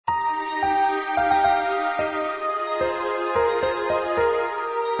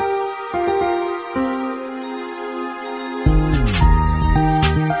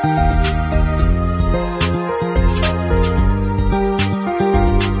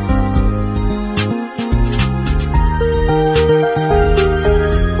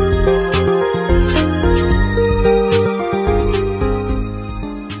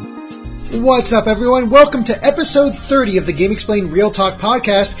What's up, everyone? Welcome to episode 30 of the Game Explained Real Talk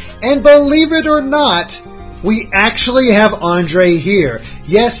podcast, and believe it or not, we actually have Andre here.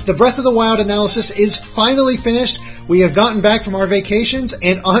 Yes, the Breath of the Wild analysis is finally finished. We have gotten back from our vacations,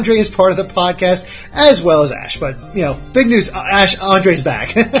 and Andre is part of the podcast, as well as Ash. But, you know, big news, Andre's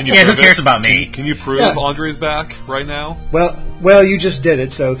back. Yeah, who cares about me? Can you prove Andre's back right now? Well, you just did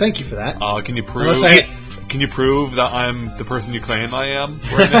it, so thank you for that. Can you prove... Can you prove that I'm the person you claim I am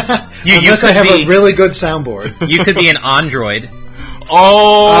right now? Unless I have a really good soundboard. You could be an android.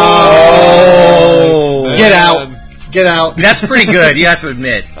 Oh! Get out. Get out. That's pretty good, you have to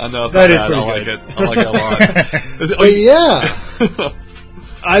admit. I know, that is pretty good. Like it. I like it a lot. But yeah.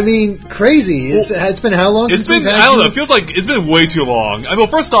 I mean, crazy. It's been how long since we've had I don't know. It feels like it's been way too long. I mean, well,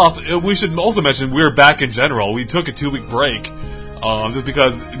 first off, we should also mention we're back in general. We took a 2-week break. Just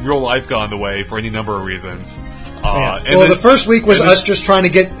because real life got in the way for any number of reasons. The first week was us just trying to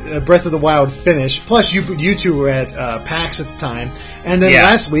get Breath of the Wild finished. Plus, you two were at PAX at the time. And then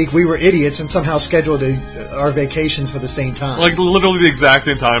last week, we were idiots and somehow scheduled our vacations for the same time. Like, literally the exact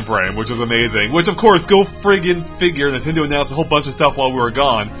same time frame, which is amazing. Which, of course, go friggin' figure, Nintendo announced a whole bunch of stuff while we were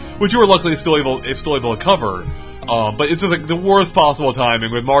gone, which you were luckily still able to cover. But it's just like the worst possible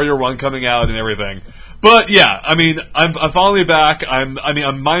timing with Mario Run coming out and everything. But yeah, I mean, I'm finally back. I'm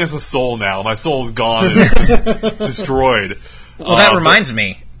minus a soul now. My soul's gone and it's destroyed. Well, that reminds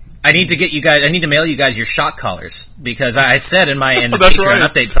me. I need to mail you guys your shot collars because I said in the Patreon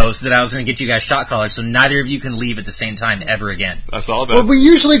update post that I was going to get you guys shot collars, so neither of you can leave at the same time ever again. That's all that. Well, we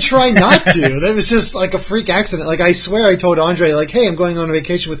usually try not to. That was just like a freak accident. Like, I swear I told Andre, like, hey, I'm going on a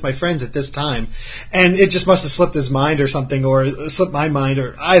vacation with my friends at this time, and it just must have slipped his mind or something, or slipped my mind,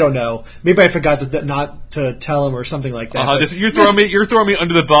 or I don't know. Maybe I forgot not to tell him or something like that. You're throwing me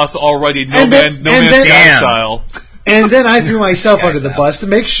under the bus already. No man's Sky style. And then I threw myself under the bus to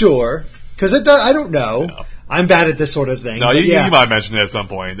make sure, because I don't know. No. I'm bad at this sort of thing. No, you might mention it at some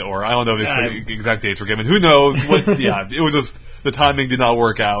point, or I don't know if the exact dates were given. Who knows? It was just the timing did not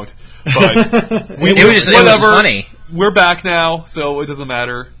work out. But it was funny. We're back now, so it doesn't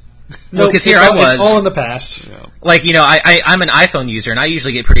matter. No, because here it's all in the past. Yeah. Like, I'm an iPhone user, and I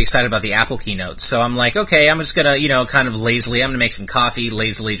usually get pretty excited about the Apple keynotes. So I'm like, okay, I'm just gonna, kind of lazily, I'm gonna make some coffee,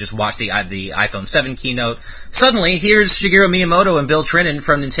 lazily just watch the iPhone 7 keynote. Suddenly, here's Shigeru Miyamoto and Bill Trinen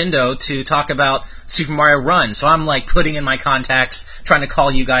from Nintendo to talk about Super Mario Run. So I'm like putting in my contacts, trying to call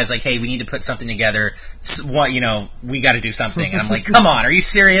you guys, like, hey, we need to put something together. We got to do something. And I'm like, come on, are you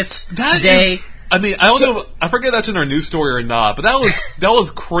serious? Today? I mean, I don't know. I forget that's in our news story or not, but that was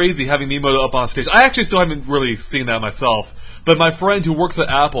crazy having Miyamoto up on stage. I actually still haven't really seen that myself, but my friend who works at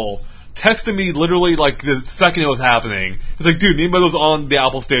Apple texted me literally like the second it was happening. He's like, "Dude, Miyamoto's on the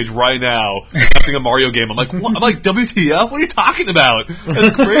Apple stage right now, announcing a Mario game." I'm like, "What?" I'm like, "WTF? What are you talking about?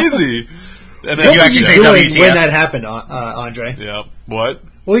 That's crazy." And then what were you doing when that happened, Andre? Yeah. What?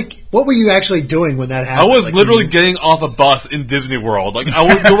 What were you actually doing when that happened? I was literally getting off a bus in Disney World. Like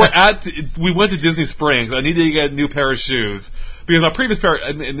we went to Disney Springs. I needed to get a new pair of shoes because my previous pair.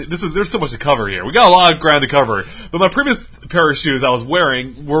 There's so much to cover here. We got a lot of ground to cover. But my previous pair of shoes I was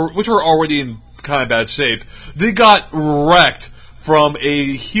wearing which were already in kind of bad shape. They got wrecked from a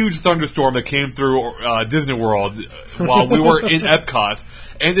huge thunderstorm that came through Disney World while we were in Epcot.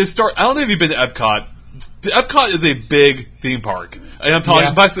 And I don't know if you've been to Epcot. Epcot is a big theme park. And I'm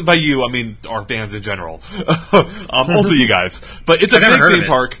talking by you, I mean our fans in general. Also you guys. But it's a big theme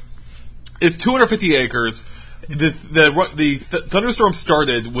park. It's 250 acres. The thunderstorm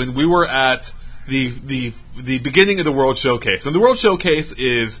started when we were at the beginning of the World Showcase. And the World Showcase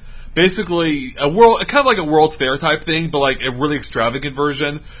is basically kind of like a World's Fair type thing, but like a really extravagant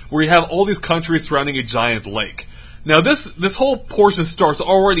version where you have all these countries surrounding a giant lake. Now, this whole portion starts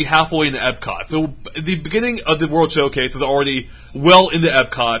already halfway into Epcot. So, the beginning of the World Showcase is already well into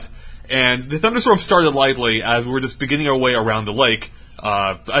Epcot, and the thunderstorm started lightly as we were just beginning our way around the lake.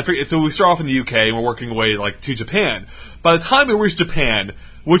 So we start off in the UK, and we're working our way, to Japan. By the time we reach Japan,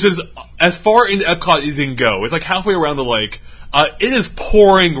 which is as far into Epcot as you can go, it's like halfway around the lake, it is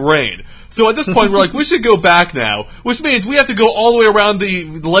pouring rain. So at this point, we're like, we should go back now, which means we have to go all the way around the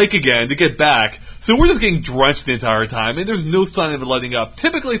lake again to get back. So we're just getting drenched the entire time, and there's no sign of it letting up.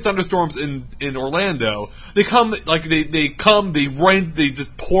 Typically, thunderstorms in Orlando, they come, they rain, they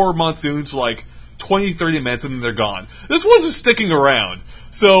just pour monsoons for like 20, 30 minutes, and then they're gone. This one's just sticking around.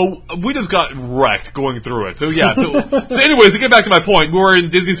 So we just got wrecked going through it. So yeah, so anyways, to get back to my point, we were in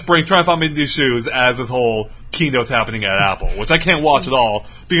Disney Springs trying to find me these shoes as this whole keynote's happening at Apple, which I can't watch at all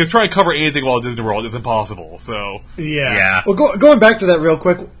because trying to cover anything while at Disney World is impossible. So yeah. Well, going back to that real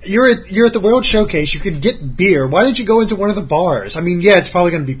quick, you're at the World Showcase. You could get beer. Why didn't you go into one of the bars? I mean, yeah, it's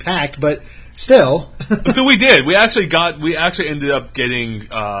probably going to be packed, but still. So we did. We actually ended up getting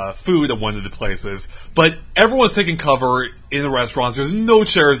food at one of the places, but everyone's taking cover in the restaurants. There's no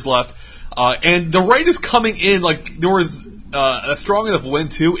chairs left, and the rain is coming in like there was a strong enough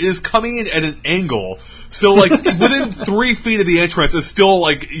wind too. It is coming in at an angle, so like within 3 feet of the entrance, it's still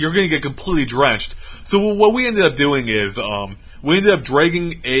like you're going to get completely drenched. So what we ended up doing is we ended up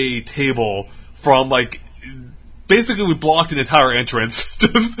dragging a table from like. Basically, we blocked an entire entrance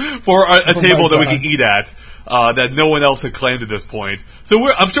just for a table that we could eat at that no one else had claimed at this point. So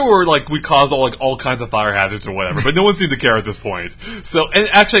I'm sure we caused all kinds of fire hazards or whatever, but no one seemed to care at this point. So, and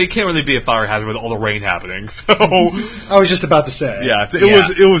actually, it can't really be a fire hazard with all the rain happening. So I was just about to say, yeah, so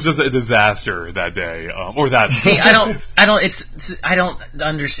it was just a disaster that day, or that. See, I don't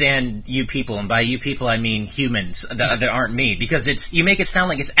understand you people, and by you people I mean humans that aren't me, because you make it sound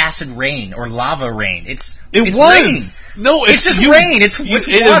like it's acid rain or lava rain. It's rain. No, it's just rain. It's water. It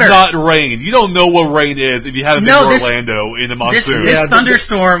is not rain. You don't know what rain is if you haven't been to Orlando in the monsoon. This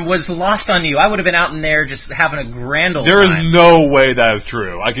thunderstorm was lost on you. I would have been out in there just having a grand old time. There is no way that is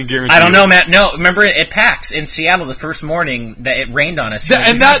true. I can guarantee. I don't know, Matt. No, remember at PAX in Seattle the first morning that it rained on us. We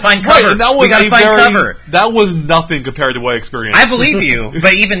got to find cover. We got to find cover. That was nothing compared to what I experienced. I believe you,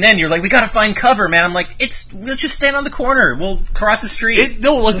 but even then, you're like, we got to find cover, man. I'm like, we'll just stand on the corner. We'll cross the street.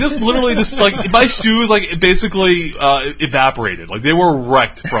 This literally just my shoes basically evaporated. Like they were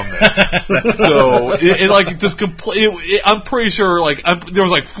wrecked from this. So it just I'm pretty sure there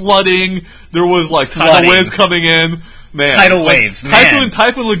was flooding. There was tidal waves coming in. Man, tidal waves.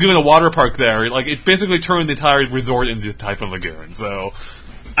 Typhoon Lagoon, a water park there. It basically turned the entire resort into Typhoon Lagoon. So.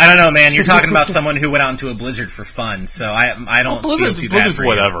 I don't know, man. You're talking about someone who went out into a blizzard for fun, so I don't feel too bad for you.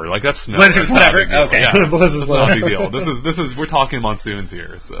 Whatever. That's snow. Blizzard's whatever. Okay. Yeah. Blizzard's not a big deal. This is we're talking monsoons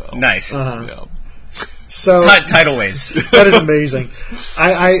here, so nice. Yeah. So tidal waves. That is amazing.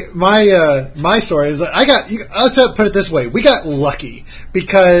 My story is that let's put it this way: we got lucky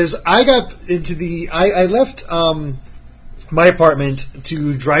because I got into I left my apartment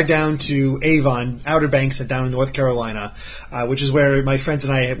to drive down to Avon, Outer Banks, down in North Carolina, which is where my friends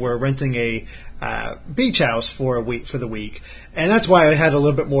and I were renting a beach house for the week, and that's why I had a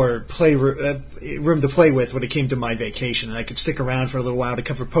little bit more room to play with when it came to my vacation, and I could stick around for a little while to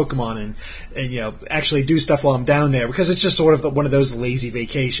cover Pokemon and actually do stuff while I'm down there because it's just sort of one of those lazy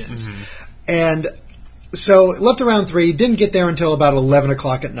vacations. Mm-hmm. And so left around 3, didn't get there until about 11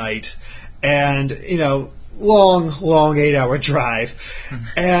 o'clock at night, and long 8-hour drive,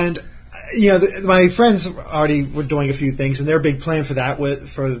 and my friends already were doing a few things, and their big plan for that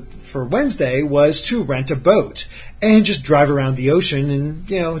for Wednesday was to rent a boat and just drive around the ocean and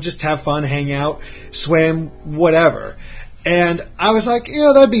just have fun, hang out, swim, whatever. And I was like,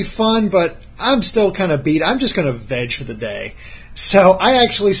 that'd be fun, but I'm still kind of beat. I'm just going to veg for the day. So I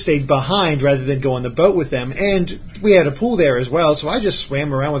actually stayed behind rather than go on the boat with them, and we had a pool there as well, so I just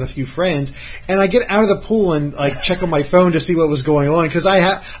swam around with a few friends, and I get out of the pool and check on my phone to see what was going on, because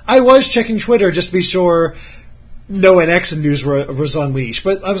I was checking Twitter just to be sure no NX news was unleashed,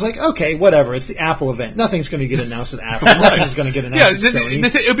 but I was like, okay, whatever, it's the Apple event. Nothing's going to get announced at Apple. Nothing's going to get announced at Sony.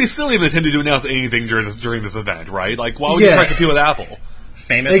 It would be silly of Nintendo to announce anything during this event, right? Why would you try to compete with Apple?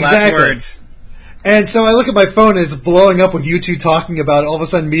 Famous last words. And so I look at my phone, and it's blowing up with you two talking about it. All of a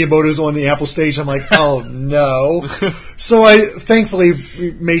sudden, Miyamoto's on the Apple stage. I'm like, oh, no. So I thankfully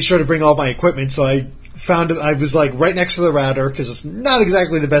made sure to bring all my equipment. So I found I was right next to the router, because it's not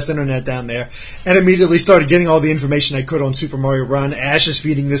exactly the best internet down there, and immediately started getting all the information I could on Super Mario Run. Ash is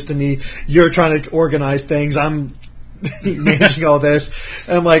feeding this to me. You're trying to organize things. I'm managing all this.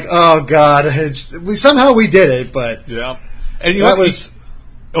 And I'm like, oh, God. Somehow we did it, but yeah. And that was...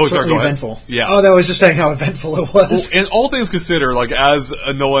 Oh, sorry, go eventful. Ahead. Yeah. Oh, that was just saying how eventful it was. Well, and all things considered, as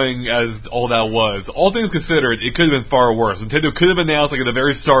annoying as all that was, all things considered, it could have been far worse. Nintendo could have announced, at the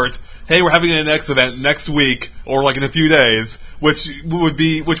very start, hey, we're having an NX event next week, or in a few days, which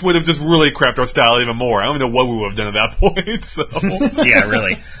would have just really crapped our style even more. I don't even know what we would have done at that point, so. Yeah,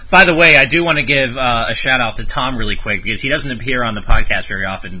 really. By the way, I do want to give a shout out to Tom really quick, because he doesn't appear on the podcast very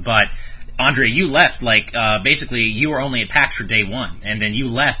often, but Andre, you left, basically, you were only at PAX for day 1, and then you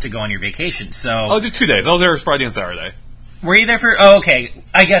left to go on your vacation, so... Oh, just 2 days. I was there Friday and Saturday. Were you there for... Oh, okay.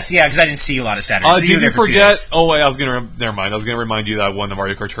 I guess, yeah, because I didn't see you a lot of Saturdays. So you were there for 2 days. Oh, wait, never mind. I was going to remind you that I won the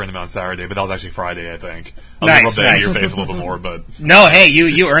Mario Kart tournament on Saturday, but that was actually Friday, I think. I was nice, going to rub that in your face a little bit more, but... No, hey,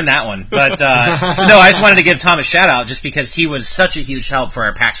 you earned that one. But, no, I just wanted to give Tom a shout-out, just because he was such a huge help for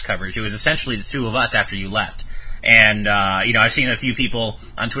our PAX coverage. It was essentially the two of us after you left. And, I've seen a few people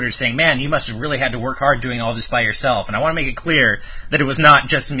on Twitter saying, man, you must have really had to work hard doing all this by yourself. And I want to make it clear that it was not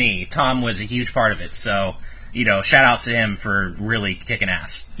just me. Tom was a huge part of it. So, shout outs to him for really kicking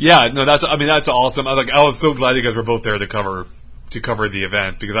ass. Yeah, no, that's awesome. I was so glad you guys were both there to cover the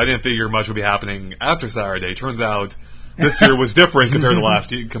event, because I didn't figure much would be happening after Saturday. Turns out this year was different compared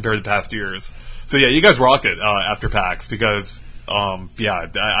to past years. So yeah, you guys rocked it after PAX, because I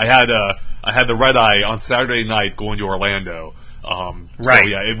had the red eye on Saturday night going to Orlando. Right. So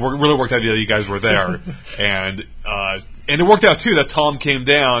yeah, it really worked out that you guys were there, and it worked out too that Tom came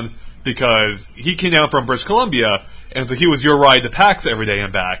down, because he came down from British Columbia, and so he was your ride to PAX every day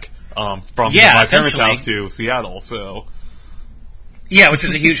and back from my parents' house to Seattle. So. Yeah, which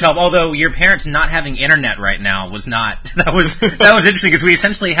was a huge help. Although your parents not having internet right now was not. That was interesting, because we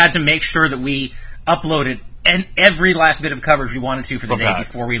essentially had to make sure that we uploaded every last bit of coverage we wanted to for the day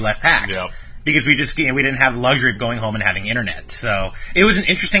PAX. before we left PAX. Yep. Because we didn't have the luxury of going home and having internet. So it was an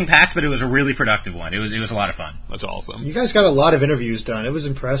interesting PAX, but it was a really productive one. It was a lot of fun. That's awesome. You guys got a lot of interviews done. It was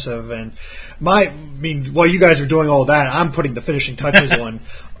impressive. And while you guys were doing all that, I'm putting the finishing touches on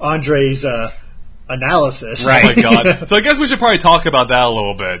Andre's analysis. Right. Oh my god. So I guess we should probably talk about that a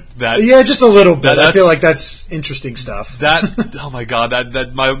little bit. Yeah, just a little bit. I feel like that's interesting stuff. Oh my god,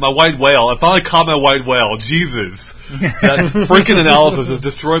 that my white whale. I finally caught my white whale. Jesus. That freaking analysis has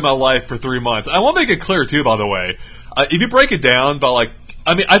destroyed my life for 3 months. I want to make it clear too, by the way. If you break it down, but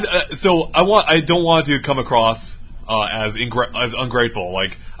I don't want to come across as ungrateful.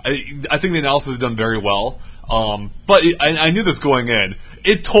 Like, I think the analysis is done very well. But I knew this going in.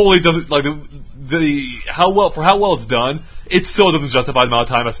 It totally doesn't, like, how well it's done, it still doesn't justify the amount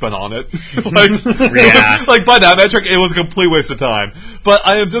of time I spent on it. Like by that metric, it was a complete waste of time. But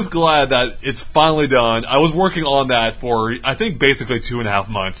I am just glad that it's finally done. I was working on that for, I think, basically 2.5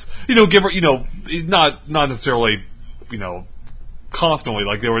 months. Not necessarily, constantly.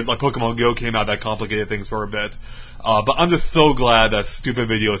 Like, Pokemon Go came out, that complicated things for a bit. But I'm just so glad that stupid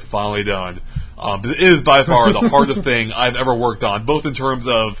video is finally done. It is by far the hardest thing I've ever worked on, both in terms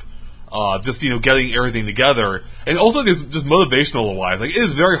of just getting everything together, and also just motivational wise. Like, it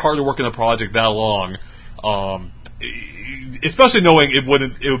is very hard to work in a project that long, especially knowing it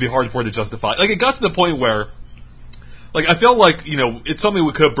would be hard for it to justify. Like, it got to the point where, like, I felt like it's something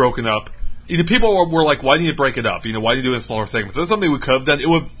we could have broken up. People were like, "Why didn't you break it up? Why didn't you do it in smaller segments?" That's something we could have done. It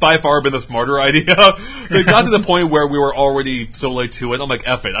would by far have been a smarter idea. It got to the point where we were already so late to it. I'm like,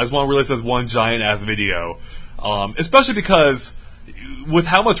 "F it! I just want to release this one giant ass video," especially because, with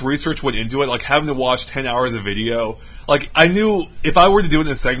how much research went into it, like having to watch 10 hours of video, like, I knew if I were to do it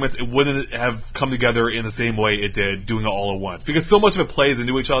in segments, it wouldn't have come together in the same way it did doing it all at once, because so much of it plays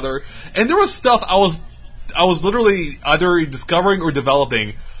into each other. And there was stuff I was literally either discovering or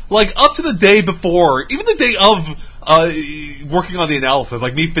developing, like, up to the day before, even the day of working on the analysis,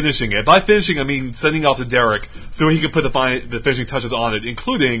 like me finishing it. By finishing, I mean sending off to Derek so he could put the finishing touches on it,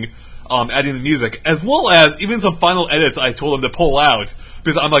 including adding the music, as well as even some final edits I told him to pull out,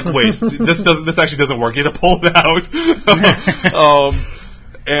 because I'm like, wait, this actually doesn't work. You have to pull it out.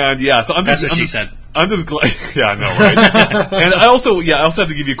 And yeah, so That's what she said. I'm just glad. Yeah, I know, right? And I also have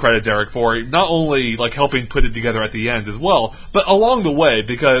to give you credit, Derek, for not only like helping put it together at the end as well, but along the way,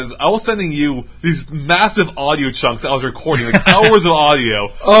 because I was sending you these massive audio chunks I was recording, like hours of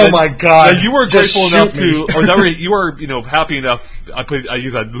audio. Oh my god! That you were grateful enough to, or that you were happy enough. I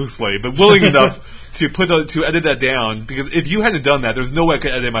use that loosely, but willing enough to edit that down. Because if you hadn't done that, there's no way I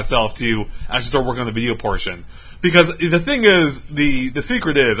could edit it myself to actually start working on the video portion. Because the thing is, the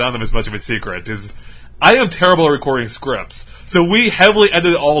secret is, I don't know if it's much of a secret, is I am terrible at recording scripts. So we heavily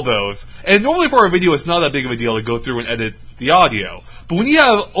edit all those. And normally for our video, it's not that big of a deal to go through and edit the audio. But when you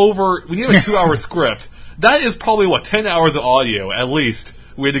have a 2-hour script, that is probably, 10 hours of audio, at least,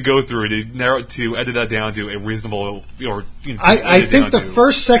 we had to go through to edit that down to a reasonable, I think the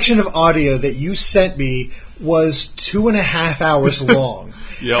first section of audio that you sent me was 2.5 hours long.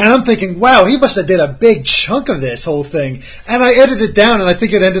 Yep. And I'm thinking, wow, he must have did a big chunk of this whole thing. And I edited it down, and I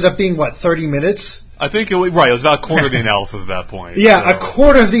think it ended up being, 30 minutes? I think it was about a quarter of the analysis at that point. Yeah, so. A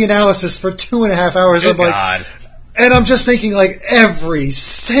quarter of the analysis for 2.5 hours. Good God. And I'm just thinking, every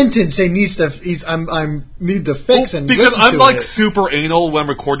sentence I need to fix and because listen to I'm it. super anal when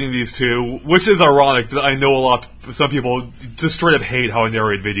recording these two, which is ironic because I know some people just straight up hate how I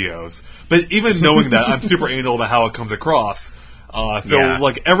narrate videos. But even knowing that, I'm super anal about how it comes across.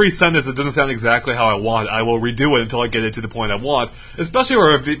 Every sentence that doesn't sound exactly how I want, I will redo it until I get it to the point I want. Especially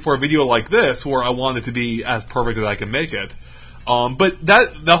for a video like this, where I want it to be as perfect as I can make it. But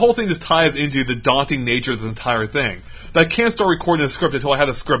that whole thing just ties into the daunting nature of this entire thing. That I can't start recording the script until I have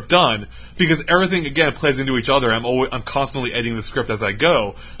the script done, because everything again plays into each other. I'm constantly editing the script as I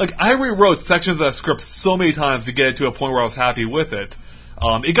go. Like, I rewrote sections of that script so many times to get it to a point where I was happy with it.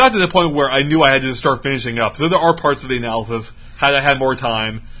 It got to the point where I knew I had to just start finishing up. So there are parts of the analysis, had I had more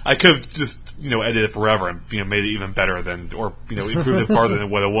time, I could have just, edited it forever and, made it even better than, or, improved it farther than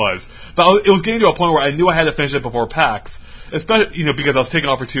what it was. But it was getting to a point where I knew I had to finish it before PAX, especially, because I was taking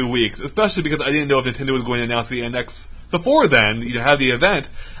off for 2 weeks, especially because I didn't know if Nintendo was going to announce the NX before then, have the event,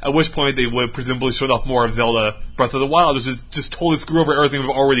 at which point they would presumably show off more of Zelda Breath of the Wild, which is just totally screw over everything we've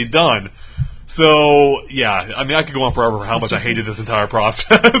already done. So, yeah, I could go on forever for how much I hated this entire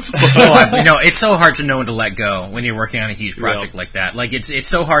process. It's so hard to know when to let go when you're working on a huge project like that. Like, it's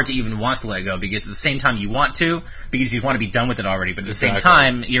so hard to even want to let go, because at the same time you want to, because you want to be done with it already, but at the same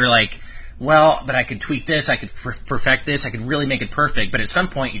time, you're like, well, but I could tweak this, I could perfect this, I could really make it perfect, but at some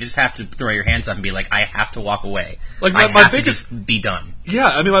point you just have to throw your hands up and be like, I have to walk away. Like, I have to just be done.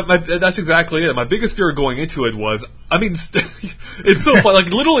 Yeah, that's exactly it. My biggest fear going into it was, it's so fun.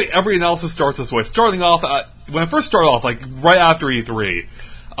 Like, literally every analysis starts this way. Starting off, when I first started off, like, right after E3,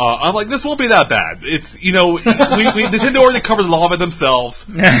 I'm like, this won't be that bad. It's, Nintendo already covered a lot of it themselves.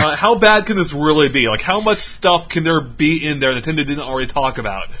 How bad can this really be? Like, how much stuff can there be in there Nintendo didn't already talk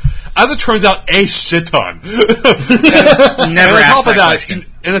about? As it turns out, a shit ton. Never asked that question.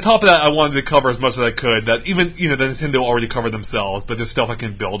 And on top of that, I wanted to cover as much as I could that even, the Nintendo already covered themselves, but there's stuff I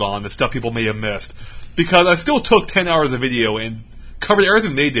can build on, the stuff people may have missed. Because I still took 10 hours of video and covered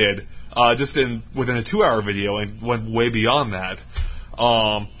everything they did, just within a 2-hour video, and went way beyond that.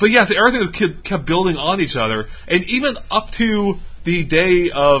 But yeah, so everything was kept building on each other, and even up to the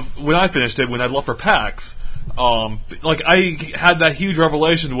day of when I finished it, when I left for PAX, I had that huge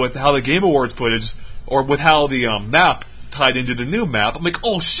revelation with how the Game Awards footage, or with how the map tied into the new map. I'm like,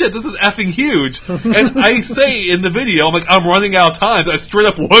 oh shit, this is effing huge. And I say in the video, I'm like, I'm running out of time. I straight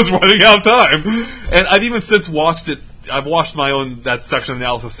up was running out of time. And I've even since watched it. I've watched that section of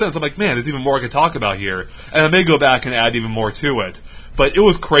analysis since. I'm like, man, there's even more I could talk about here. And I may go back and add even more to it. But it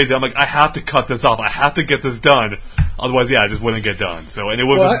was crazy. I'm like, I have to cut this off. I have to get this done. Otherwise, I just wouldn't get done. So, and it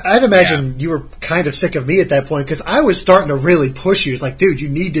was. Well, I'd imagine you were kind of sick of me at that point, because I was starting to really push you. It's like, dude, you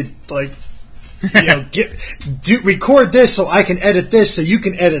need to record this so I can edit this so you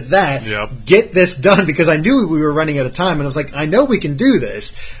can edit that. Yep. Get this done, because I knew we were running out of time, and I was like, I know we can do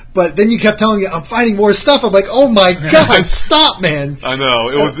this. But then you kept telling me I'm finding more stuff. I'm like, oh my god, stop, man! I know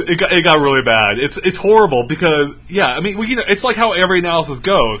it got really bad. It's horrible because it's like how every analysis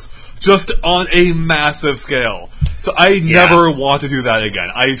goes, just on a massive scale. So I never want to do that again.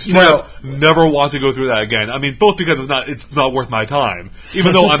 I never want to go through that again. Both because it's not worth my time.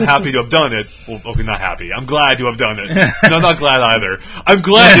 Even though I'm happy to have done it. Well, okay, not happy. I'm glad to have done it. No, not glad either. I'm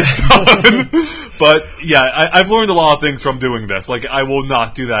glad it's done. But yeah, I've learned a lot of things from doing this. Like, I will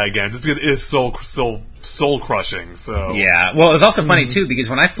not do that again, just because it is so soul crushing. So yeah, well, it was also funny too, because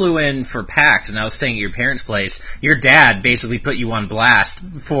when I flew in for PAX and I was staying at your parents' place, your dad basically put you on blast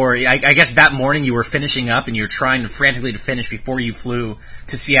for. I guess that morning you were finishing up and you were trying frantically to finish before you flew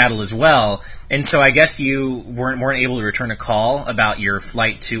to Seattle as well. And so I guess you weren't able to return a call about your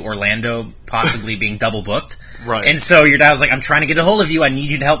flight to Orlando possibly being double booked. Right. And so your dad was like, I'm trying to get a hold of you. I need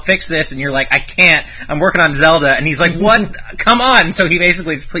you to help fix this. And you're like, I can't. I'm working on Zelda. And he's like, what? Come on. So he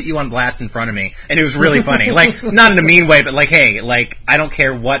basically just put you on blast in front of me. And it was really funny. Like, not in a mean way, but like, hey, like, I don't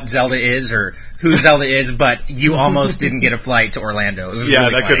care what Zelda is or who Zelda is, but you almost didn't get a flight to Orlando. It was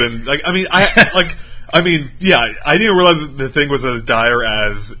really that funny. could have been, I didn't realize the thing was as dire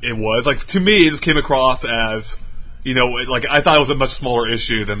as it was. Like, to me, it just came across as, I thought it was a much smaller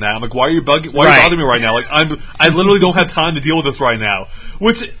issue than that. I'm like, why are you bothering me right now? Like, I literally don't have time to deal with this right now.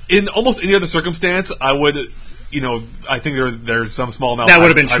 Which, in almost any other circumstance, I would, I think there's some small amount that of would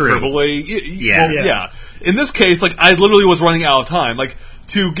have been hyperbole. True. Yeah. In this case, like, I literally was running out of time. Like,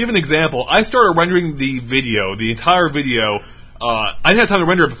 to give an example, I started rendering the entire video. I didn't have time to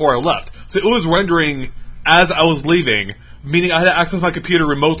render it before I left. So it was rendering as I was leaving, meaning I had to access my computer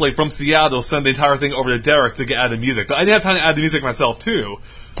remotely from Seattle, send the entire thing over to Derek to add the music. But I didn't have time to add the music myself, too.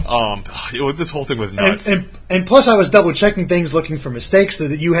 This whole thing was nuts. And plus I was double checking things, looking for mistakes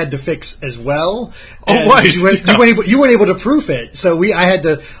that you had to fix as well. Oh, right. You weren't able to proof it. So I had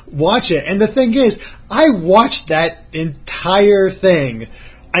to watch it. And the thing is, I watched that entire thing,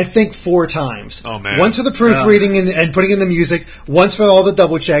 I think 4 times. Oh, man. Once for the proofreading and putting in the music, once for all the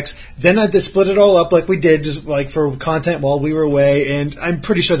double checks, then I had to split it all up like we did, just like for content while we were away, and I'm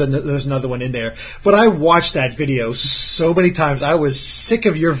pretty sure that there's another one in there. But I watched that video so many times. I was sick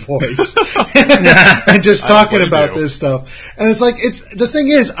of your voice and just talking about this stuff. And it's like, the thing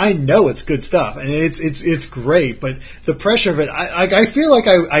is, I know it's good stuff and it's great, but the pressure of it, I feel like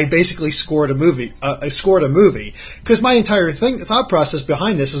I basically scored a movie. I scored a movie because my entire thought process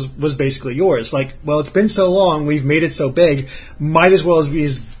behind this was basically yours. Like, well, it's been so long, we've made it so big, might as well be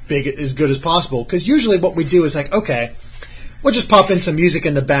as big, as good as possible. Because usually what we do is like, okay, we'll just pop in some music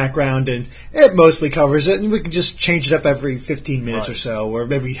in the background and it mostly covers it, and we can just change it up every 15 minutes or so, or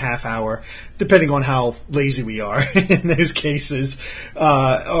every half hour, depending on how lazy we are in those cases,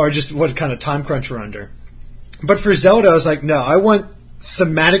 or just what kind of time crunch we're under. But for Zelda, I was like, no, I want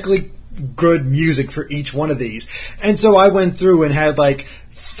thematically good music for each one of these. And so I went through and had like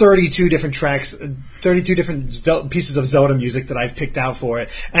 32 different tracks, 32 different pieces of Zelda music that I've picked out for it.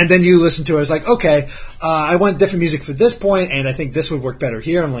 And then you listen to it, it's like, okay, I want different music for this point, and I think this would work better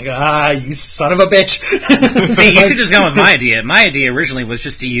here. I'm like, you son of a bitch. See, you should have just gone with my idea. My idea originally was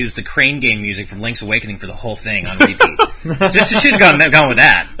just to use the Crane game music from Link's Awakening for the whole thing on repeat. Just should have gone with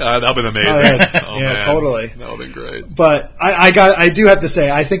that. That would have been amazing. Yeah, totally. That would have been great. But I do have to say,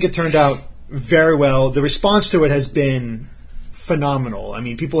 I think it turned out very well. The response to it has been phenomenal. I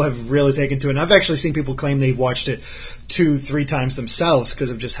mean, people have really taken to it. And I've actually seen people claim they've watched it 2-3 times themselves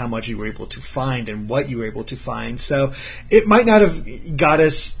because of just how much you were able to find and what you were able to find. So it might not have got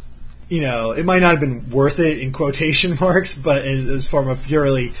us, it might not have been worth it in quotation marks, but as from a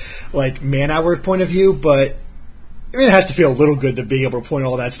purely like man-hour point of view. But I mean, it has to feel a little good to be able to point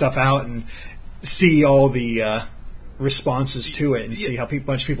all that stuff out and see all the responses to it and see how a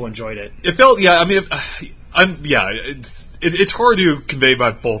bunch of people enjoyed it. It felt, it's hard to convey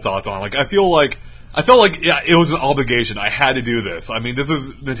my full thoughts on. Like, I felt like it was an obligation. I had to do this. I mean, this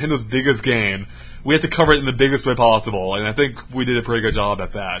is Nintendo's biggest game. We have to cover it in the biggest way possible, and I think we did a pretty good job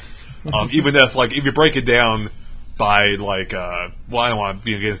at that. Even if you break it down by I don't want to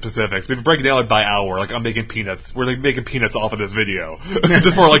be in specifics, but if you break it down by hour, I'm making peanuts. We're making peanuts off of this video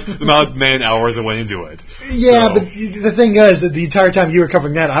just for the amount of man hours that went into it. Yeah, so. But the thing is, that the entire time you were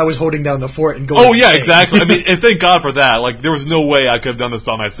covering that, I was holding down the fort and going. Oh yeah, exactly. I mean, and thank God for that. There was no way I could have done this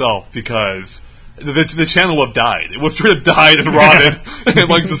by myself because the channel would have died. It would straight up died and rotted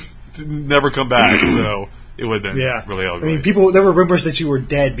and just never come back. So. It would have been really ugly. I mean, there were rumors that you were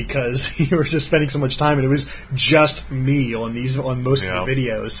dead because you were just spending so much time, and it was just me on most of the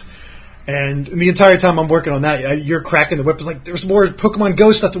videos. And the entire time I'm working on that, you're cracking the whip. It's like, there's more Pokemon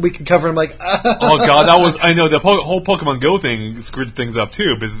Go stuff that we can cover. I'm like, oh god, I know the whole Pokemon Go thing screwed things up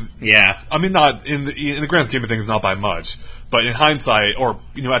too. Because I mean, not in the grand scheme of things, not by much. But in hindsight, or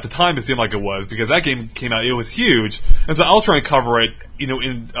at the time, it seemed like it was because that game came out. It was huge, and so I was trying to cover it,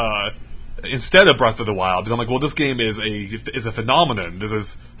 instead of Breath of the Wild, because I'm like, well, this game is a phenomenon. This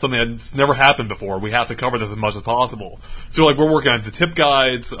is something that's never happened before. We have to cover this as much as possible. So, we're working on the tip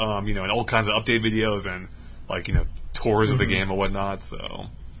guides, and all kinds of update videos and, tours of the game and whatnot, so.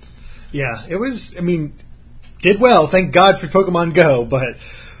 Yeah, it was, did well. Thank God for Pokemon Go, but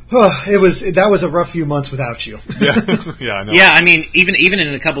that was a rough few months without you. Yeah, I know. Yeah, I mean, even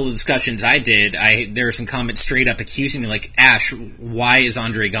in a couple of discussions I did, there were some comments straight up accusing me, like, Ash, why is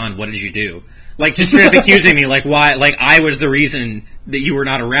Andre gone? What did you do? Just straight up accusing me, why, I was the reason that you were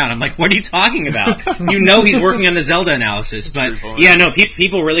not around. I'm like, what are you talking about? He's working on the Zelda analysis. But,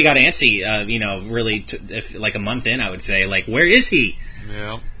 people really got antsy, really, a month in, I would say, where is he?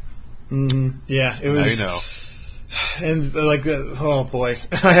 Yeah. Mm-hmm. Yeah, it was... Now you know. And oh boy,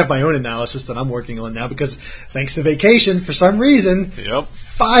 I have my own analysis that I'm working on now because thanks to vacation, for some reason,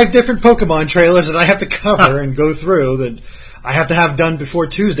 5 different Pokemon trailers that I have to cover and go through that I have to have done before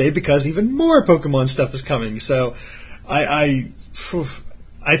Tuesday because even more Pokemon stuff is coming. So I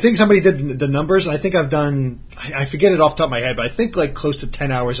think somebody did the numbers. And I think I've done, I forget it off the top of my head, but I think close to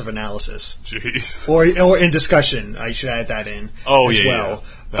 10 hours of analysis. Jeez. Or in discussion. I should add that in as well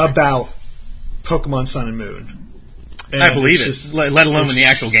about Pokemon Sun and Moon. And I believe it, let alone when the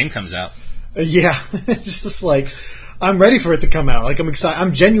actual game comes out. Yeah, it's just I'm ready for it to come out. I'm excited.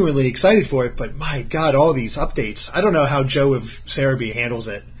 I'm genuinely excited for it, but my God, all these updates. I don't know how Joe of Cerebi handles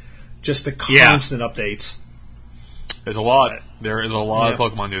it. Just the constant updates. There's a lot. There is a lot of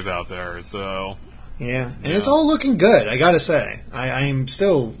Pokemon news out there, so... Yeah, and it's all looking good, I gotta say. I am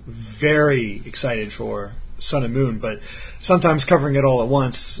still very excited for Sun and Moon, but sometimes covering it all at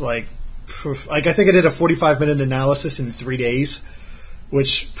once, I think I did a 45-minute analysis in 3 days,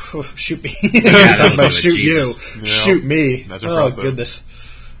 which, shoot me. Talking about shoot Jesus. You. Yeah. Shoot me. That's impressive. Oh, goodness.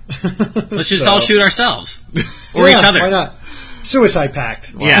 Let's just all shoot ourselves. Or each other. Why not? Suicide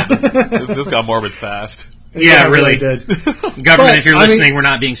pact. Wow. Yeah. This got morbid fast. Yeah, really. Did. Government, But, if you're listening, we're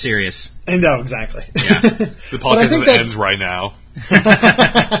not being serious. And no, exactly. Yeah. The podcast ends right now.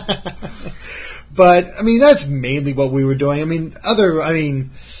 But I mean, that's mainly what we were doing. I mean,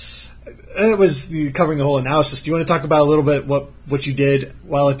 it was covering the whole analysis. Do you want to talk about a little bit what you did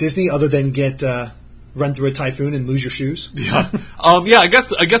while at Disney, other than get run through a typhoon and lose your shoes? Yeah. I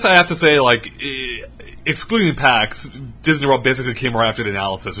guess I have to say, like, excluding PAX, Disney World basically came right after the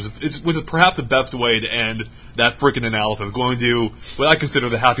analysis, which is perhaps the best way to end that freaking analysis, going to what I consider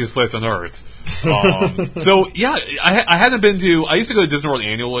the happiest place on earth. So, yeah, I used to go to Disney World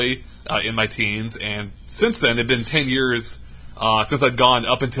annually in my teens, and since then, it's been 10 years since I'd gone,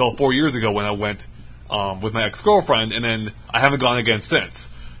 up until 4 years ago when I went with my ex-girlfriend, and then I haven't gone again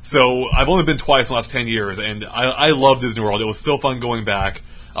since. So I've only been twice in the last 10 years, and I love Disney World. It was so fun going back.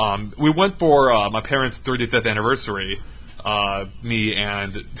 We went for my parents' 35th anniversary, me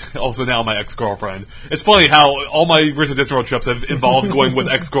and also now my ex-girlfriend. It's funny how all my recent Disney World trips have involved going with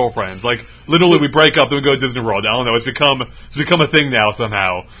ex-girlfriends. Like, literally we break up, then we go to Disney World. I don't know, it's become a thing now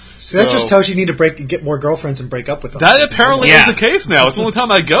somehow. So that just tells you need to get more girlfriends and break up with them. That apparently is the case now. It's the only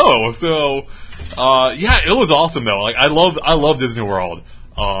time I go. So, yeah, it was awesome though. Like, I love Disney World.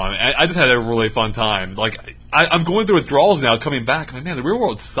 I just had a really fun time. Like, I'm going through withdrawals now, coming back. I'm like, man, the real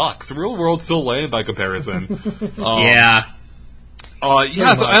world sucks. The real world's so lame by comparison. Yeah.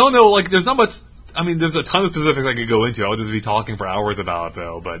 Yeah, so I don't know, like, there's not much... I mean, there's a ton of specifics I could go into. I would just be talking for hours about it,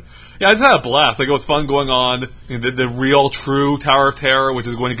 though. But, yeah, I just had a blast. Like, it was fun going on. You know, the real, true Tower of Terror, which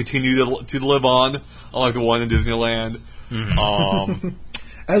is going to continue to live on, unlike the one in Disneyland. Mm-hmm.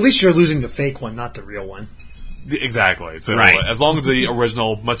 At least you're losing the fake one, not the real one. Exactly. So, right. As long as the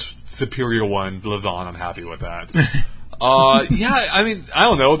original, much superior one lives on, I'm happy with that. Yeah, I mean, I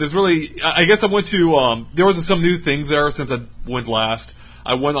don't know. There's really... I guess I went to... there was some new things there since I went last.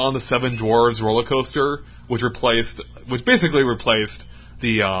 I went on the Seven Dwarves roller coaster, which basically replaced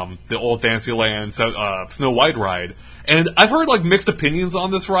the old Fantasyland Snow White ride. And I've heard, like, mixed opinions on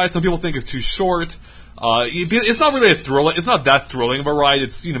this ride. Some people think it's too short. It's not really it's not that thrilling of a ride.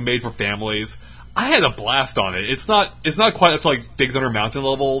 It's, made for families. I had a blast on it. It's not quite up to, like, Big Thunder Mountain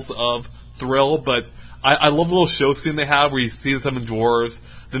levels of thrill, but I love the little show scene they have where you see the Seven Dwarves,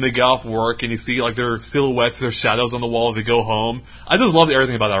 then they get off work and you see, like, their silhouettes, their shadows on the wall as they go home. I just love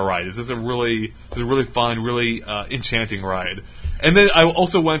everything about that ride. It's just a really fun, really enchanting ride. And then I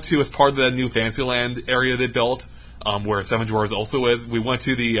also went to, as part of the new Fantasyland area they built, where Seven Dwarves also is, we went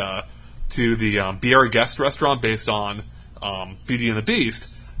to the Be Our Guest restaurant based on Beauty and the Beast.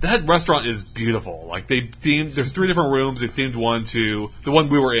 That restaurant is beautiful. Like, there's 3 different rooms. They themed one to, the one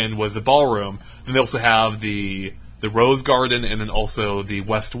we were in was the ballroom. Then they also have the Rose Garden and then also the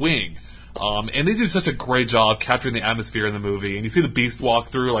West Wing. And they did such a great job capturing the atmosphere in the movie. And you see the Beast walk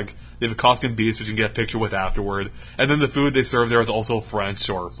through, like, they have a costume Beast which you can get a picture with afterward. And then the food they serve there is also French,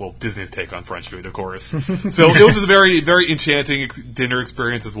 or, well, Disney's take on French food, of course. So it was a very, very enchanting dinner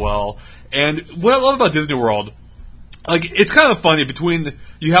experience as well. And what I love about Disney World, like, it's kind of funny between,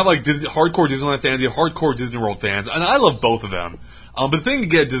 you have, like, hardcore Disneyland fans, you have hardcore Disney World fans, and I love both of them. But the thing you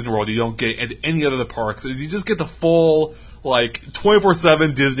get at Disney World you don't get at any other of the parks is you just get the full, like,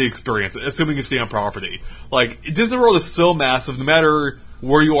 24/7 Disney experience, assuming you stay on property. Like, Disney World is so massive, no matter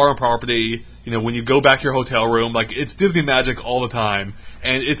where you are on property, when you go back to your hotel room, like, it's Disney magic all the time.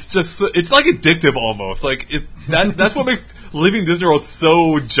 And it's just, it's like addictive almost. Like, that's what makes leaving Disney World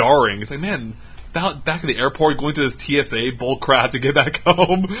so jarring. It's like, man, back at the airport, going through this TSA bull crap to get back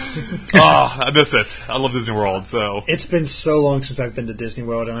home. I miss it. I love Disney World. So it's been so long since I've been to Disney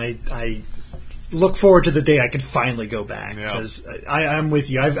World, and I look forward to the day I can finally go back, because I'm with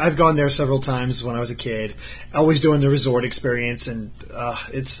you. I've gone there several times when I was a kid, always doing the resort experience, and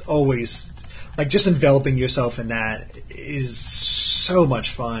it's always like just enveloping yourself in that is so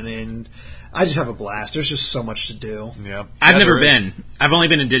much fun, and I just have a blast. There's just so much to do. Yeah, I've never been. I've only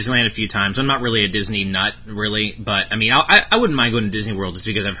been to Disneyland a few times. I'm not really a Disney nut, really, but I mean, I wouldn't mind going to Disney World just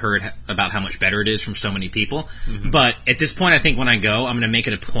because I've heard about how much better it is from so many people. Mm-hmm. But at this point, I think when I go, I'm going to make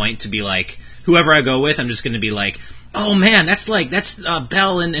it a point to be like, whoever I go with, I'm just going to be like, oh man, that's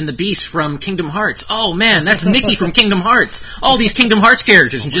Belle and the Beast from Kingdom Hearts. Oh man, that's Mickey from Kingdom Hearts. All these Kingdom Hearts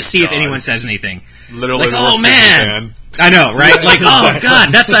characters, and just see if anyone says anything. Literally, like, oh man. I know, right? Like, oh god,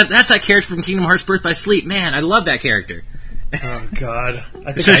 that's that character from Kingdom Hearts Birth by Sleep. Man, I love that character. Oh god,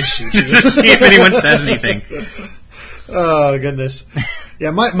 I think I'd shoot you. See if anyone says anything. Oh goodness,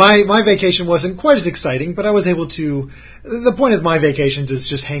 yeah. My vacation wasn't quite as exciting, but I was able to. The point of my vacations is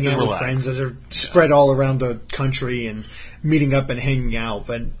just hanging out with friends that are spread all around the country and meeting up and hanging out.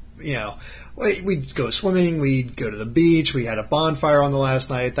 But we'd go swimming, we'd go to the beach, we had a bonfire on the last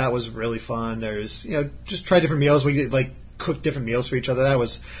night. That was really fun. There's, just try different meals. We did, cook different meals for each other. That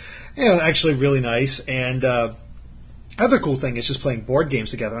was, actually really nice. And other cool thing is just playing board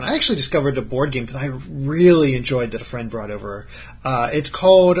games together. And I actually discovered a board game that I really enjoyed that a friend brought over. It's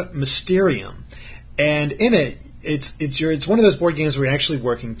called Mysterium. And in it, it's one of those board games where you're actually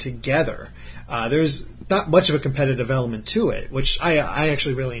working together. There's not much of a competitive element to it, which I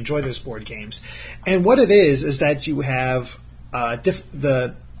actually really enjoy those board games. And what it is that you have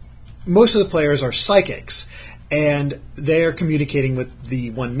most of the players are psychics, and they're communicating with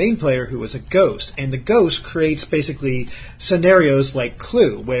the one main player who is a ghost. And the ghost creates basically scenarios like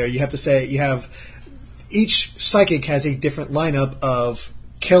Clue, where you have to say each psychic has a different lineup of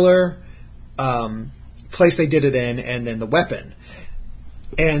killer, place they did it in, and then the weapon.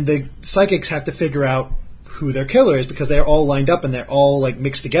 And the psychics have to figure out who their killer is because they're all lined up and they're all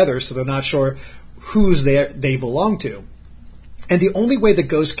mixed together, so they're not sure whose they belong to. And the only way the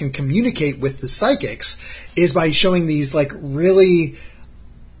ghost can communicate with the psychics is by showing these really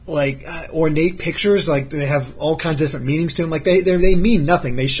ornate pictures. They have all kinds of different meanings to them. They mean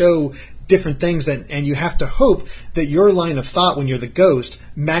nothing. They show different things, and you have to hope that your line of thought when you're the ghost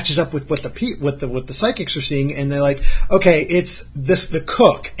matches up with what the psychics are seeing, and they're like, okay, it's the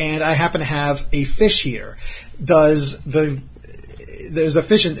cook, and I happen to have a fish here. There's a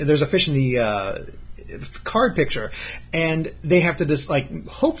fish in the card picture, and they have to just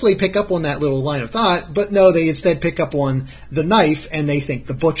hopefully pick up on that little line of thought, but no, they instead pick up on the knife, and they think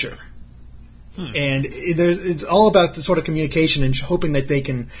the butcher. And it's all about the sort of communication and hoping that they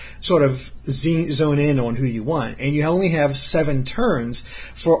can sort of zone in on who you want. And you only have 7 turns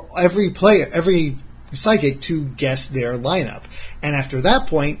for every psychic to guess their lineup. And after that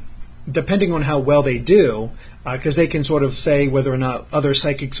point, depending on how well they do, because they can sort of say whether or not other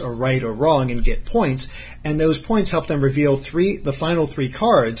psychics are right or wrong and get points, and those points help them reveal the final 3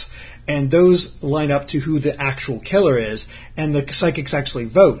 cards, and those line up to who the actual killer is, and the psychics actually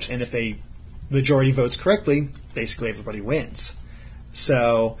vote. And if the majority votes correctly, basically everybody wins.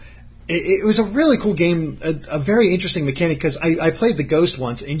 So it was a really cool game, a very interesting mechanic, because I played the Ghost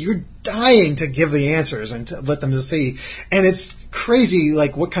once, and you're dying to give the answers and to let them see. And it's crazy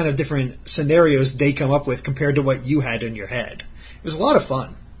what kind of different scenarios they come up with compared to what you had in your head. It was a lot of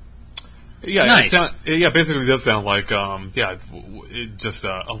fun. Yeah, nice. Basically it does sound like,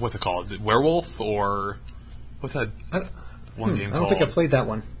 what's it called? Werewolf? Or what's that one game called? I don't think I played that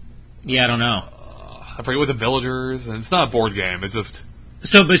one. Yeah, I don't know. I forget what the Villagers, and it's not a board game. It's just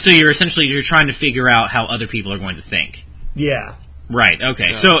so you're trying to figure out how other people are going to think. Yeah. Right. Okay.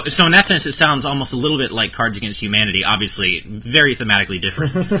 Yeah. So in that sense, it sounds almost a little bit like Cards Against Humanity. Obviously, very thematically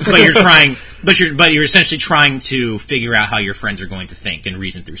different. but you're essentially trying to figure out how your friends are going to think and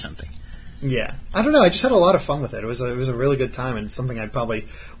reason through something. Yeah. I don't know. I just had a lot of fun with it. It was a really good time, and something I'd probably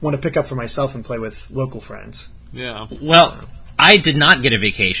want to pick up for myself and play with local friends. Yeah. Well, I did not get a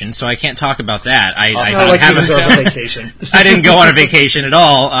vacation, so I can't talk about that. I deserve a vacation. I didn't go on a vacation at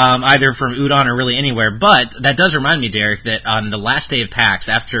all, either from Udon or really anywhere. But that does remind me, Derek, that on the last day of PAX,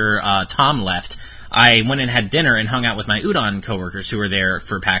 after Tom left, I went and had dinner and hung out with my Udon coworkers who were there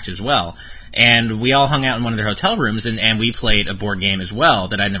for PAX as well. And we all hung out in one of their hotel rooms, and we played a board game as well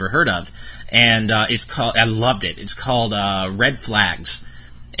that I'd never heard of. And I loved it. It's called Red Flags.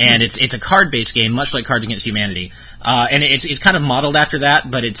 And it's a card-based game, much like Cards Against Humanity. And it's kind of modeled after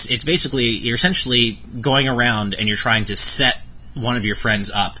that, but it's basically, you're essentially going around and you're trying to set one of your friends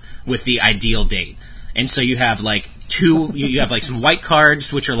up with the ideal date. And so you have you have some white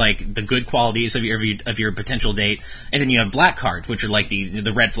cards, which are the good qualities of your potential date, and then you have black cards, which are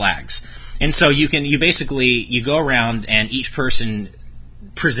the red flags. And so you go around and each person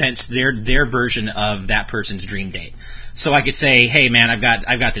presents their version of that person's dream date. So I could say, hey man, I've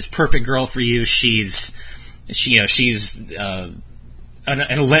got this perfect girl for you. She's an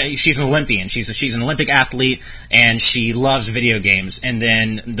Olympian. She's an Olympic athlete, and she loves video games. And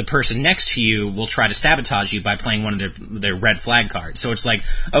then the person next to you will try to sabotage you by playing one of their red flag cards. So it's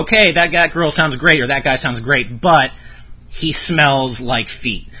okay, that girl sounds great, or that guy sounds great, but he smells like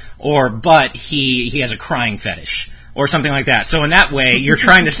feet, but he has a crying fetish, or something like that. So in that way, you're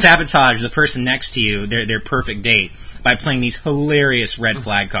trying to sabotage the person next to you, their perfect date, by playing these hilarious red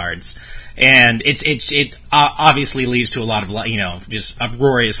flag cards. And it obviously leads to a lot of, just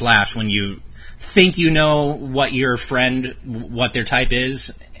uproarious laughs when you think you know what your friend, what their type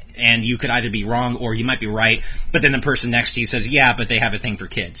is, and you could either be wrong or you might be right, but then the person next to you says, yeah, but they have a thing for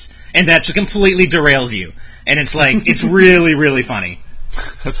kids. And that just completely derails you. And it's it's really, really funny.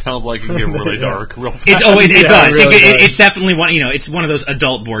 That sounds like it can get really dark real fast. It does. Really It's definitely one. It's one of those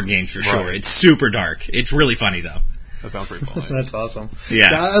adult board games for sure. Right. It's super dark. It's really funny though. That sounds pretty funny. That's awesome. Yeah.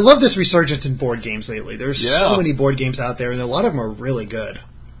 I love this resurgence in board games lately. There's so Yeah. many board games out there, and a lot of them are really good.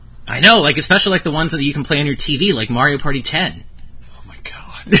 I know, like especially like the ones that you can play on your TV, like Mario Party 10. Oh my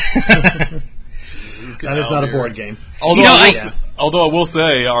god. That is not a board game. Although, You know, although I will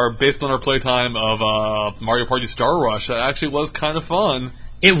say, based on our playtime of Mario Party Star Rush, that actually was kind of fun.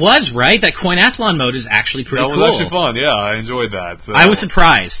 It was, right? That Coinathlon mode is actually pretty That cool. was actually fun. Yeah, I enjoyed that. So. I was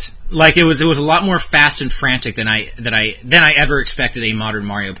surprised. Like it was a lot more fast and frantic than I ever expected a modern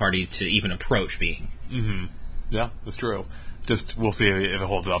Mario Party to even approach being. Yeah, that's true. Just we'll see if it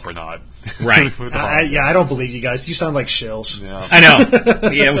holds up or not. Right. With the hard- I don't believe you guys. You sound like shills. Yeah. I know.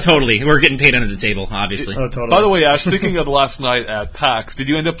 Yeah, well, totally. We're getting paid under the table, obviously. Oh, totally. By the way, Ash, speaking of the last night at PAX, did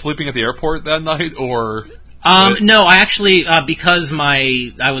you end up sleeping at the airport that night, or? No, I actually, because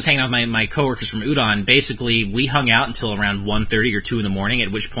I was hanging out with my coworkers from Udon, basically we hung out until around 1:30 or 2 in the morning,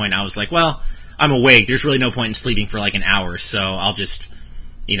 at which point I was like, well, I'm awake, there's really no point in sleeping for like an hour, so I'll just,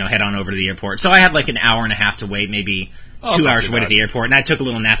 head on over to the airport. So I had like an hour and a half to wait, maybe 2 hours to wait at the airport, and I took a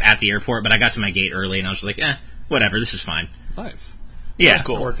little nap at the airport, but I got to my gate early, and I was like, whatever, this is fine. Nice. Yeah. That's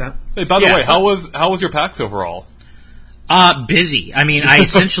cool. Worked out. Hey, by the Yeah. way, how was your PAX overall? Busy. I mean,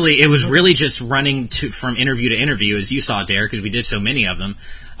 it was really just running from interview to interview, as you saw, Derek, because we did so many of them.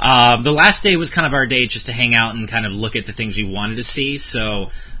 The last day was kind of our day just to hang out and kind of look at the things we wanted to see.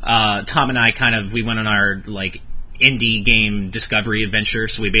 So, Tom and I we went on our, like, indie game discovery adventure.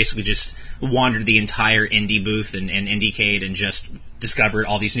 So we basically just wandered the entire indie booth and Indiecade and just discovered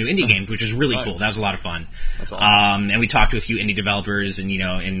all these new indie games, which is really cool. That was a lot of fun. That's awesome. And we talked to a few indie developers and,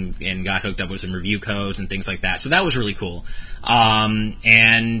 and got hooked up with some review codes and things like that. So that was really cool. I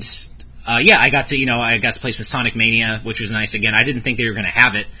got to play some Sonic Mania, which was nice. Again, I didn't think they were going to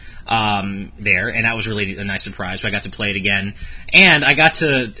have it there, and that was really a nice surprise. So I got to play it again, and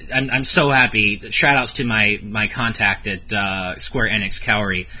I'm so happy. Shout outs to my contact at Square Enix,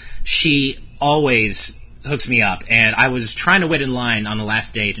 Kaori. She always hooks me up, and I was trying to wait in line on the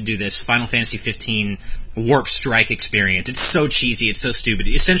last day to do this Final Fantasy 15 Warp Strike experience. It's so cheesy, it's so stupid.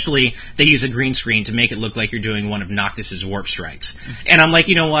 Essentially, they use a green screen to make it look like you're doing one of Noctis's Warp Strikes. And I'm like,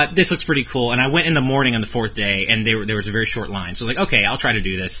 you know what, this looks pretty cool. And I went in the morning on the 4th day, and there was a very short line. So I was like, okay, I'll try to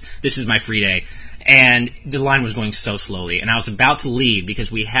do this. This is my free day. And the line was going so slowly, and I was about to leave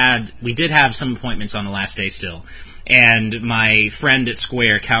because we did have some appointments on the last day still. And my friend at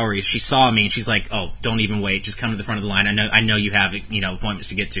Square, Kaori, she saw me and she's like, "Oh, don't even wait. Just come to the front of the line. I know you have appointments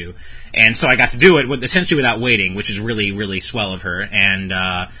to get to." And so I got to do it essentially without waiting, which is really, really swell of her. And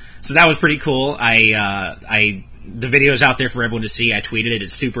so that was pretty cool. The video's out there for everyone to see. I tweeted it.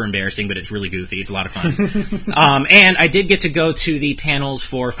 It's super embarrassing, but it's really goofy. It's a lot of fun. And I did get to go to the panels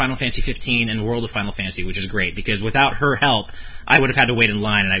for Final Fantasy 15 and World of Final Fantasy, which is great, because without her help, I would have had to wait in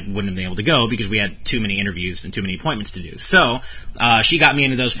line and I wouldn't have been able to go because we had too many interviews and too many appointments to do. So she got me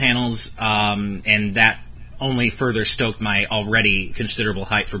into those panels, and that only further stoked my already considerable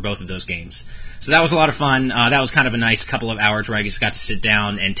hype for both of those games. So that was a lot of fun. That was kind of a nice couple of hours where I just got to sit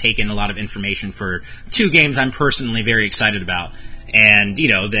down and take in a lot of information for two games I'm personally very excited about. And,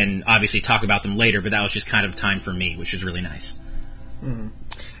 then obviously talk about them later, but that was just kind of time for me, which is really nice. Mm-hmm.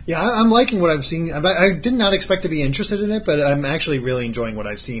 Yeah, I'm liking what I've seen. I did not expect to be interested in it, but I'm actually really enjoying what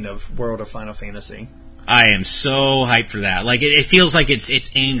I've seen of World of Final Fantasy. I am so hyped for that. Like, it feels like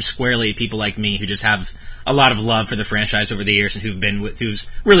it's aimed squarely at people like me who just have a lot of love for the franchise over the years and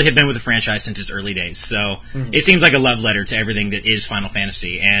who's really have been with the franchise since its early days. So It seems like a love letter to everything that is Final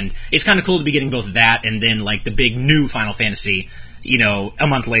Fantasy, and it's kind of cool to be getting both that and then like the big new Final Fantasy, a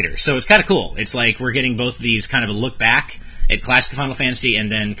month later. So it's kind of cool. It's like we're getting both of these kind of a look back at classic Final Fantasy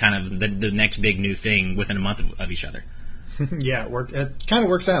and then kind of the next big new thing within a month of each other. Yeah, it kind of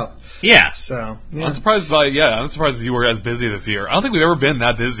works out. Yeah. So yeah. I'm surprised you were as busy this year. I don't think we've ever been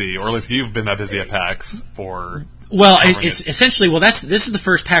that busy, or at least you've been that busy at PAX for. Well, it's essentially this is the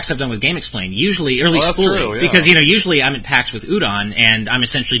first PAX I've done with Game Explain. Usually, or at least fully, true, yeah. because usually I'm at PAX with Udon, and I'm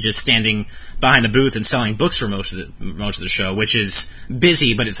essentially just standing behind the booth and selling books for most of the show, which is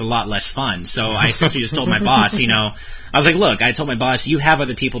busy, but it's a lot less fun. So I essentially just told my boss, I was like, look, I told my boss, you have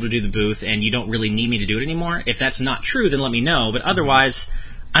other people to do the booth, and you don't really need me to do it anymore. If that's not true, then let me know. But otherwise,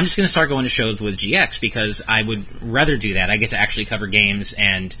 I'm just going to start going to shows with GX because I would rather do that. I get to actually cover games,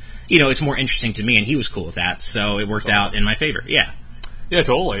 and it's more interesting to me, and he was cool with that, so it worked out in my favor. Yeah. Yeah,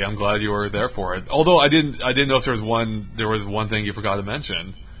 totally. I'm glad you were there for it. Although I didn't notice there was one thing you forgot to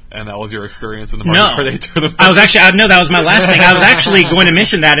mention, and that was your experience in the Mario Kart 8 tournament. I was actually, that was my last thing. I was actually going to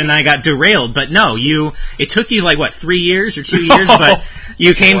mention that, and I got derailed. But no, it took you like, 3 years or 2 years? But,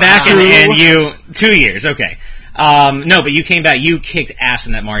 You came back and you 2 years. Okay. No, but you came back. You kicked ass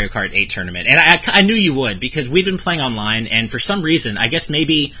in that Mario Kart 8 tournament, and I knew you would because we'd been playing online, and for some reason, I guess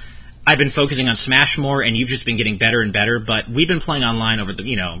maybe I've been focusing on Smash more, and you've just been getting better and better. But we've been playing online over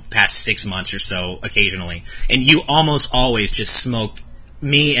the past 6 months or so, occasionally, and you almost always just smoke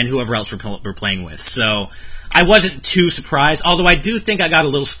me and whoever else we're playing with. So I wasn't too surprised, although I do think I got a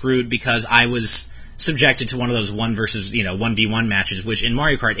little screwed because I was subjected to one of those 1v1 matches, which in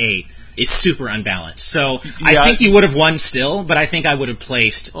Mario Kart 8 is super unbalanced. So I think you would have won still, but I think I would have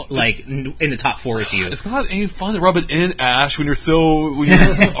placed in the top 4 with you. It's not any fun to rub it in, Ash, when you're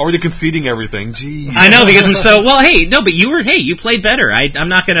already conceding everything. Jeez. I know, because but you played better. I'm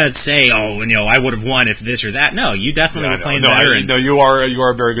not gonna say, I would have won if this or that. No, you definitely were playing better. You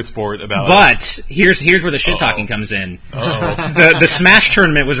are a very good sport about it. But here's where the shit talking comes in. The Smash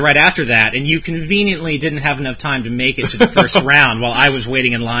tournament was right after that, and you conveniently didn't have enough time to make it to the first round while I was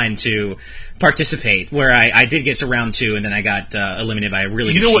waiting in line to participate, where I did get to round 2, and then I got eliminated by a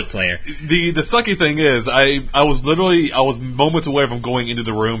really good Sheik player. The sucky thing is, I was moments away from going into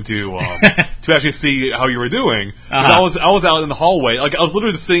the room to actually see how you were doing. I was out in the hallway, I was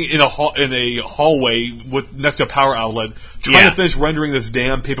literally just sitting in a hallway with next to a power outlet, trying to finish rendering this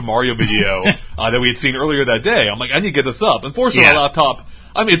damn Paper Mario video that we had seen earlier that day. I'm like, I need to get this up. Unfortunately, my laptop.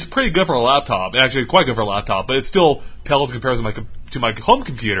 I mean, it's pretty good for a laptop. Actually, quite good for a laptop, but it still pales in comparison to my home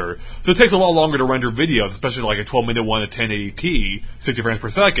computer. So it takes a lot longer to render videos, especially like a 12-minute one at 1080p, 60 frames per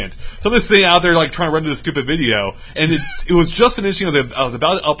second. So I'm just sitting out there trying to render this stupid video, and it was just finishing. I was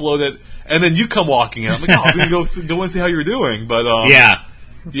about to upload it, and then you come walking in. I'm like, I was going to go and see how you were doing, but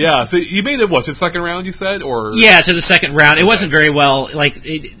yeah. So you made it to the second round? You said, or to the second round. It wasn't very well.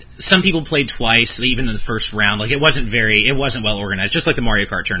 Some people played twice, even in the first round. It wasn't well organized, just like the Mario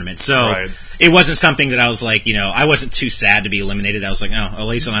Kart tournament. So it wasn't something that I was I wasn't too sad to be eliminated. I was like, at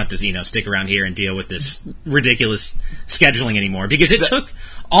least I don't have to, stick around here and deal with this ridiculous scheduling anymore. Because it took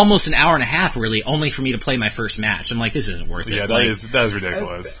almost an hour and a half, really, only for me to play my first match. I'm like, this isn't worth it. Yeah, that is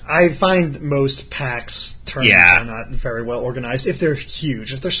ridiculous. I find most PAX tournaments are not very well organized. If they're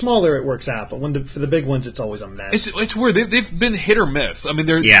huge, if they're smaller, it works out. But for the big ones, it's always a mess. It's weird. They've been hit or miss. I mean,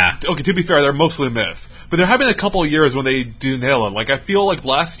 okay, to be fair, they're mostly miss. But there have been a couple of years when they do nail it. I feel like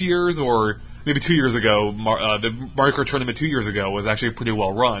last year's or maybe 2 years ago, the Mario Kart tournament 2 years ago was actually pretty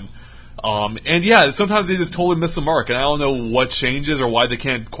well run. And sometimes they just totally miss the mark, and I don't know what changes or why they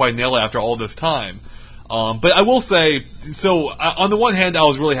can't quite nail it after all this time. But I will say, on the one hand, I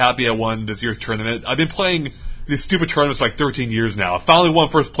was really happy I won this year's tournament. I've been playing these stupid tournaments for 13 years now. I finally won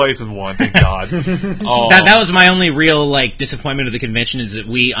first place in one, thank God. That was my only real disappointment of the convention, is that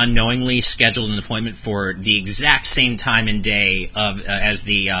we unknowingly scheduled an appointment for the exact same time and day as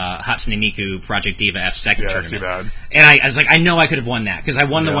the Hatsune Miku Project Diva F second tournament. Too bad. And I was like, I know I could have won that, because I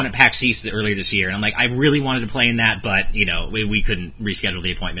won the one at PAX East earlier this year, and I'm like, I really wanted to play in that, but we couldn't reschedule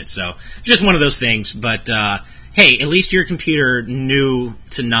the appointment. So just one of those things. But hey, at least your computer knew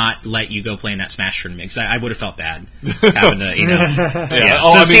to not let you go play in that Smash tournament, because I would have felt bad having to,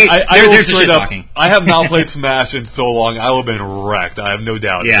 there's the shit talking. I have not played Smash in so long. I would have been wrecked. I have no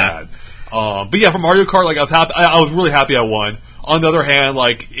doubt in that. But for Mario Kart, I was happy. I was really happy I won. On the other hand,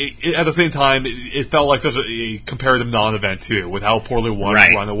 at the same time, it felt like such a comparative non-event too, with how poorly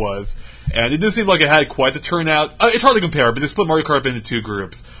run it was. And it didn't seem like it had quite the turnout. It's hard to compare, but they split Mario Kart up into 2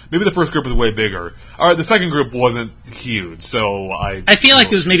 groups. Maybe the first group was way bigger. The second group wasn't huge, so I feel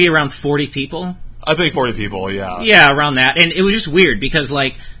like it was maybe around 40 people. I think 40 people, yeah. Yeah, around that. And it was just weird, because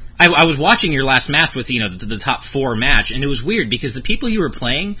I was watching your last match with, the top 4 match, and it was weird because the people you were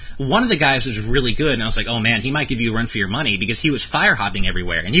playing, one of the guys was really good, and I was like, oh man, he might give you a run for your money, because he was fire hopping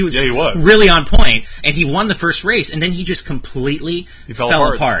everywhere, and he was really on point, and he won the first race, and then he just completely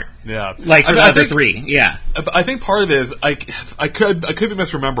fell apart. Yeah. For the other 3, yeah. I think part of it is, I could be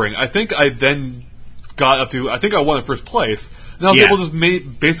misremembering. I think I then got up to, I think I won in first place, and I was able to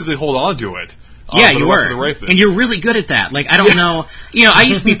just basically hold on to it. Yeah, you were. And you're really good at that. I don't know. I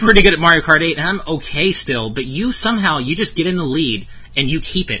used to be pretty good at Mario Kart 8, and I'm okay still, but you just get in the lead, and you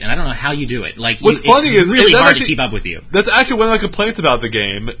keep it, and I don't know how you do it. What's funny is really hard to keep up with you. That's actually one of my complaints about the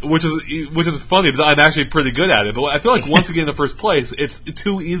game, which is funny, because I'm actually pretty good at it, but I feel like once you get in the first place, it's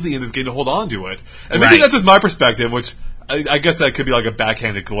too easy in this game to hold on to it. And maybe that's just my perspective, which I guess that could be a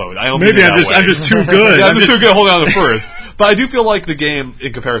backhanded gloat. I'm just too good. I'm just too good holding on to first. But I do feel like the game,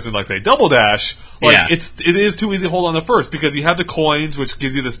 in comparison to, say, Double Dash, it is too easy to hold on to first, because you have the coins, which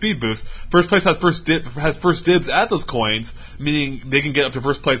gives you the speed boost. First place has first dibs at those coins, meaning they can get up to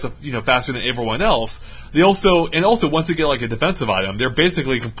first place, faster than everyone else. They also once they get a defensive item, they're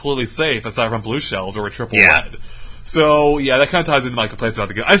basically completely safe aside from blue shells or a triple red. So yeah, that kind of ties into my complaints about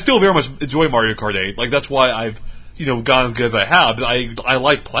the game. I still very much enjoy Mario Kart 8. Like that's why I've gone as good as I have. But I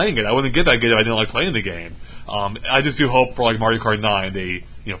like playing it. I wouldn't get that good if I didn't like playing the game. I just do hope for like Mario Kart 9 they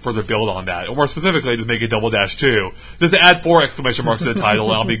further build on that, or more specifically, just make it Double Dash 2, just to add 4 exclamation marks to the title,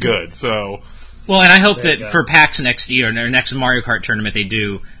 and I'll be good. So. Well, and I hope that for PAX next year, or next Mario Kart tournament, they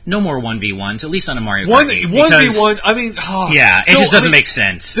do no more 1v1s, at least on a Mario Kart 8. 1v1, I mean... yeah, it just doesn't make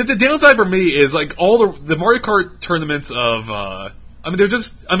sense. The downside for me is, like, all the Mario Kart tournaments of... they're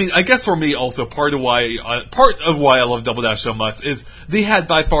just... I guess for me also, part of why I love Double Dash so much is they had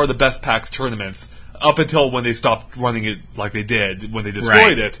by far the best PAX tournaments up until when they stopped running it like they did when they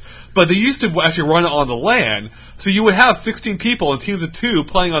destroyed it. But they used to actually run it on the LAN, so you would have 16 people in teams of 2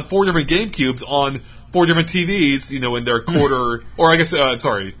 playing on 4 different GameCubes on 4 different TVs, in their quarter, or I guess, 2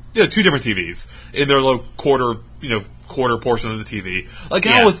 different TVs in their little quarter portion of the TV. Like,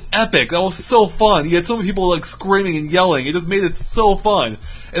 that was epic. That was so fun. You had so many people, like, screaming and yelling. It just made it so fun.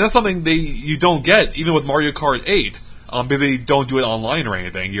 And that's something you don't get, even with Mario Kart 8, because they don't do it online or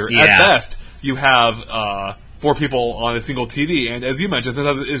anything. At best, you have 4 people on a single TV, and as you mentioned,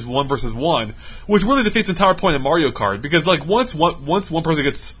 it is 1 versus 1, which really defeats the entire point of Mario Kart, because like once one person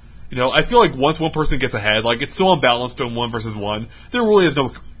gets, I feel like once one person gets ahead, like it's so unbalanced in 1 versus 1, there really is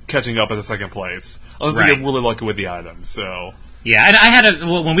no catching up at the second place, unless you get really lucky with the items, so... Yeah, and I had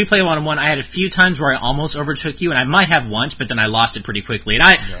when we play 1-on-1, I had a few times where I almost overtook you, and I might have once, but then I lost it pretty quickly,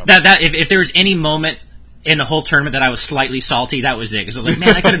 and if there was any moment in the whole tournament that I was slightly salty, that was it. Because I was like,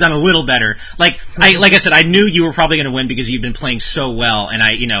 man, I could have done a little better. Like I said, I knew you were probably going to win because you've been playing so well, and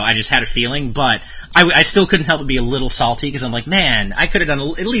I just had a feeling, but I still couldn't help but be a little salty because I'm like, man, I could have done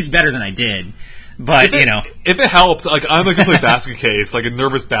at least better than I did. But, if it helps, like, I'm a complete basket case, like a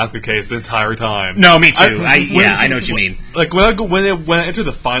nervous basket case the entire time. No, me too. I know what you mean. Like, when I entered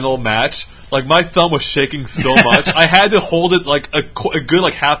the final match, like, my thumb was shaking so much, I had to hold it, like, a good,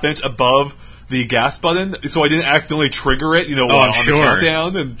 like, half-inch above the gas button, so I didn't accidentally trigger it, on the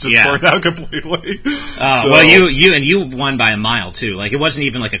countdown and just burn out completely. Well, you won by a mile too. Like, it wasn't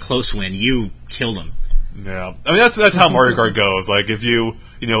even like a close win. You killed him. Yeah, that's how Mario Kart goes. Like, if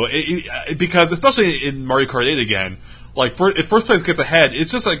because especially in Mario Kart 8 again, like if first place gets ahead, it's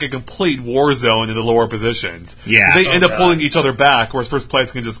just like a complete war zone in the lower positions. Yeah, so they end up pulling each other back, whereas first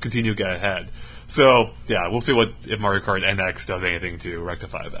place can just continue to get ahead. So, yeah, we'll see if Mario Kart NX does anything to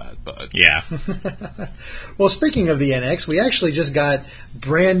rectify that. But yeah. Well, speaking of the NX, we actually just got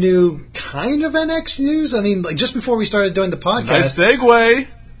brand new kind of NX news. I mean, like just before we started doing the podcast. Nice segue.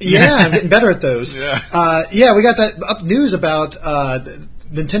 Yeah, I'm getting better at those. Yeah. We got that news about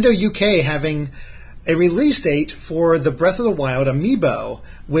Nintendo UK having a release date for the Breath of the Wild Amiibo,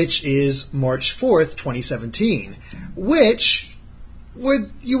 which is March 4th, 2017, which...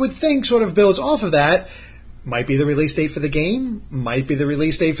 you would think sort of builds off of that. Might be the release date for the game, might be the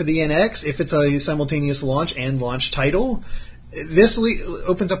release date for the NX if it's a simultaneous launch and launch title. This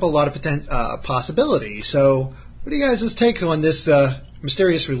opens up a lot of possibilities. So, what do you guys' take on this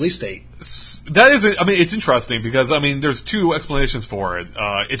mysterious release date? That is, it's interesting because there's 2 explanations for it.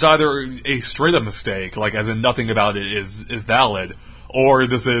 It's either a straight up mistake, like as in nothing about it is valid, or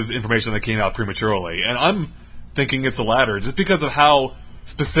this is information that came out prematurely. And I'm thinking it's the latter, just because of how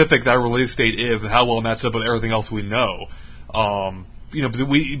specific that release date is and how well it matches up with everything else we know.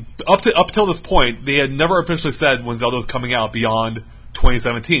 We up till this point, they had never officially said when Zelda's coming out beyond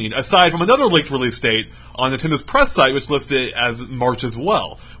 2017, aside from another leaked release date on Nintendo's press site, which listed it as March as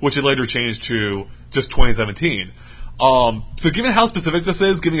well, which it later changed to just 2017. So given how specific this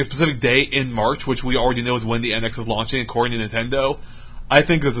is, giving a specific day in March, which we already know is when the NX is launching, according to Nintendo, I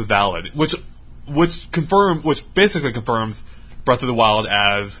think this is valid, which basically confirms Breath of the Wild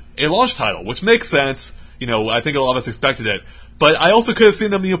as a launch title, which makes sense. I think a lot of us expected it, but I also could have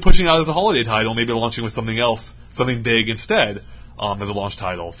seen them pushing out as a holiday title, maybe launching with something else, something big instead, as a launch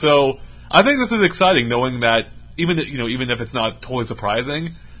title. So I think this is exciting, knowing that even if it's not totally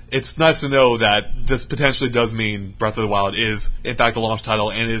surprising, it's nice to know that this potentially does mean Breath of the Wild is in fact a launch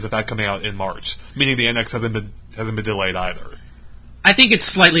title and is in fact coming out in March, meaning the NX hasn't been delayed either. I think it's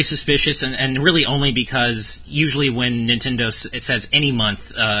slightly suspicious, and really only because usually when Nintendo says any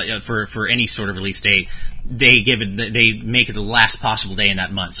month for any sort of release date, they make it the last possible day in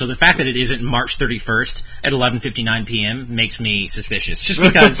that month. So the fact that it isn't March 31st at 11:59 p.m. makes me suspicious, just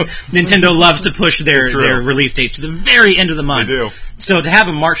because Nintendo loves to push their release dates to the very end of the month. They do. So to have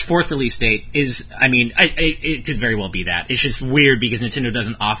a March 4th release date is, it could very well be that. It's just weird because Nintendo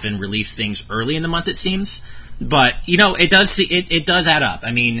doesn't often release things early in the month, it seems. But it does add up.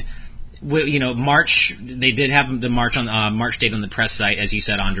 March, they did have the March date on the press site, as you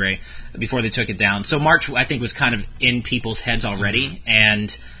said, Andre, before they took it down. So March, I think, was kind of in people's heads already,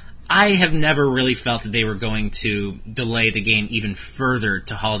 and I have never really felt that they were going to delay the game even further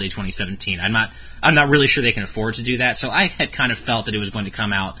to holiday 2017. I'm not really sure they can afford to do that, so I had kind of felt that it was going to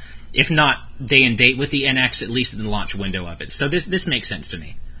come out, if not day and date with the NX, at least in the launch window of it. So this makes sense to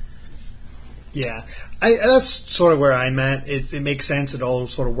me. Yeah, that's sort of where I'm at. It makes sense. It all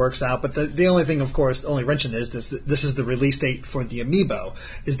sort of works out. But the only thing, of course, the only wrench in this is the release date for the Amiibo.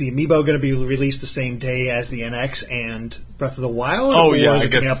 Is the Amiibo going to be released the same day as the NX and Breath of the Wild? Oh, or yeah. is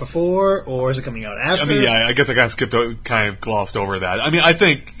it coming out before? Or is it coming out after? I mean, yeah, I guess I kind of glossed over that. I mean, I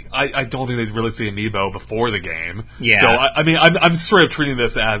don't think they'd release the Amiibo before the game. Yeah. So, I'm straight up treating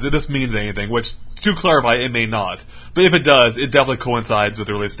this as, if this means anything, which, to clarify, it may not. But if it does, it definitely coincides with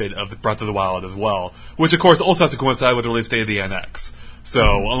the release date of the Breath of the Wild as well. Which, of course, also has to coincide with the release date of the NX.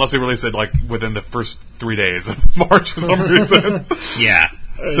 So, unless they release it, within the first 3 days of March for some reason. Yeah.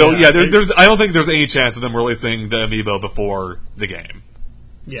 So, there's I don't think there's any chance of them releasing the Amiibo before the game.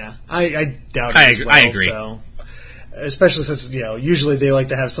 Yeah, I doubt it I as well. I agree. So. Especially since, usually they like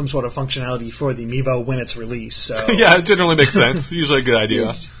to have some sort of functionality for the Amiibo when it's released. So Yeah, it generally makes sense. Usually a good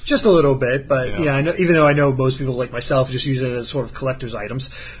idea. Just a little bit, but Yeah. I know, even though I know most people like myself just use it as sort of collector's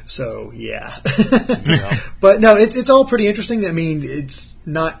items. So yeah. But no, it's all pretty interesting. I mean, it's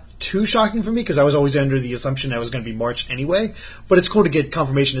not too shocking for me because I was always under the assumption that it was going to be March anyway. But it's cool to get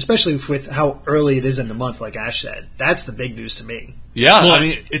confirmation, especially with how early it is in the month, like Ash said. That's the big news to me. Yeah, Well, I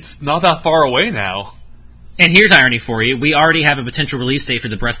mean, it's not that far away now. And here's irony for you. We already have a potential release date for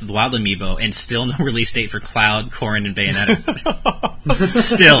the Breath of the Wild Amiibo, and still no release date for Cloud, Corrin, and Bayonetta.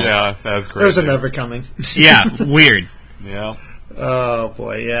 Still. Yeah, that's crazy. There's another coming. Yeah, weird. Yeah. Oh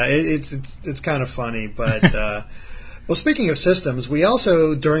boy, yeah, it's kind of funny, but well, speaking of systems, we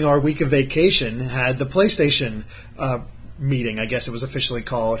also during our week of vacation had the PlayStation meeting, I guess it was officially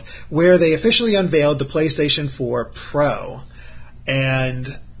called, where they officially unveiled the PlayStation 4 Pro,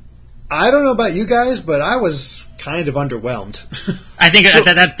 and I don't know about you guys, but I was kind of underwhelmed. I think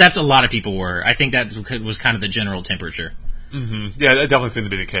that's a lot of people were. I think that was kind of the general temperature. Mm-hmm. Yeah, that definitely seemed to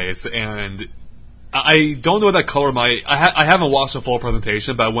be the case, and I don't know what that color might. I haven't watched the full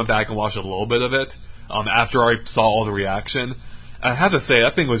presentation, but I went back and watched a little bit of it after I saw all the reaction. I have to say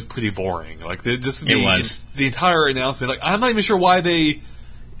that thing was pretty boring. Like it was the entire announcement. Like I'm not even sure why they,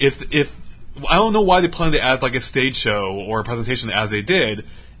 if I don't know why they planned it as like a stage show or a presentation as they did.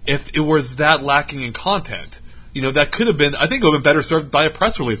 If it was that lacking in content, that could have been. I think it would have been better served by a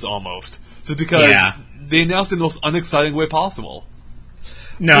press release almost, just because they announced it in the most unexciting way possible.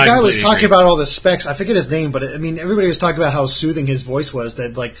 No, the guy was talking about all the specs. I forget his name, but I mean, everybody was talking about how soothing his voice was.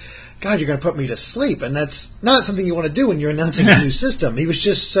 That like, God, you're going to put me to sleep, and that's not something you want to do when you're announcing a new system. He was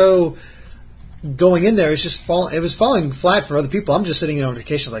just so going in there. It was falling flat for other people. I'm just sitting there on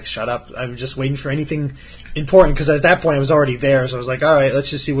vacation, like, shut up. I'm just waiting for anything important because at that point I was already there. So I was like, all right, let's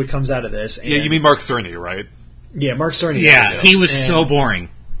just see what comes out of this. And, yeah, you mean Mark Cerny, right? Yeah, Mark Cerny. Yeah, he was so boring.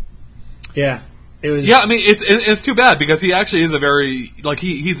 Yeah. It was, yeah, I mean it's too bad because he actually is a very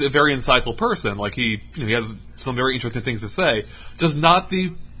he's a very insightful person. Like he has some very interesting things to say. Just not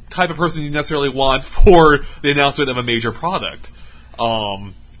the type of person you necessarily want for the announcement of a major product.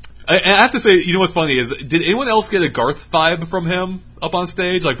 And I have to say, what's funny is, did anyone else get a Garth vibe from him up on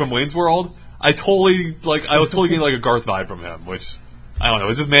stage, like from Wayne's World? I was totally getting like a Garth vibe from him, which I don't know.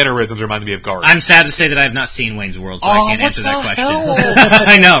 It's just mannerisms reminded me of Garth. I'm sad to say that I have not seen Wayne's World, so I can't answer that question.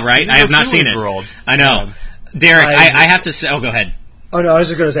 I know, right? I have not seen it. World. I know, Derek. I have to say. Oh, go ahead. Oh no, I was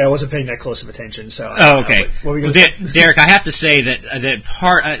just going to say I wasn't paying that close of attention. So. Okay. What were you going to say? Derek, I have to say that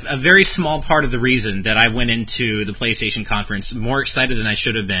a very small part of the reason that I went into the PlayStation conference more excited than I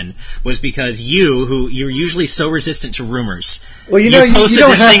should have been was because you're usually so resistant to rumors. Well, you don't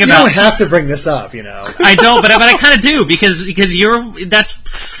have to bring this up. I don't, but I kind of do because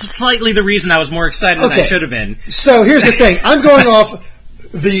that's slightly the reason I was more excited than I should have been. So here's the thing: I'm going off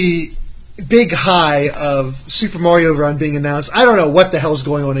the big high of Super Mario Run being announced. I don't know what the hell's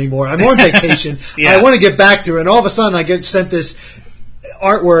going on anymore. I'm on vacation. I want to get back to it, and all of a sudden I get sent this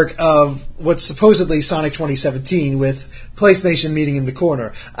artwork of what's supposedly Sonic 2017 with PlayStation meeting in the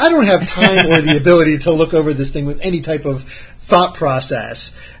corner. I don't have time or the ability to look over this thing with any type of thought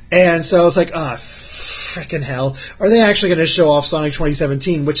process. And so I was like, frickin' hell. Are they actually going to show off Sonic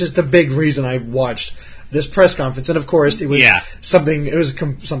 2017, which is the big reason I watched this press conference? And of course it was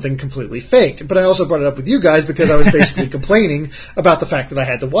something completely faked. But I also brought it up with you guys because I was basically complaining about the fact that I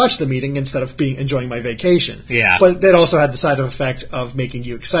had to watch the meeting instead of enjoying my vacation. Yeah. But it also had the side effect of making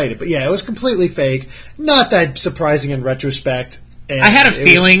you excited. But yeah, it was completely fake. Not that surprising in retrospect. I had a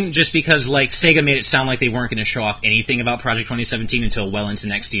feeling just because like Sega made it sound like they weren't going to show off anything about Project 2017 until well into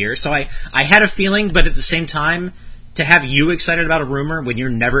next year. So I had a feeling, but at the same time, to have you excited about a rumor when you're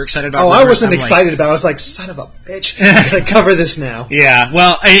never excited about rumors, I wasn't excited about it. I was like, son of a bitch, I'm going to cover this now. Yeah,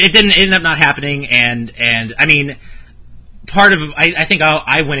 well, it didn't end up not happening, and I mean, part of I think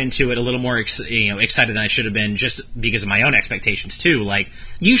I went into it a little more excited than I should have been just because of my own expectations too. Like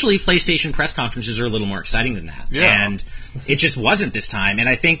usually PlayStation press conferences are a little more exciting than that, and it just wasn't this time. And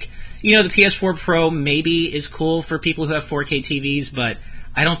I think the PS4 Pro maybe is cool for people who have 4K TVs, but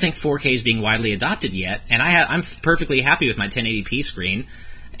I don't think 4K is being widely adopted yet, and I'm perfectly happy with my 1080p screen,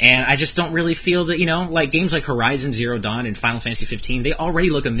 and I just don't really feel that, like games like Horizon Zero Dawn and Final Fantasy 15, they already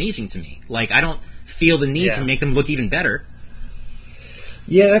look amazing to me. Like, I don't feel the need to make them look even better.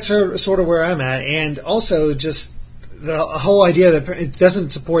 Yeah, that's sort of where I'm at, and also just the whole idea that it doesn't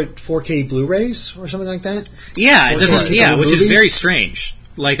support 4K Blu-rays or something like that. Yeah, it doesn't. Yeah, which is very strange.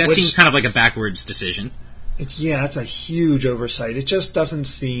 Like, that seems kind of like a backwards decision. Yeah, that's a huge oversight. It just doesn't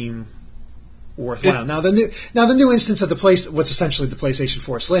seem worthwhile. Now the new instance of what's essentially the PlayStation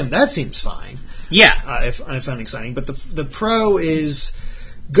 4 Slim, that seems fine. Yeah, if unexciting. But the Pro is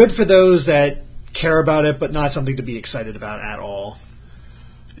good for those that care about it, but not something to be excited about at all.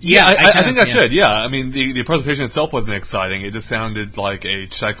 Yeah, I think that should. Yeah, I mean the presentation itself wasn't exciting. It just sounded like a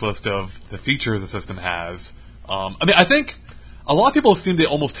checklist of the features the system has. I mean, I think a lot of people seem to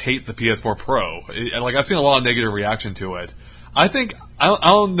almost hate the PS4 Pro. Like, I've seen a lot of negative reaction to it. I think, I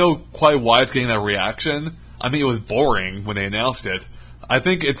don't know quite why it's getting that reaction. I mean, it was boring when they announced it. I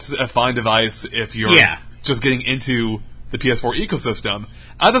think it's a fine device if you're just getting into the PS4 ecosystem.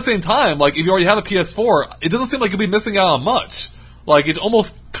 At the same time, like, if you already have a PS4, it doesn't seem like you'll be missing out on much. Like, it's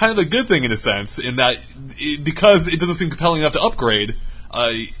almost kind of a good thing in a sense, in that, because it doesn't seem compelling enough to upgrade,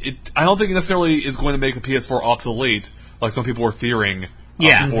 I don't think it necessarily is going to make the PS4 obsolete, like some people were fearing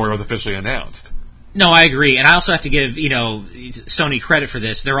before it was officially announced. No, I agree, and I also have to give Sony credit for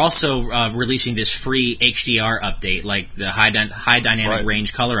this. They're also releasing this free HDR update, like the high dynamic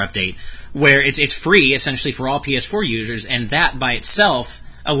range color update, where it's free essentially for all PS4 users, and that by itself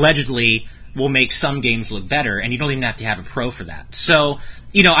allegedly will make some games look better, and you don't even have to have a Pro for that. So,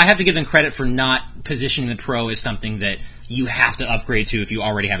 I have to give them credit for not positioning the Pro as something that you have to upgrade to if you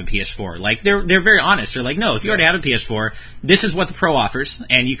already have a PS4. Like, they're very honest. They're like, no, if you already have a PS4, this is what the Pro offers,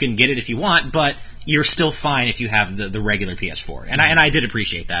 and you can get it if you want, but you're still fine if you have the regular PS4. And I did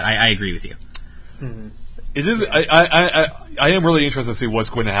appreciate that. I agree with you. Mm-hmm. It is. I am really interested to see what's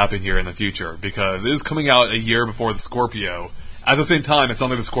going to happen here in the future, because it is coming out a year before the Scorpio. At the same time, it sounds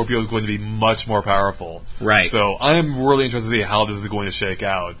like the Scorpio is going to be much more powerful. Right. So I am really interested to see how this is going to shake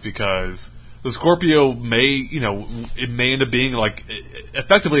out, because the Scorpio may, it may end up being like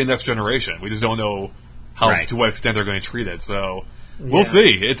effectively a next generation. We just don't know to what extent they're going to treat it. So we'll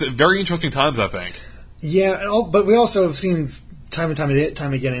see. It's very interesting times, I think. Yeah, but we also have seen time and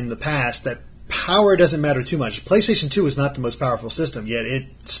time again in the past that power doesn't matter too much. PlayStation 2 is not the most powerful system, yet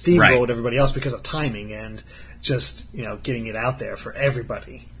it steamrolled everybody else because of timing and just getting it out there for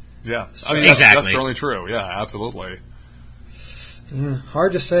everybody. Yeah, so, I mean that's certainly true. Yeah, absolutely.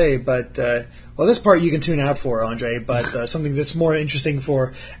 Hard to say, but this part you can tune out for, Andre. But something that's more interesting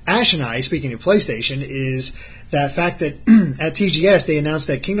for Ash and I, speaking of PlayStation, is that fact that at TGS they announced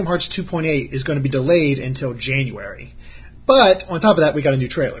that Kingdom Hearts 2.8 is going to be delayed until January. But on top of that, we got a new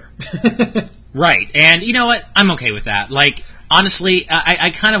trailer. Right, and you know what? I'm okay with that. Like, honestly, I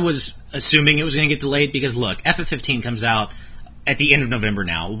kind of was assuming it was going to get delayed because, look, FF15 comes out at the end of November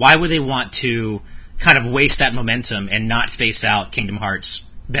now. Why would they want to kind of waste that momentum and not space out Kingdom Hearts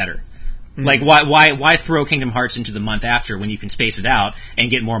better? Mm-hmm. Like, why throw Kingdom Hearts into the month after when you can space it out and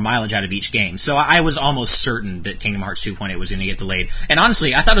get more mileage out of each game? So I was almost certain that Kingdom Hearts 2.8 was going to get delayed. And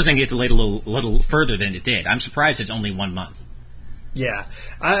honestly, I thought it was going to get delayed a little further than it did. I'm surprised it's only 1 month. Yeah,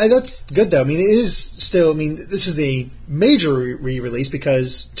 that's good though. I mean, it is still. I mean, this is a major re-release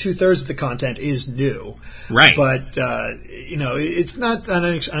because 2/3 of the content is new. Right. But it's not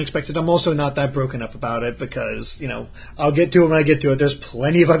unexpected. I'm also not that broken up about it because I'll get to it when I get to it. There's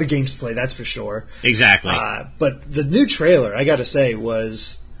plenty of other games to play. That's for sure. Exactly. But the new trailer, I got to say,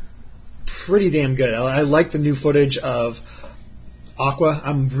 was pretty damn good. I like the new footage of Aqua.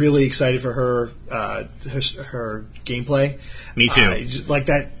 I'm really excited for her gameplay. Me too. Just like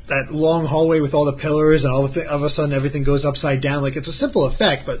that long hallway with all the pillars and all of a sudden everything goes upside down. Like, it's a simple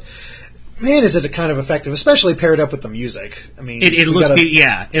effect, but man, is it kind of effective, especially paired up with the music. I mean, it looks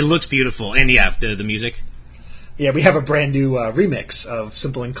it looks beautiful, and the music. Yeah, we have a brand new remix of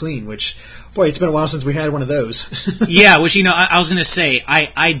Simple and Clean, which, boy, it's been a while since we had one of those. Yeah, which, I was going to say,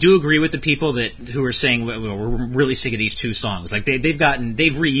 I do agree with the people who are saying, well, we're really sick of these two songs. Like, they've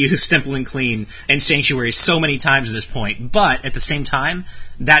reused Simple and Clean and Sanctuary so many times at this point, but at the same time,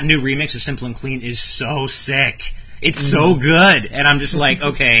 that new remix of Simple and Clean is so sick. It's so good. And I'm just like,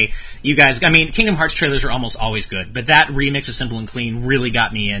 okay, you guys, Kingdom Hearts trailers are almost always good, but that remix of Simple and Clean really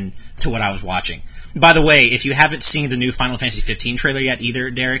got me into what I was watching. By the way, if you haven't seen the new Final Fantasy 15 trailer yet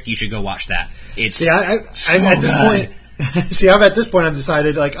either, Derek, you should go watch that. It's I'm at this point. I've at this point I've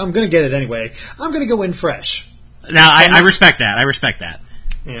decided I'm going to get it anyway. I'm going to go in fresh. Now I respect that. I respect that.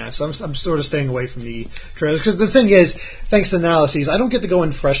 Yeah, so I'm sort of staying away from the trailers because the thing is, thanks to analyses, I don't get to go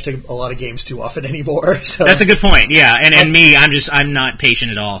in fresh to a lot of games too often anymore. So that's a good point. Yeah, and me, I'm not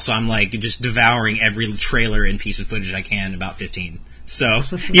patient at all. So I'm just devouring every trailer and piece of footage I can about 15. So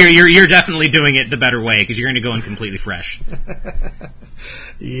you're definitely doing it the better way because you're going to go in completely fresh.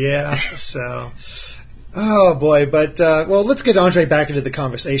 Yeah. So, oh boy, but let's get Andre back into the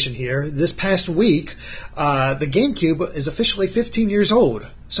conversation here. This past week, the GameCube is officially 15 years old.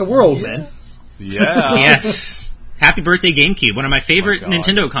 So we're old men. Yeah. Yes. Happy birthday, GameCube! One of my favorite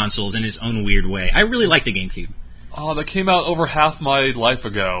Nintendo consoles in its own weird way. I really like the GameCube. Oh, that came out over half my life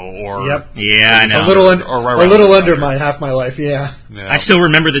ago, or yep. Yeah, I know. A little under half my life. Yeah. I still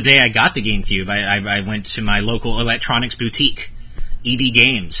remember the day I got the GameCube. I went to my local electronics boutique, EB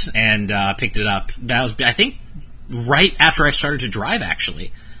Games, and picked it up. That was, I think, right after I started to drive.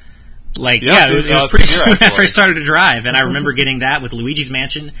 Actually, it was pretty soon after I started to drive, and I remember getting that with Luigi's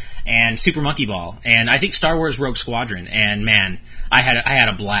Mansion and Super Monkey Ball, and I think Star Wars Rogue Squadron, and man. I had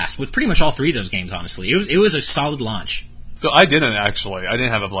a blast with pretty much all three of those games. Honestly, it was a solid launch. So I didn't actually. I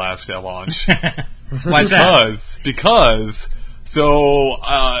didn't have a blast at launch. Why is that? Because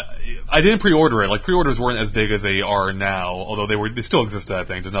I didn't pre-order it. Like pre-orders weren't as big as they are now, although they still existed. I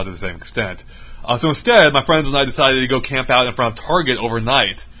think, just not to the same extent. So instead, my friends and I decided to go camp out in front of Target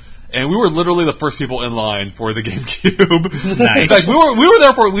overnight. And we were literally the first people in line for the GameCube. Nice. In fact, we were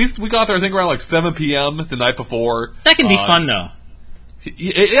there for at least, we got there I think around 7 p.m. the night before. That can be fun though.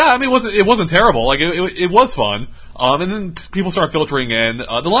 Yeah, it wasn't terrible. It was fun. And then people started filtering in.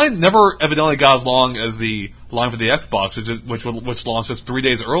 The line never evidently got as long as the line for the Xbox, which launched just 3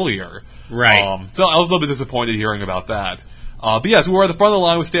 days earlier. Right. So I was a little bit disappointed hearing about that. But yes, we were at the front of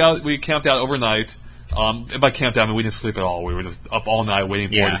the line. We camped out overnight. And by camped out, I mean we didn't sleep at all. We were just up all night waiting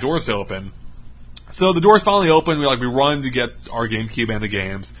for the doors to open. So the doors finally opened. We run to get our GameCube and the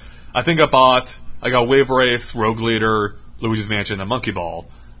games. I think I got Wave Race, Rogue Leader, Luigi's Mansion, and Monkey Ball.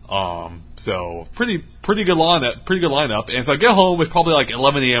 So pretty good lineup. And so I get home, it's probably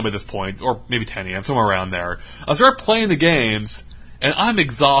 11 a.m. at this point, or maybe 10 a.m., somewhere around there. I start playing the games, and I'm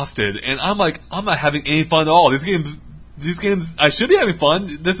exhausted, and I'm not having any fun at all. These games, I should be having fun.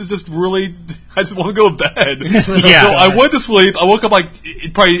 This is just really, I just want to go to bed. Yeah. So I went to sleep. I woke up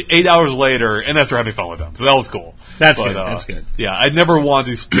probably 8 hours later, and I started having fun with them. So that was cool. That's good. That's good. Yeah, I never want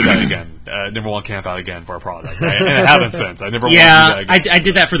to do that again. I never want to camp out again for a product. And I haven't since. I never want to do that again. I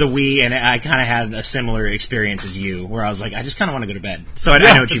did that for the Wii, and I kind of had a similar experience as you, where I was like, I just kind of want to go to bed. So I know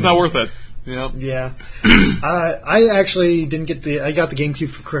what you mean. It's not worth it. Yep. Yeah. I actually didn't get I got the GameCube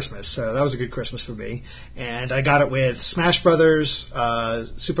for Christmas, so that was a good Christmas for me. And I got it with Smash Brothers,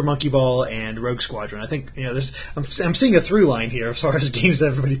 Super Monkey Ball, and Rogue Squadron. I think, I'm seeing a through line here as far as games that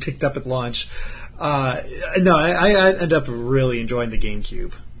everybody picked up at launch. I ended up really enjoying the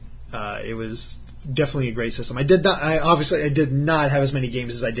GameCube. It was definitely a great system. I did not have as many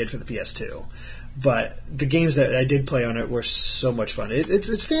games as I did for the PS2. But the games that I did play on it were so much fun. It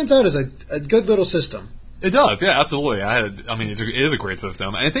stands out as a good little system. It does, yeah, absolutely. It is a great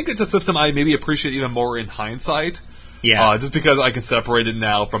system. I think it's a system I maybe appreciate even more in hindsight. Yeah. Just because I can separate it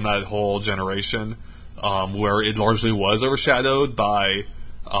now from that whole generation, where it largely was overshadowed by,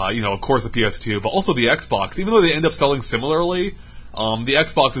 of course the PS2, but also the Xbox. Even though they end up selling similarly, the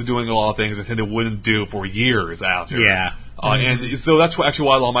Xbox is doing a lot of things Nintendo wouldn't do for years after. Yeah. And so that's actually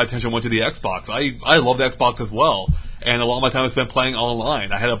why a lot of my attention went to the Xbox. I love the Xbox as well. And a lot of my time was spent playing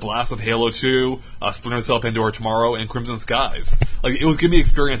online. I had a blast with Halo 2, Splinter Cell Pandora Tomorrow, and Crimson Skies. It was giving me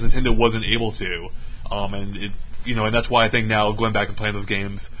experience Nintendo wasn't able to. And that's why I think now going back and playing those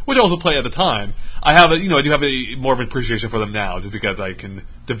games, which I also played at the time, I do have more of an appreciation for them now, just because I can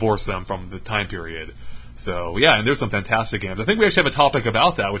divorce them from the time period. So, yeah, and there's some fantastic games. I think we actually have a topic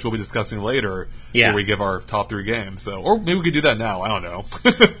about that, which we'll be discussing later, where we give our top 3 games. So, or maybe we could do that now. I don't know.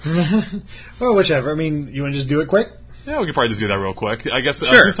 Well, whichever. I mean, you want to just do it quick? Yeah, we could probably just do that real quick. I guess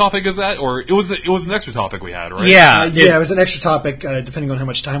Sure. whose topic is that? Or it was an extra topic we had, right? Yeah, Yeah, it was an extra topic, depending on how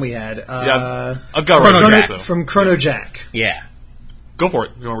much time we had. Yeah, I've got Chrono it right Jack. here, so. From Chrono Jack. yeah. Go for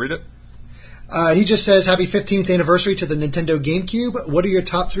it. You want to read it? He just says, happy 15th anniversary to the Nintendo GameCube. What are your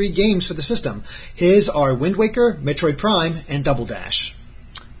top 3 games for the system? His are Wind Waker, Metroid Prime, and Double Dash.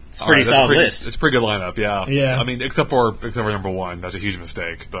 It's a pretty solid list. It's a pretty good lineup, yeah. Yeah. I mean, except for number 1. That's a huge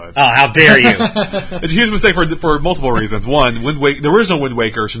mistake. But Oh, how dare you! it's a huge mistake for multiple reasons. One, the original Wind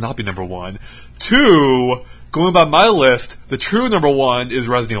Waker should not be number 1. 2, going by my list, the true number 1 is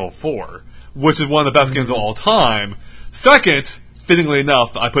Resident Evil 4, which is one of the best games of all time. Second, fittingly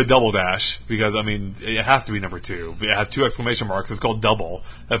enough, I put Double Dash because, I mean, it has to be number 2. It has 2 exclamation marks. It's called Double.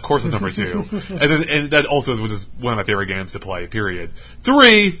 Of course, it's number 2. and that also is just one of my favorite games to play. Period.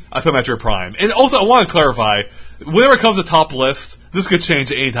 3, I put Metroid Prime. And also, I want to clarify. Whenever it comes to top lists, this could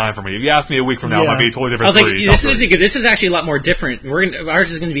change at any time for me. If you ask me a week from now, it might be a totally different. I think this is actually a lot more different.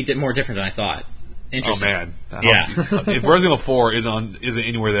 Ours is going to be more different than I thought. Oh Interesting. man! Yeah. If Resident Evil 4 isn't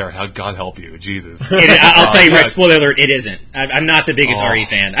anywhere there, God help you, Jesus! I'll tell you, right, spoiler alert, it isn't. I'm not the biggest RE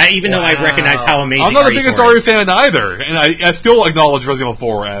fan. Even though I recognize how amazing I'm not the RE4 biggest is. RE fan either, and I still acknowledge Resident Evil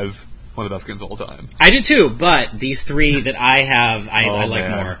 4 as one of the best games of all time. I do too, but these 3 that I have, I like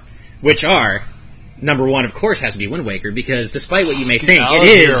man. more. Which are, number 1, of course, has to be Wind Waker, because despite what you may think, out it of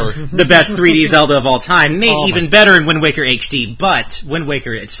is here. the best 3D Zelda of all time, made Oh even better in Wind Waker HD, but Wind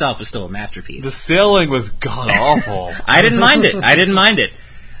Waker itself is still a masterpiece. The sailing was god awful. I didn't mind it.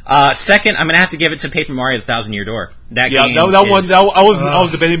 Second, I'm going to have to give it to Paper Mario: The Thousand Year Door. That game that one. is- I was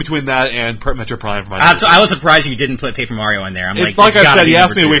debating between that and Metroid Prime for my. I was surprised you didn't put Paper Mario in there. I'm It's like like I gotta said. be You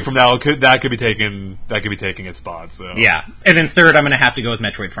asked me a number week 2. from now. That could be taking its spot. So Yeah. And then third, I'm going to have to go with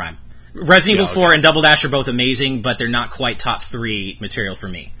Metroid Prime. Resident Evil 4 okay. and Double Dash are both amazing, but they're not quite top 3 material for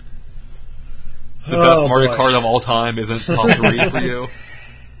me. the best Oh, Mario boy. Kart of all time isn't top 3 for you.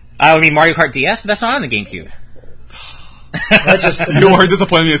 I mean, Mario Kart DS, but that's not on the GameCube. That just You are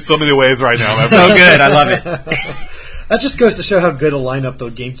disappointing me in so many ways right now. So good. I love it. that just goes to show how good a lineup the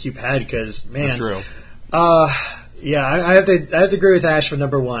GameCube had. Because man, That's true. yeah, I have to agree with Ash for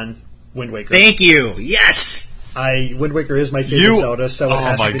number 1, Wind Waker. Thank you. Yes. Wind Waker is my favorite Zelda, so it Oh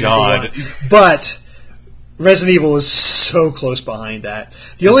has my to be God. number 1. But Resident Evil is so close behind that.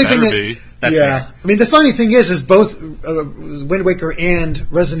 The only thing better that be. That's yeah, fair. I mean the funny thing is both Wind Waker and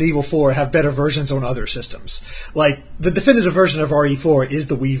Resident Evil 4 have better versions on other systems. Like the definitive version of RE4 is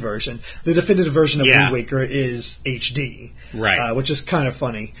the Wii version. The definitive version of Yeah. Wind Waker is HD, Right. Which is kind of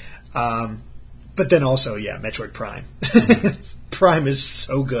funny. But then also, yeah, Metroid Prime. Prime is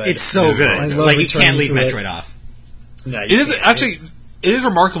so good. It's so good. I love Like, you returning can't leave to it. Metroid off. No, It is actually. It is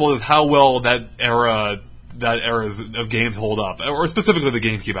remarkable as how well that era's of games hold up, or specifically the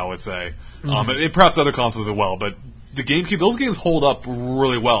GameCube, I would say. And perhaps other consoles as well, but the GameCube, those games hold up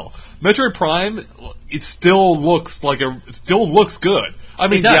really well. Metroid Prime, it still looks good. I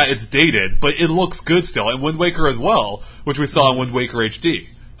mean, It does. yeah, it's dated, but it looks good still. And Wind Waker as well, which we saw in Wind Waker HD.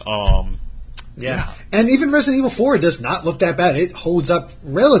 Yeah. And even Resident Evil 4 does not look that bad. It holds up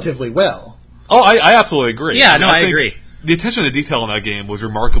relatively well. Oh, I absolutely agree. Yeah, mean, no, I think agree. The attention to detail in that game was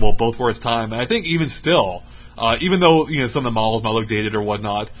remarkable, both for its time, and I think even still, even though some of the models might look dated or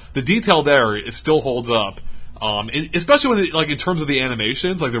whatnot, the detail there it still holds up. Especially when in terms of the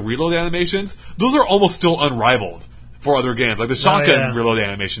animations, like the reload animations, those are almost still unrivaled for other games. Like the shotgun yeah. reload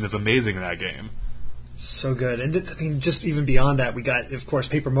animation is amazing in that game. So good. And I mean, just even beyond that, we got, of course,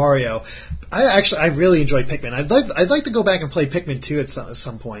 Paper Mario. I really enjoyed Pikmin. I'd like to go back and play Pikmin 2 at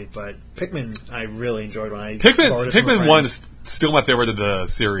some point, but Pikmin I really enjoyed when I borrowed it from a Pikmin friend. 1 is still my favorite of the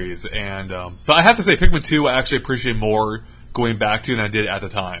series, and but I have to say Pikmin 2 I actually appreciate more going back to than I did at the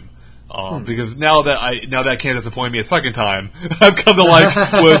time. Because now that I can't disappoint me a second time, I've come to like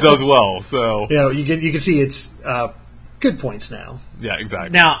what it does well. So Yeah, you can see it's good points now. yeah,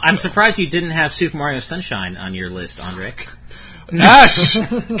 exactly. Now, I'm surprised you didn't have Super Mario Sunshine on your list, Andre. Ash,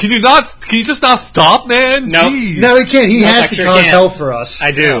 can you just not stop, man? No. Jeez. No, he can't. He No, has I to sure cause can. hell for us.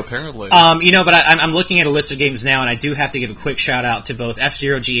 I do. Yeah, apparently. But I'm looking at a list of games now, and I do have to give a quick shout out to both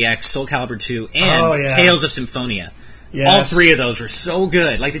F-Zero GX, Soul Calibur 2, and Oh, yeah. Tales of Symphonia. Yes. All 3 of those were so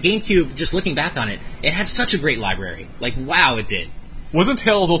good. Like the GameCube, just looking back on it, it had such a great library. Like, wow, it did. Wasn't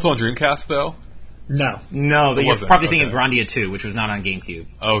Tails also on Dreamcast though? No. No, It you're wasn't. probably thinking Okay. of Grandia 2, which was not on GameCube.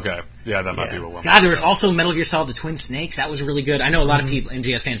 Okay, yeah, that might Yeah. be what one. God, there was also Metal Gear Solid: The Twin Snakes. That was really good. I know a lot of people,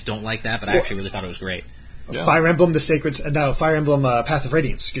 MGS fans, don't like that, but I actually really thought it was great. Yeah. Fire Emblem, Fire Emblem Path of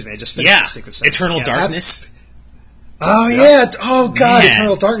Radiance. Excuse me, I just finished Yeah, the Sacred Sense. Eternal Yeah, Darkness. Oh yeah. Oh god, Man.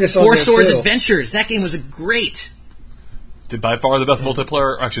 Eternal Darkness. on Four there, Swords too. Adventures. That game was great. by far the best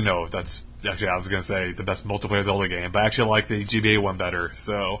multiplayer. Actually, no, I was going to say the best multiplayer Zelda game, but I actually like the GBA one better.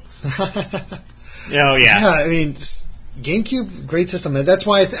 So, Oh yeah. I mean, GameCube, great system. And that's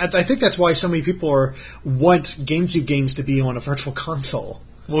why I think that's why so many people want GameCube games to be on a virtual console.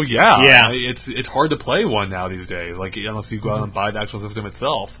 well, yeah, Yeah. it's hard to play one now these days. Like unless you go out and buy the actual system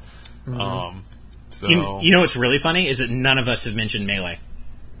itself. So You know what's really funny is that none of us have mentioned Melee.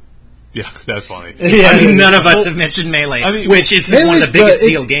 yeah, that's funny. Yeah, None of us have mentioned Melee, I mean, which is one of Melee's the biggest good.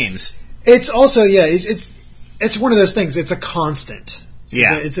 deal games. It's also it's one of those things. It's a constant.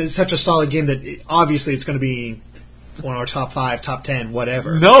 Yeah. It's such a solid game that obviously it's going to be on our top 5, top 10,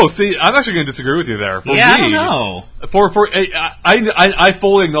 whatever. No, see, I'm actually going to disagree with you there. For Yeah, me, I don't know. I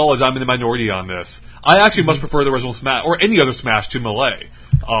fully acknowledge I'm in the minority on this. I actually much prefer the original Smash or any other Smash to Melee.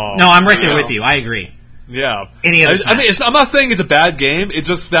 No, I'm right there with you. I agree. Yeah. Any other I mean, Smash. I'm not saying it's a bad game. It's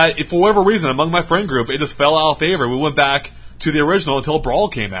just that if, for whatever reason, among my friend group, it just fell out of favor. We went back to the original until Brawl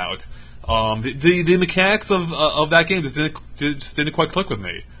came out. The mechanics of that game just didn't quite click with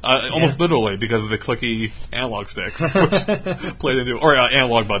me. Almost literally because of the clicky analog sticks, which played into or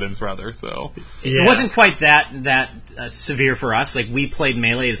analog buttons rather. So It wasn't quite that severe for us. Like we played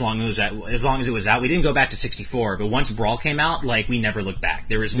Melee as long as it was out. We didn't go back to 64, but once Brawl came out, like we never looked back.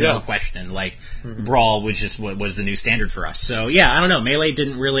 There was no question. Like Brawl was just what was the new standard for us. So yeah, I don't know. Melee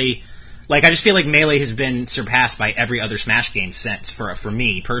didn't really. Like, I just feel like Melee has been surpassed by every other Smash game since, for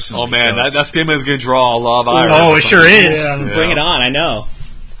me, personally. oh man, So that game is going to draw a lot of ire. oh, it sure is. Yeah. Bring it on, I know.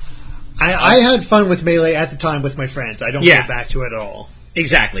 I had fun with Melee at the time with my friends. I don't Yeah. go back to it at all.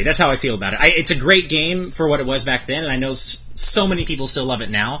 Exactly. That's how I feel about it. It's a great game for what it was back then, and I know so many people still love it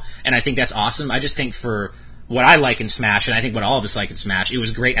now, and I think that's awesome. I just think for what I like in Smash, and I think what all of us like in Smash, it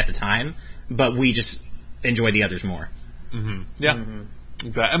was great at the time, but we just enjoy the others more. Yeah,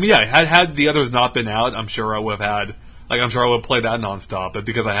 exactly. I mean, yeah, had the others not been out, I'm sure I would have had. Like, I'm sure I would have played that nonstop. But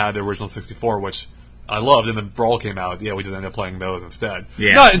because I had the original 64, which I loved, and then Brawl came out, yeah, we just ended up playing those instead.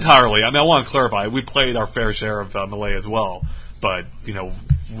 Yeah. Not entirely. I mean, I want to clarify. We played our fair share of Melee as well, but you know,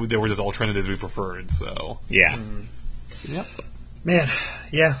 they were just alternatives we preferred. So Yeah. yep, Man,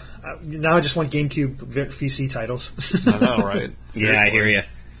 yeah. Now I just want GameCube VC titles. I know, right? Yeah, I hear you.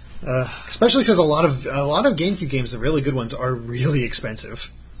 Especially because a lot of GameCube games, the really good ones, are really expensive.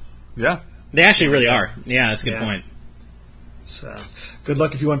 Yeah. They actually really are. Yeah, that's a good Yeah. point. So, good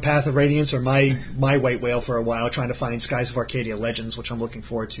luck if you want Path of Radiance or my White Whale for a while, trying to find Skies of Arcadia Legends, which I'm looking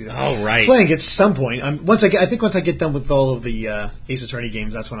forward to. Oh, right. Playing at some point. I think once I get done with all of the Ace Attorney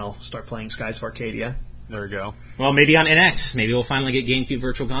games, that's when I'll start playing Skies of Arcadia. There we go. Well, maybe on NX. Maybe we'll finally get GameCube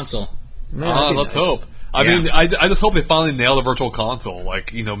Virtual Console. Man, that'd be Let's nice. hope. I Yeah. mean, I just hope they finally nail the virtual console.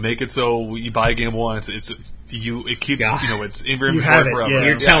 Like, you know, make it so you buy a game once, it keeps, Yeah. you know, it's in your You inventory have it, forever. yeah.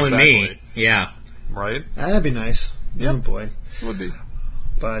 You're telling exactly. me. Yeah. Right? That'd be nice. Yeah. Oh boy. It would be.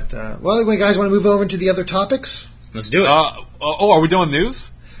 But well, anyway, guys, want to move over into the other topics? Let's do it. Are we doing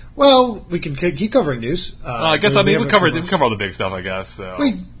news? Well, we can keep covering news. I guess, we we have a covered few we covered all the big stuff, I guess. So.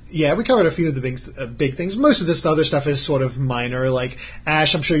 We covered a few of the big things. Most of this other stuff is sort of minor. Like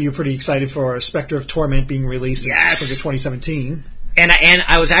Ash, I'm sure you're pretty excited for Spectre of Torment being released in Yes! 2017. And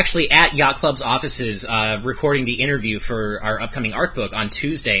I was actually at Yacht Club's offices recording the interview for our upcoming art book on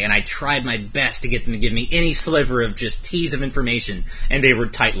Tuesday, and I tried my best to get them to give me any sliver of just tease of information, and they were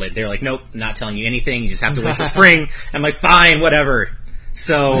tight-lipped. They were like, nope, not telling you anything, you just have to wait till spring. I'm like, fine, whatever.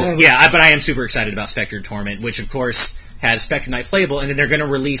 So, yeah, but I am super excited about Spectre of Torment, which, of course, has Spectre Knight playable, and then they're going to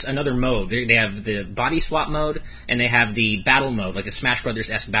release another mode. They have the body swap mode, and they have the battle mode, like the Smash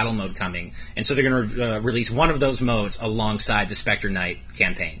Brothers-esque battle mode coming. And so they're going to release one of those modes alongside the Spectre Knight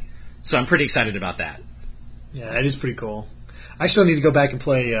campaign. So I'm pretty excited about that. Yeah, it is pretty cool. I still need to go back and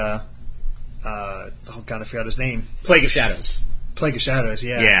play. Oh God, I forgot his name. Plague of Shadows. Plague of Shadows.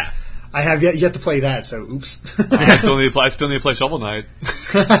 Yeah. Yeah. I have yet to play that. So, oops. I still need to play Shovel Knight.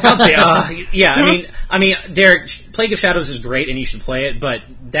 Yeah, I mean, Plague of Shadows is great, and you should play it, but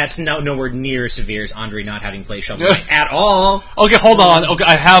that's nowhere near as severe as Andre not having played Shovel Knight at all. Okay, hold on. Okay,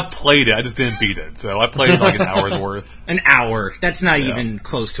 I have played it. I just didn't beat it. So I played like an hour's worth. An hour. That's not even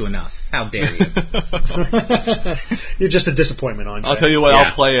close to enough. How dare you? You're just a disappointment, Andre. I'll tell you what. Yeah.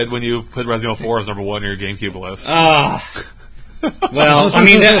 I'll play it when you put Resident Evil 4 as number 1 on your GameCube list. Well, I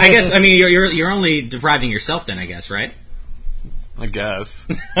mean, I guess, you're only depriving yourself then, I guess, right? I guess.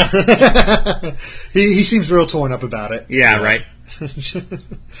 He seems real torn up about it. Yeah, right.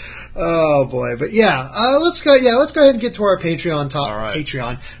 Oh boy, but yeah, let's go ahead and get to our Patreon All right.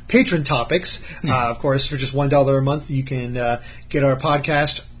 patron topics. Of course, for just $1 a month, you can get our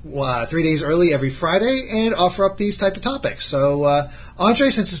podcast 3 days early every Friday and offer up these type of topics. So,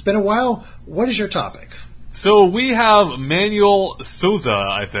 Andre, since it's been a while, what is your topic? So we have Manuel Souza,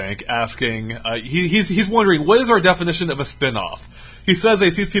 I think, asking. He's wondering, what is our definition of a spin-off? He says he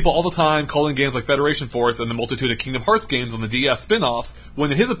sees people all the time calling games like Federation Force and the multitude of Kingdom Hearts games on the DS spin-offs,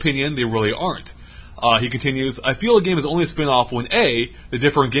 when in his opinion they really aren't. He continues, I feel a game is only a spin-off when A, the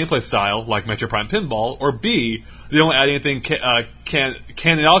different gameplay style, like Metroid Prime Pinball, or B, they don't add anything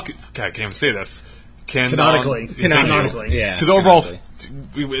canonically. I can't even say this. Canonically. Yeah. To the overall,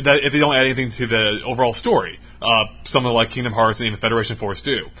 if they don't add anything to the overall story, something like Kingdom Hearts and even Federation Force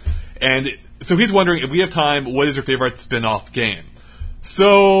do. And so he's wondering, if we have time, what is your favorite spin-off game?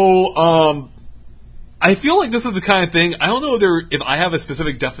 So, I feel like this is the kind of thing, I don't know if I have a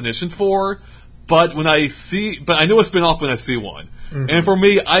specific definition for, but I know a spin-off when I see one. Mm-hmm. And for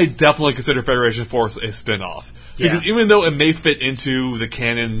me, I definitely consider Federation Force a spin-off. Because even though it may fit into the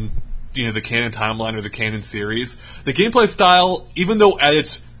canon, the canon timeline or the canon series, the gameplay style, even though at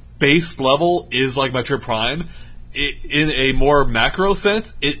its base level is like Metroid Prime, in a more macro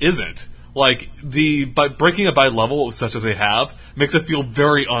sense, it isn't. Like, by breaking it by level, such as they have, makes it feel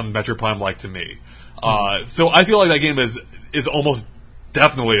very un-Metroid Prime-like to me. So I feel like that game is almost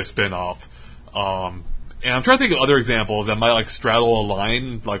definitely a spin-off. And I'm trying to think of other examples that might, like, straddle a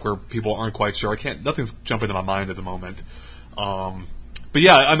line, like, where people aren't quite sure. Nothing's jumping to my mind at the moment. But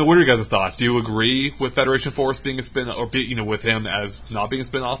yeah, I mean, what are your guys' thoughts? Do you agree with Federation Force being a spin-off, or with him as not being a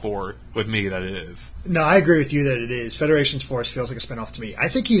spin-off, or with me that it is? No, I agree with you that it is. Federation Force feels like a spin-off to me. I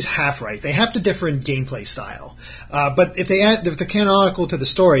think he's half right. They have the different gameplay style, but if they're canonical to the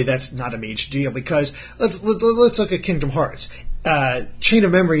story, that's not a major deal. Because let's look at Kingdom Hearts. Chain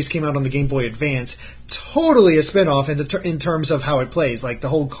of Memories came out on the Game Boy Advance. Totally a spin-off in terms of how it plays. Like the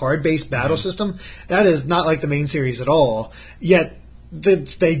whole card-based battle system, that is not like the main series at all. Yet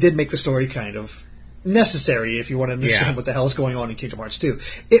they did make the story kind of necessary if you want to understand what the hell is going on in Kingdom Hearts 2.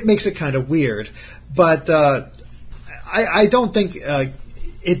 It makes it kind of weird. But I don't think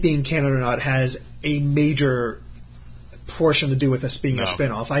it being canon or not has a major portion to do with us being a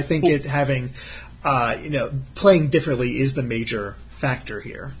spin-off. I think it having, playing differently is the major factor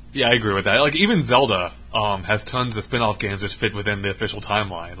here. Yeah, I agree with that. Like, even Zelda has tons of spin-off games that fit within the official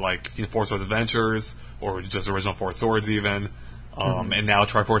timeline, like Four Swords Adventures, or just original Four Swords even. And now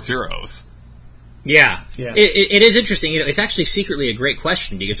Triforce Heroes. Yeah. It is interesting. It's actually secretly a great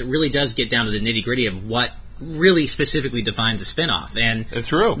question because it really does get down to the nitty-gritty of what really specifically defines a spin-off. And it's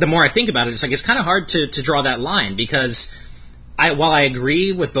true. The more I think about it, it's kind of hard to draw that line because while I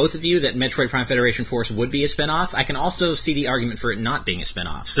agree with both of you that Metroid Prime Federation Force would be a spin-off, I can also see the argument for it not being a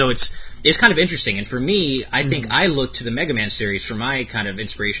spin-off. So it's kind of interesting. And for me, I think I look to the Mega Man series for my kind of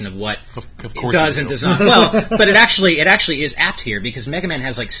inspiration of what it does and does not. Well, but it actually is apt here because Mega Man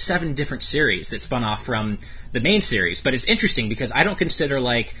has like 7 different series that spun off from the main series. But it's interesting because I don't consider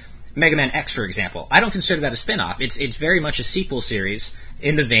like Mega Man X, for example. I don't consider that a spin-off. It's very much a sequel series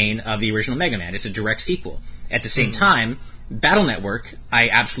in the vein of the original Mega Man. It's a direct sequel. At the same time, Battle Network, I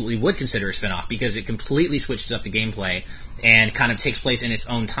absolutely would consider a spin-off because it completely switches up the gameplay and kind of takes place in its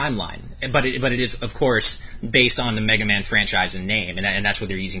own timeline. But it is, of course, based on the Mega Man franchise and name, and that's what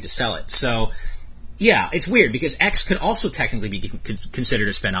they're using to sell it. So, yeah, it's weird because X could also technically be considered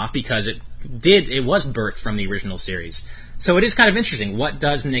a spin-off because it was birthed from the original series. So it is kind of interesting. What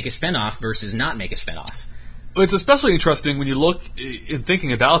does make a spin-off versus not make a spin-off? It's especially interesting when you look, in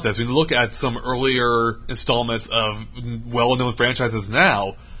thinking about this, when you look at some earlier installments of well-known franchises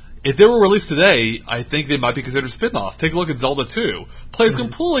now, if they were released today, I think they might be considered spin-offs. Take a look at Zelda 2. Plays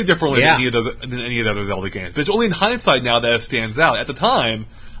completely differently than any of the other Zelda games. But it's only in hindsight now that it stands out. At the time,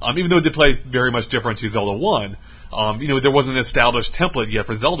 even though it did play very much different to Zelda 1, there wasn't an established template yet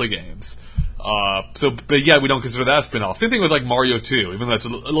for Zelda games. But yeah, we don't consider that a spin-off. Same thing with like Mario 2, even though that's a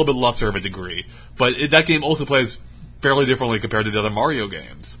little bit lesser of a degree. But that game also plays fairly differently compared to the other Mario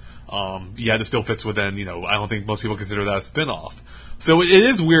games. It still fits within, I don't think most people consider that a spin-off. So it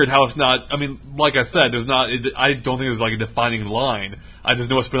is weird how it's not, like I said, I don't think there's like a defining line. I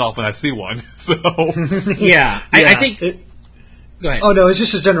just know a spin-off when I see one. So. I think. Go ahead. Oh, no, it's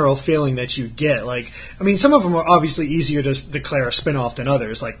just a general feeling that you get. Like, some of them are obviously easier to declare a spin-off than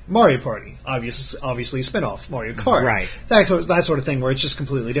others, like Mario Party, obviously a spin-off, Mario Kart. Right. That sort of thing where it's just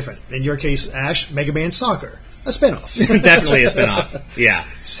completely different. In your case, Ash, Mega Man Soccer, a spin-off. Definitely a spin-off, yeah.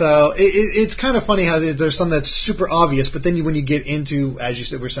 So it's kind of funny how there's some that's super obvious, but then when you get into,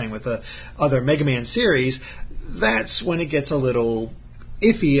 as you were saying with the other Mega Man series, that's when it gets a little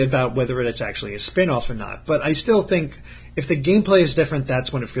iffy about whether it's actually a spin-off or not. But I still think if the gameplay is different,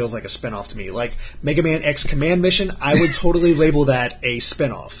 that's when it feels like a spin-off to me. Like Mega Man X Command Mission, I would totally label that a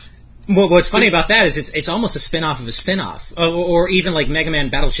spin-off. Well, what's funny about that is it's almost a spin-off of a spin-off. Or even like Mega Man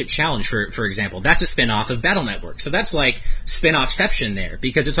Battleship Challenge, for example. That's a spin-off of Battle Network. So that's like spin-offception there,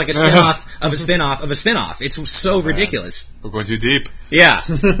 because it's like a spin-off of a spin-off of a spin-off. It's so ridiculous. We're going too deep. Yeah.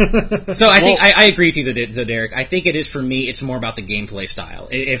 So I think I agree with you, though, Derek. I think it is, for me, it's more about the gameplay style.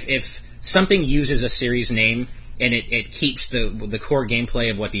 If something uses a series name and it keeps the core gameplay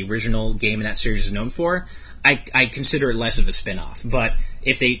of what the original game in that series is known for, I consider it less of a spin-off. But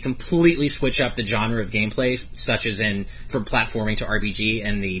if they completely switch up the genre of gameplay, such as from platforming to RPG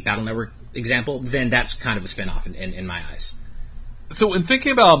and the Battle Network example, then that's kind of a spin-off in my eyes. So in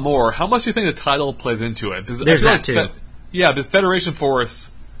thinking about it more, how much do you think the title plays into it? There's that too. Because Federation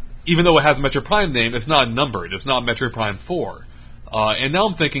Force, even though it has a Metroid Prime name, it's not numbered. It's not Metroid Prime 4. And now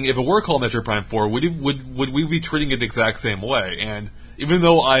I'm thinking, if it were called Metroid Prime 4, would we be treating it the exact same way? And even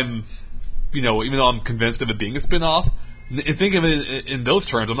though I'm convinced of it being a spin-off, and thinking of it in those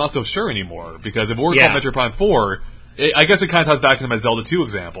terms, I'm not so sure anymore. Because if it were called Metroid Prime 4, I guess it kind of ties back into my Zelda 2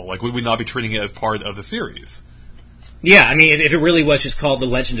 example. Like, would we not be treating it as part of the series? Yeah, I mean, if it really was just called The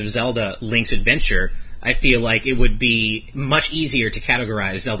Legend of Zelda Link's Adventure, I feel like it would be much easier to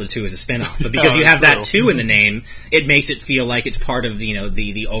categorize Zelda 2 as a spin-off. But because you have that 2 in the name, it makes it feel like it's part of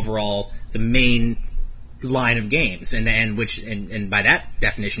the overall, the main line of games, and by that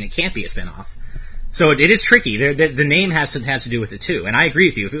definition, it can't be a spin-off. So it is tricky. The name has to do with it too. And I agree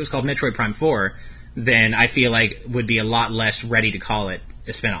with you. If it was called Metroid Prime 4, then I feel like it would be a lot less ready to call it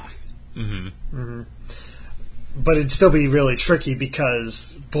a spin-off. Mm-hmm. Mm-hmm. But it'd still be really tricky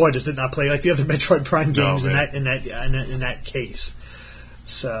because, boy, does it not play like the other Metroid Prime games in that case.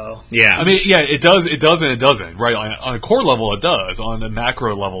 So yeah, I mean, yeah, it does, and it doesn't. Right, on a core level, it does. On the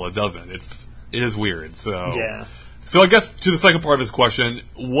macro level, it doesn't. It is weird. So yeah. So I guess to the second part of his question,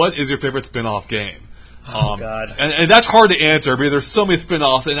 what is your favorite spin-off game? Oh, God. And that's hard to answer because there's so many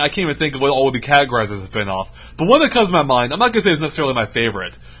spin-offs, and I can't even think of what all would be categorized as a spin-off. But one that comes to my mind, I'm not going to say it's necessarily my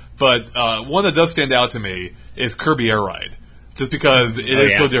favorite, but one that does stand out to me is Kirby Air Ride. Just because it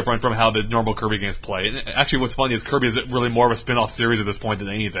is so different from how the normal Kirby games play. And actually, what's funny is Kirby is really more of a spin-off series at this point than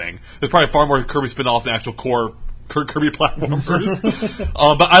anything. There's probably far more Kirby spin-offs than actual core Kirby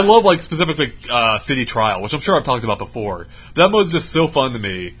platformers. But I love, like, specifically City Trial, which I'm sure I've talked about before. That mode's just so fun to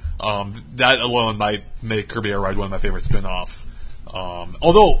me. That alone might make Kirby Air Ride one of my favorite spin-offs.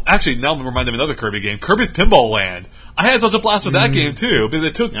 Although, actually, now I'm reminded of another Kirby game, Kirby's Pinball Land. I had such a blast with that game, too. Because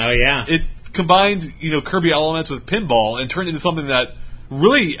it took... It combined, Kirby elements with pinball and turned into something that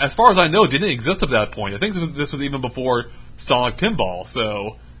really, as far as I know, didn't exist up to that point. I think this was even before Sonic Pinball.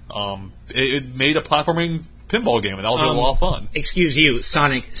 So, it made a platforming pinball game, and that was a lot of fun. Excuse you,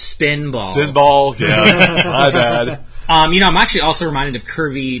 Sonic Spinball. Spinball, yeah. My bad. I'm actually also reminded of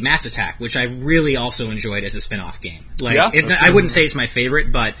Kirby Mass Attack, which I really also enjoyed as a spin-off game. I wouldn't say it's my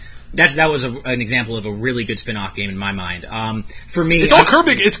favorite, but that was an example of a really good spin-off game in my mind. For me, it's all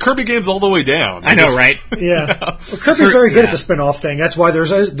Kirby. It's Kirby games all the way down. I know, right? Yeah. Well, Kirby's very good at the spin-off thing. That's why there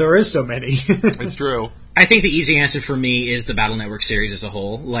is so many. It's true. I think the easy answer for me is the Battle Network series as a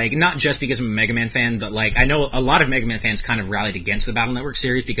whole. Like, not just because I'm a Mega Man fan, but like I know a lot of Mega Man fans kind of rallied against the Battle Network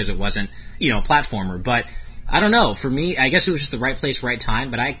series because it wasn't, a platformer. But I don't know. For me, I guess it was just the right place, right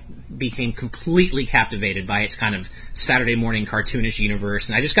time. But I became completely captivated by its kind of Saturday morning cartoonish universe,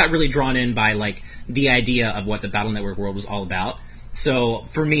 and I just got really drawn in by like the idea of what the Battle Network world was all about. So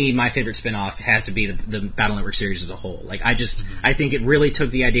for me, my favorite spin-off has to be the Battle Network series as a whole. Like I think it really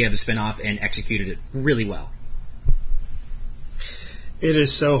took the idea of a spin-off and executed it really well. It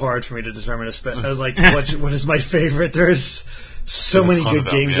is so hard for me to determine what is my favorite. There's so many good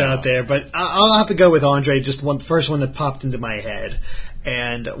games out there, but I'll have to go with Andre. Just the first one that popped into my head,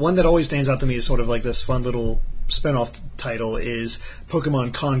 and one that always stands out to me is sort of like this fun little spin-off title is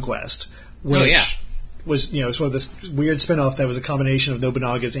Pokemon Conquest, which was sort of this weird spin-off that was a combination of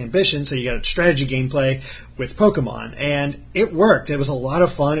Nobunaga's ambition. So you got a strategy gameplay with Pokemon, and it worked. It was a lot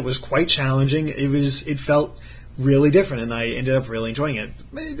of fun. It was quite challenging. It felt really different, and I ended up really enjoying it.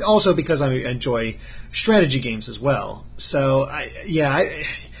 Also because I enjoy strategy games as well. So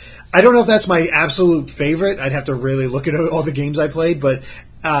I don't know if that's my absolute favorite. I'd have to really look at all the games I played, but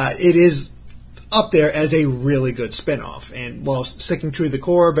it is up there as a really good spin-off, and while sticking true to the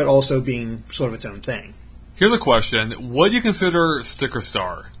core, but also being sort of its own thing. Here's a question. What do you consider Sticker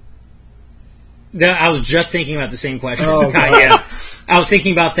Star? I was just thinking about the same question. Oh, yeah. I was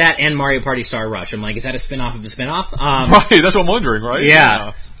thinking about that and Mario Party Star Rush. I'm like, is that a spin-off of a spin-off? Right, that's what I'm wondering, right?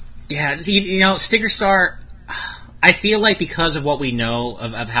 Yeah. Sticker Star, I feel like because of what we know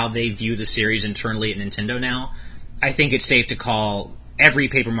of how they view the series internally at Nintendo now, I think it's safe to call every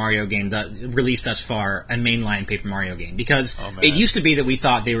Paper Mario game that released thus far a mainline Paper Mario game. Because it used to be that we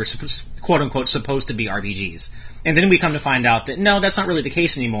thought they were quote-unquote supposed to be RPGs. And then we come to find out that, no, that's not really the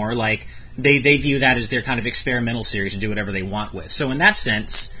case anymore. Like, they view that as their kind of experimental series and do whatever they want with. So in that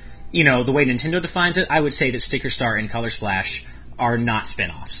sense, you know, the way Nintendo defines it, I would say that Sticker Star and Color Splash are not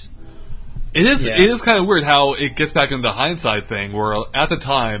spin-offs. It is kind of weird how it gets back into the hindsight thing, where at the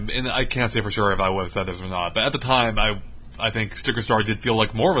time, and I can't say for sure if I would have said this or not, but at the time, I think Sticker Star did feel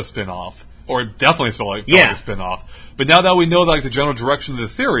like more of a spin-off, or definitely felt like a spin-off. But now that we know like the general direction of the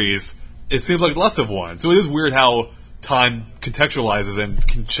series, it seems like less of one. So it is weird how time contextualizes and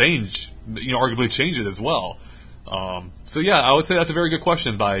can change, you know, arguably change it as well. So yeah, I would say that's a very good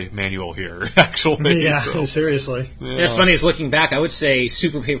question by Manuel here, actually. Yeah, so, seriously. Yeah. It's funny, is looking back, I would say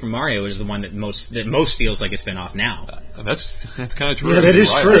Super Paper Mario is the one that most feels like a spin-off now. That's kind of true. Yeah, that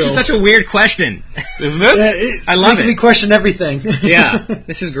is true. This is such a weird question. Isn't it? Yeah, I love making it. me question everything. Yeah,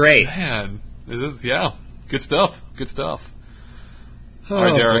 this is great. Man, good stuff. Good stuff. Oh, All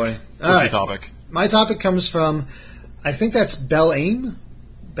right, Derek, boy. what's your topic? My topic comes from, I think that's Bell M.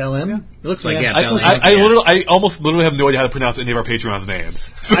 It looks like, Yeah. Bell I almost literally have no idea how to pronounce any of our Patreons'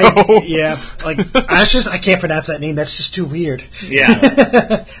 names. So. I can't pronounce that name. That's just too weird.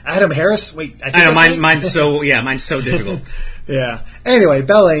 Yeah. Adam Harris. Wait, I know, mine's so difficult. Yeah. Anyway,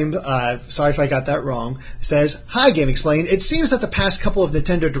 Bell Aim, sorry if I got that wrong, says, "Hi, Game Explained. It seems that the past couple of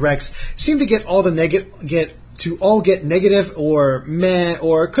Nintendo Directs seem to get negative or meh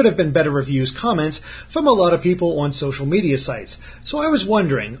or could have been better reviews comments from a lot of people on social media sites. So I was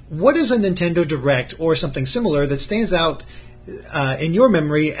wondering, what is a Nintendo Direct or something similar that stands out in your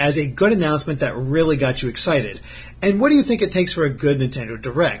memory as a good announcement that really got you excited? And what do you think it takes for a good Nintendo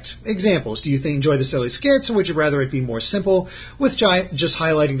Direct? Examples, do you enjoy the silly skits, or would you rather it be more simple, with just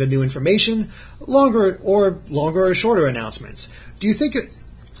highlighting the new information, longer or shorter announcements? Do you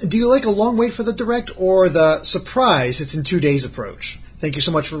like a long wait for the Direct, or the surprise, it's in 2 days approach? Thank you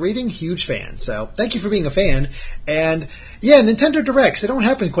so much for reading. Huge fan." So, thank you for being a fan. And, yeah, Nintendo Directs, they don't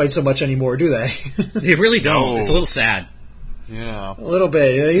happen quite so much anymore, do they? They really don't. No. It's a little sad. Yeah. A little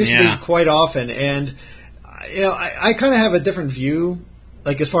bit. They used to be quite often. And, you know, I kind of have a different view,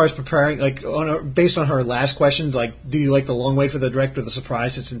 like, as far as preparing, like, based on her last question, like, do you like the long wait for the Direct or the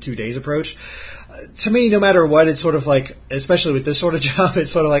surprise, it's in 2 days approach? To me, no matter what, it's sort of like, especially with this sort of job,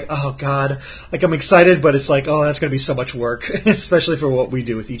 it's sort of like, oh God, like I'm excited, but it's like, oh, that's going to be so much work, especially for what we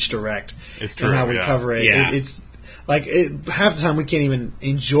do with each Direct. It's true, and how we cover it. Yeah. It's like half the time we can't even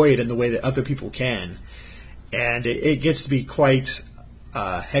enjoy it in the way that other people can, and it gets to be quite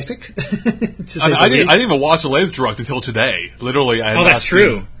hectic. I didn't even watch the latest Direct until today. Literally, I had that's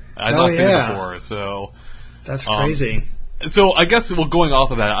true. I had not seen it before, so that's crazy. So I guess, going off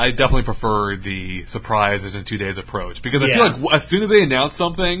of that, I definitely prefer the surprises in 2 days approach, because I feel like as soon as they announce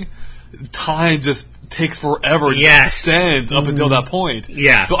something, time just takes forever. It just extends up until that point.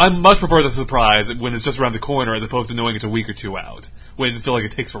 Yeah. So I much prefer the surprise when it's just around the corner, as opposed to knowing it's a week or two out, when I just feel like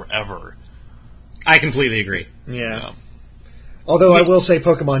it takes forever. I completely agree. Yeah. Although I will say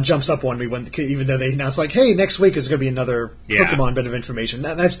Pokemon jumps up on me even though they announce, like, hey, next week is going to be another Pokemon bit of information.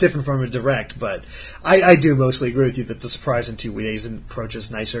 That's different from a Direct, but I do mostly agree with you that the surprise in 2 days approach is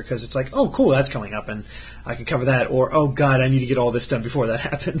nicer, because it's like, oh, cool, that's coming up, and I can cover that, or, oh, God, I need to get all this done before that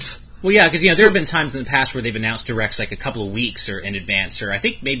happens. Well, yeah, because there have been times in the past where they've announced Directs like a couple of weeks or in advance, or I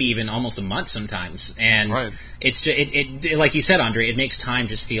think maybe even almost a month sometimes. And it's just, it like you said, Andre, it makes time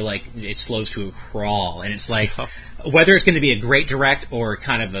just feel like it slows to a crawl. And it's like, whether it's going to be a great Direct or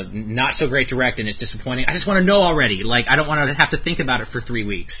kind of a not so great Direct and it's disappointing, I just want to know already. Like, I don't want to have to think about it for 3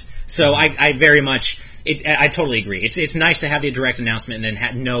 weeks. So I very much, I totally agree. It's nice to have the Direct announcement and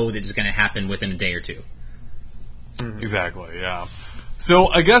then know that it's going to happen within a day or two. Exactly, yeah. So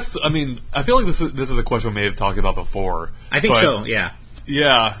I guess, I feel like this is a question we may have talked about before. I think so, yeah.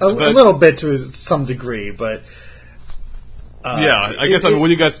 Yeah. A little bit to some degree, but... I guess,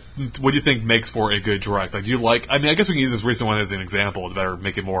 what do you think makes for a good Direct? Like, do you like... I guess we can use this recent one as an example to better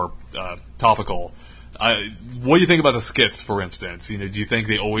make it more topical. What do you think about the skits, for instance? Do you think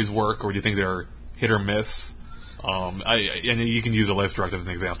they always work, or do you think they're hit or miss? And you can use a latest Direct as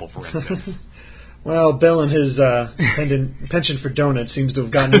an example, for instance. Well, Bill and his penchant for donuts seems to have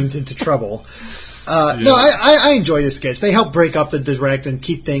gotten into trouble. No, I enjoy the skits. They help break up the Direct and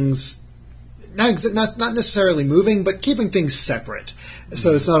keep things not necessarily moving, but keeping things separate.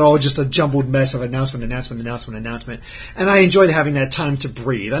 So it's not all just a jumbled mess of announcement. And I enjoy having that time to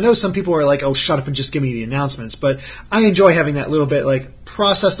breathe. I know some people are like, oh, shut up and just give me the announcements. But I enjoy having that little bit, like,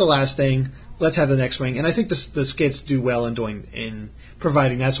 process the last thing, let's have the next thing. And I think the skits do well in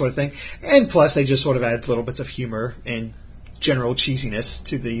providing that sort of thing. And plus, they just sort of add little bits of humor and general cheesiness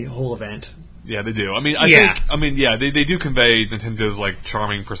to the whole event. Yeah, they do. They do convey Nintendo's like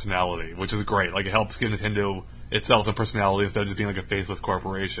charming personality, which is great. Like it helps give Nintendo itself a personality instead of just being like a faceless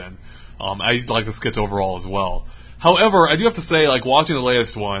corporation. I like the skits overall as well. However, I do have to say, like watching the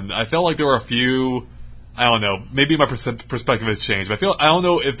latest one, I felt like there were a few. I don't know. Maybe my perspective has changed. But I don't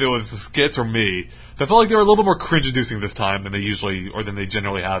know if it was the skits or me. But I felt like they were a little bit more cringe-inducing this time than they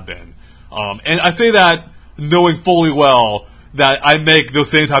generally have been. And I say that knowing fully well that I make those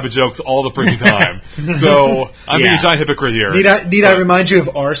same type of jokes all the freaking time. So I'm being a giant hypocrite here. Need I remind you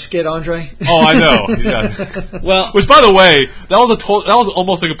of our skit, Andre? Oh, I know. Yeah. Well, which, by the way, that was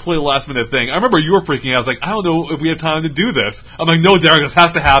almost like a completely last minute thing. I remember you were freaking out. I was like, I don't know if we have time to do this. I'm like, no, Derek, this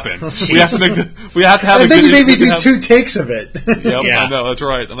has to happen. We have to make this. We have to have. And then you made me do 2 takes of it. Yep, I know. That's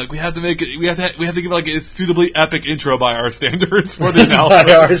right. I'm like, we have to make it. We have to give like a suitably epic intro by our standards for the analysis.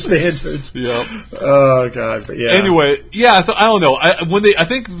 By our standards. Yep. Oh god. But yeah. Anyway, yeah. So I don't know. I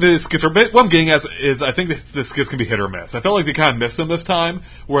think the skits are. What I'm getting at is I think the skits can be hit or miss. I felt like they kind of missed them this time,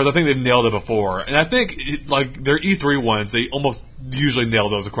 whereas I think they nailed it before. And I think like their E3 ones, they almost usually nail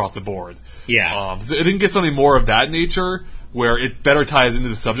those across the board. Yeah. So it didn't get something more of that nature where it better ties into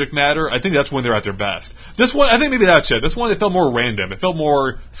the subject matter. I think that's when they're at their best. This one, I think maybe that's it. This one, it felt more random. It felt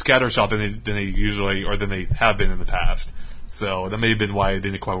more scattershot than they usually or than they have been in the past. So that may have been why it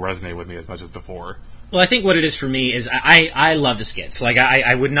didn't quite resonate with me as much as before. Well, I think what it is for me is I love the skits. Like,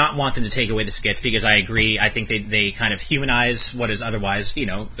 I would not want them to take away the skits because I agree. I think they kind of humanize what is otherwise,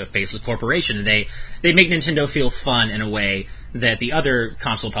 a faceless corporation. They make Nintendo feel fun in a way that the other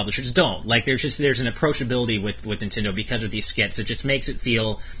console publishers don't. Like, there's an approachability with Nintendo because of these skits. It just makes it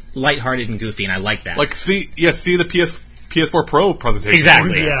feel lighthearted and goofy, and I like that. Like, see the PS4 Pro presentation.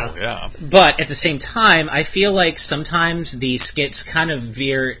 Exactly. Yeah. But at the same time, I feel like sometimes the skits kind of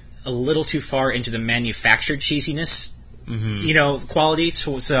veer a little too far into the manufactured cheesiness, quality.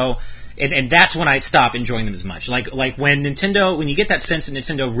 So and that's when I stop enjoying them as much. Like when you get that sense that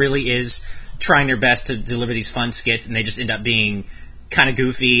Nintendo really is trying their best to deliver these fun skits, and they just end up being kind of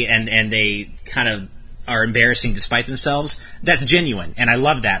goofy and they kind of are embarrassing despite themselves, that's genuine, and I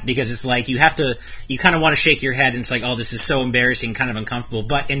love that because it's like you kind of want to shake your head and it's like, oh, this is so embarrassing, kind of uncomfortable,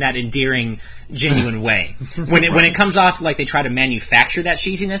 but in that endearing, genuine way. When it comes off like they try to manufacture that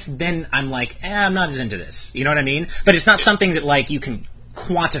cheesiness, then I'm like, I'm not as into this. You know what I mean? But it's not something that like you can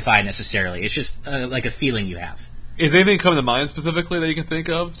quantify necessarily. It's just like a feeling you have. Is anything coming to mind specifically that you can think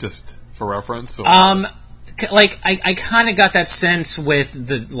of, just for reference? Or? Like I kind of got that sense with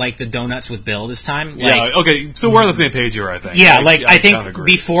the donuts with Bill this time. Like, yeah. Okay. So we're on the same page here, I think. Yeah. I think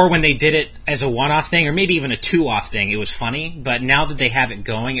before when they did it as a one-off thing, or maybe even a two-off thing, it was funny. But now that they have it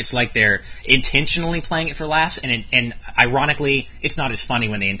going, it's like they're intentionally playing it for laughs. And ironically, it's not as funny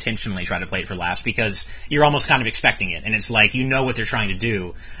when they intentionally try to play it for laughs because you're almost kind of expecting it, and it's like what they're trying to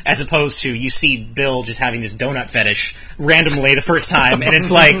do, as opposed to you see Bill just having this donut fetish randomly the first time, and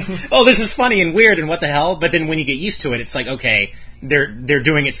it's like, oh, this is funny and weird, and what the hell? But then when you get used to it, it's like, okay, they're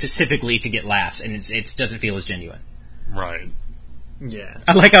doing it specifically to get laughs, and it doesn't feel as genuine. Right. Yeah.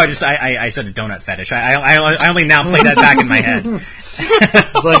 I like how I said a donut fetish. I only now play that back in my head.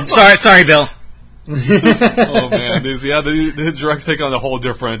 Sorry, Bill. Oh man, the directs take on a whole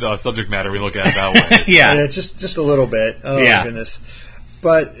different subject matter. We look at it that way. Yeah, just a little bit. Oh my goodness.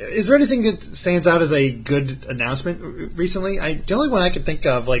 But is there anything that stands out as a good announcement recently? The only one I can think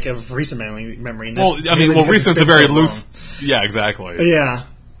of, like of recent memory. Recent's a very loose. Yeah, exactly. Yeah,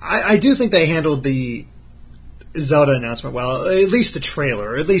 I do think they handled the Zelda announcement well. At least the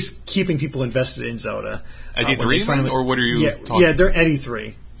trailer, or at least keeping people invested in Zelda. At E3, or what are you? Yeah, they're at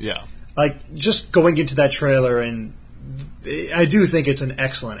E3. Yeah, like just going into that trailer, and I do think it's an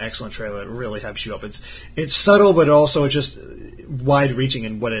excellent trailer. It really hypes you up. It's subtle, but also it's just wide-reaching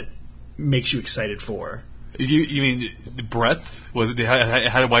in what it makes you excited for. You mean breadth? Was it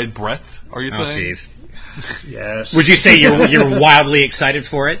had a wide breadth? Are you saying? Oh, jeez. Yes. Would you say you're wildly excited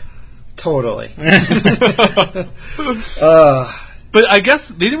for it? Totally. But I guess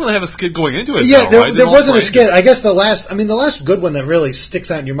they didn't really have a skit going into it. Yeah, though, right? there wasn't a skit. I guess the last good one that really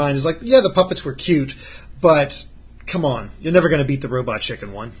sticks out in your mind is like, the puppets were cute, but come on, you're never going to beat the Robot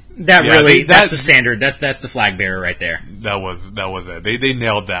Chicken one. That's the standard. That's the flag bearer right there. That was it. They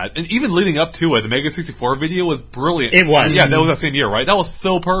nailed that. And even leading up to it, the Mega 64 video was brilliant. It was. Yeah, that was that same year, right? That was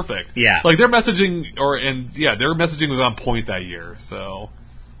so perfect. Yeah. Like their messaging their messaging was on point that year, so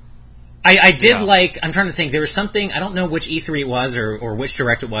I did like, I'm trying to think, there was something, I don't know which E3 it was or which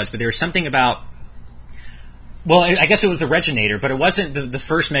direct it was, but there was something about, well, I guess it was the Reginator, but it wasn't the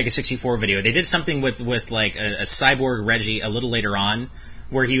first Mega 64 video. They did something with like a cyborg Reggie a little later on,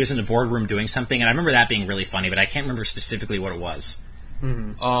 where he was in the boardroom doing something, and I remember that being really funny, but I can't remember specifically what it was.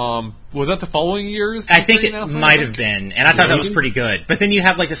 Was that the following year's? I think it might have been, and I thought that was pretty good. But then you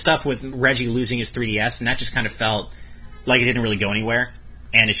have like the stuff with Reggie losing his 3DS, and that just kind of felt like it didn't really go anywhere,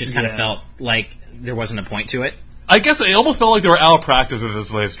 and it just kind of felt like there wasn't a point to it. I guess it almost felt like they were out of practice at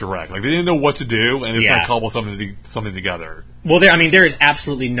this latest Direct. Like, they didn't know what to do, and it's going to cobble something together. Well, there is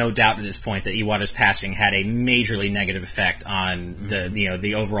absolutely no doubt at this point that Iwata's passing had a majorly negative effect on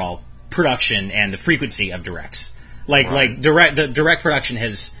the overall production and the frequency of Directs. The Direct production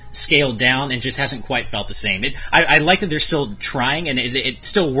has scaled down and just hasn't quite felt the same. I like that they're still trying, and it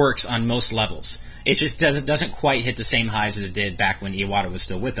still works on most levels. It just doesn't quite hit the same highs as it did back when Iwata was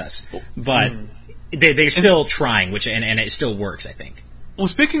still with us. But they're still trying, and it still works, I think. Well,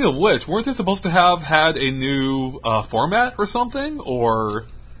 speaking of which, weren't they supposed to have had a new format or something? Or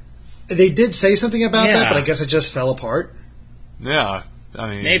they did say something about that, but I guess it just fell apart. Yeah, I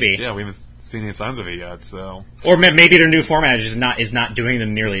mean, maybe. Yeah, we haven't seen any signs of it yet. So, or maybe their new format is not doing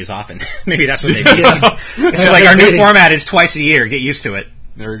them nearly as often. Maybe that's what they did. It's like our new format is twice a year. Get used to it.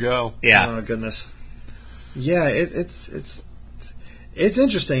 There we go. Yeah. Oh goodness. Yeah, it's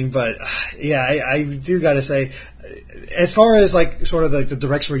interesting, but I do got to say, as far as like sort of like the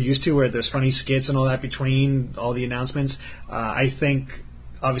directs we're used to, where there's funny skits and all that between all the announcements, I think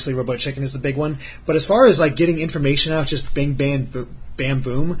obviously Robot Chicken is the big one. But as far as like getting information out, just bing bang bam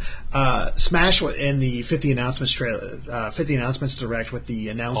boom, Smash in the 50 announcements trailer, 50 announcements direct with the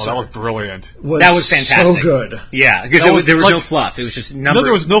announcer. Oh, that was brilliant. That was fantastic. So good. Yeah, because there was no fluff. It was just there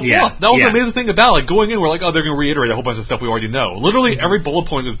was no fluff. That was the amazing thing about like going in. We're like, oh, they're going to reiterate a whole bunch of stuff we already know. Literally every bullet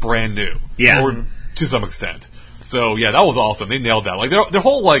point is brand new. Yeah, or to some extent. So yeah, that was awesome. They nailed that. Like their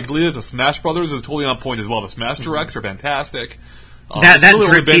whole like lead up to Smash Brothers is totally on point as well. The Smash Directs are fantastic. That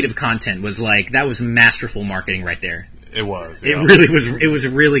drip feed of content was like that was masterful marketing right there. It was. Yeah. It really was. It was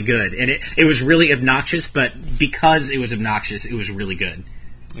really good, and it was really obnoxious. But because it was obnoxious, it was really good.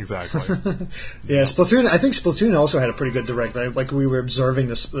 Exactly. Yeah, Splatoon. I think Splatoon also had a pretty good direct. Like we were observing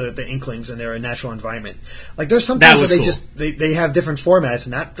the Inklings in their natural environment. Like there's sometimes where they have different formats,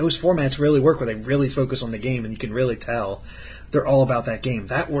 and those formats really work where they really focus on the game, and you can really tell they're all about that game.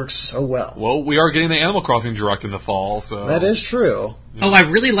 That works so well. Well, we are getting the Animal Crossing Direct in the fall, so that is true. Yeah. Oh, I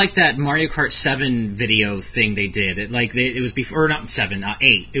really like that Mario Kart 7 video thing they did. It was before, not 7,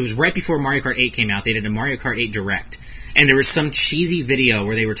 8. It was right before Mario Kart 8 came out. They did a Mario Kart 8 Direct. And there was some cheesy video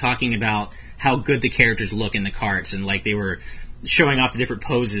where they were talking about how good the characters look in the karts, and like they were showing off the different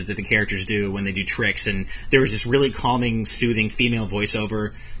poses that the characters do when they do tricks, and there was this really calming, soothing female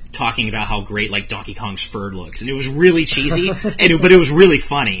voiceover talking about how great like Donkey Kong's fur looks, and it was really cheesy, but it was really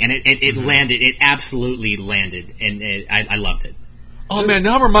funny, and it landed. It absolutely landed, and I loved it. Oh man,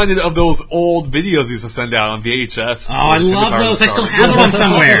 now I'm reminded of those old videos they used to send out on VHS. Oh, I love those. I still have one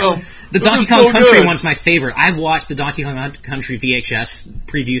somewhere. The Donkey Kong Country one's my favorite. I've watched the Donkey Kong Country VHS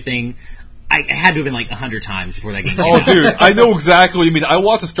preview thing. I had to have been like 100 times before that game came out. Oh, dude, I know exactly what you mean. I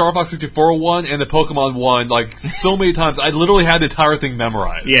watched the Star Fox 64 one and the Pokemon one like so many times. I literally had the entire thing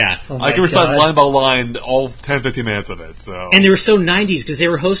memorized. Yeah. I can recite line by line all 10, 15 minutes of it. So. And they were so 90s because they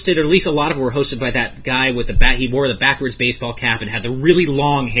were hosted, or at least a lot of them were hosted by that guy with he wore the backwards baseball cap and had the really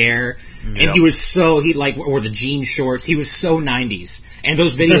long hair. Yep. And he wore the jean shorts. He was so 90s. And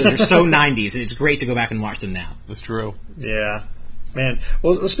those videos are so 90s, and it's great to go back and watch them now. That's true. Yeah. Man,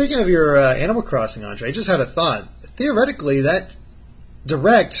 well, speaking of your Animal Crossing, Andre, I just had a thought. Theoretically, that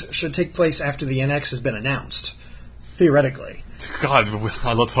Direct should take place after the NX has been announced. Theoretically. God,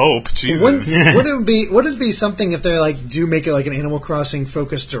 let's hope. Jesus. Wouldn't it be something if they do make it like an Animal Crossing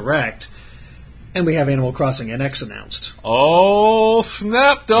focused Direct, and we have Animal Crossing NX announced? Oh,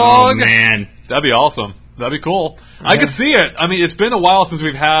 snap, dog! Oh, man. That'd be awesome. That'd be cool. Yeah. I could see it. I mean, it's been a while since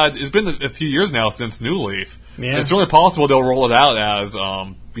it's been a few years now since New Leaf. Yeah. It's really possible they'll roll it out as,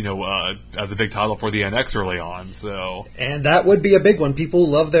 as a big title for the NX early on. So, and that would be a big one. People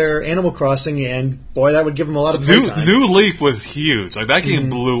love their Animal Crossing, and boy, that would give them a lot of playtime. New Leaf was huge. Like that game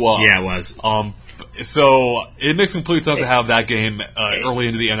blew up. Yeah, it was. So it makes complete sense to have that game early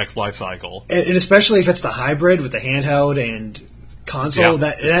into the NX life cycle, and especially if it's the hybrid with the handheld and console.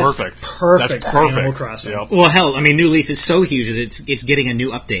 That's perfect for Animal Crossing. Yep. Well, hell, I mean, New Leaf is so huge that it's getting a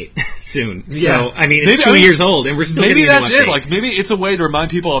new update soon. So, I mean, it's 2 years old, and we're still getting a new update. Maybe that's it. Like, maybe it's a way to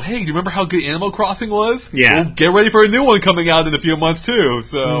remind people of, hey, do you remember how good Animal Crossing was? Yeah. Well, get ready for a new one coming out in a few months, too.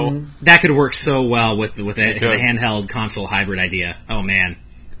 So that could work so well with the handheld console hybrid idea. Oh, man.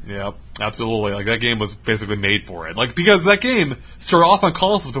 Yeah, absolutely. Like, that game was basically made for it. Like, because that game started off on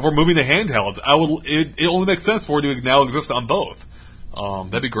consoles before moving to handhelds. It only makes sense for it to now exist on both.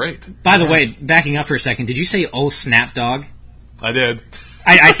 That'd be great. By the way, backing up for a second, did you say "Oh Snap Dog"? I did.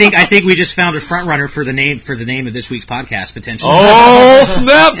 I think we just found a front runner for the name of this week's podcast potentially. Oh,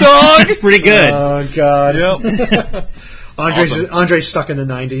 snap, dog! It's pretty good. Oh God. Yep. Andre's stuck in the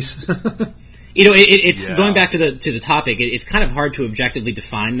 90s. It's going back to the topic. It's kind of hard to objectively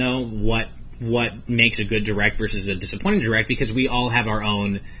define though what makes a good direct versus a disappointing direct, because we all have our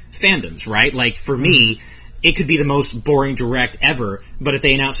own fandoms, right? Like for me, it could be the most boring direct ever, but if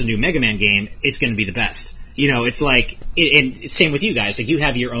they announce a new Mega Man game, it's going to be the best. It's like, and it's same with you guys. Like you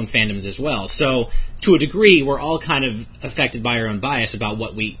have your own fandoms as well. So to a degree, we're all kind of affected by our own bias about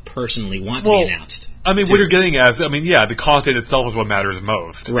what we personally want to be announced. I mean, what you're getting at is, the content itself is what matters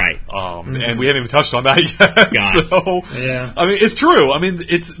most. Right. And we haven't even touched on that yet. So, yeah. It's true.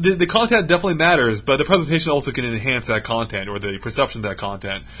 It's the content definitely matters, but the presentation also can enhance that content or the perception of that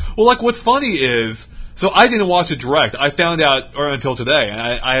content. Well, like, what's funny is, so I didn't watch it direct. I found out, or until today, and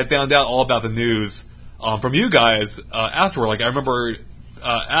I had found out all about the news from you guys afterward. Like, I remember...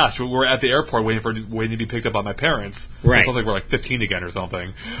 Ash, we were at the airport waiting to be picked up by my parents. Right. It sounds like we're like 15 again or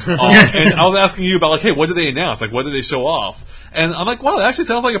something. And I was asking you about like, hey, what did they announce? Like, what did they show off? And I'm like, wow, that actually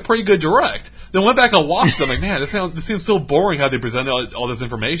sounds like a pretty good direct. Then went back and watched them. Like, man, this seems so boring how they presented all this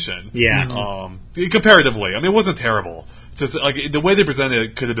information. Yeah. Comparatively, it wasn't terrible. Just like the way they presented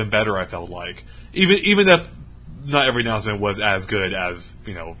it could have been better. I felt like even if not every announcement was as good as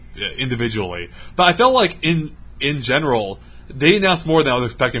individually, but I felt like in general. They announced more than I was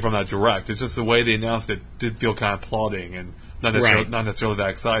expecting from that direct. It's just the way they announced it did feel kind of plodding and not necessarily that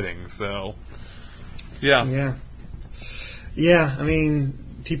exciting. So, yeah. Yeah. Yeah,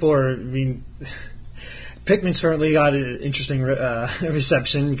 people are... Pikmin certainly got an interesting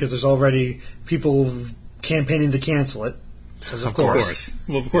reception because there's already people campaigning to cancel it. Of course.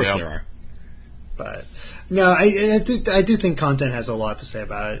 Well, of course there are. But... No, I do think content has a lot to say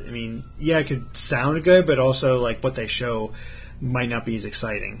about it. It could sound good, but also like what they show might not be as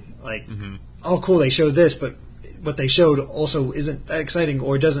exciting. Like, oh, cool, they showed this, but what they showed also isn't that exciting,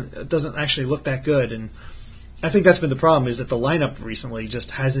 or doesn't actually look that good. And I think that's been the problem, is that the lineup recently just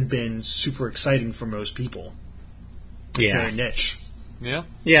hasn't been super exciting for most people. It's very niche. Yeah.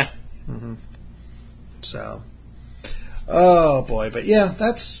 Yeah. Mm-hmm. So, oh boy, but yeah,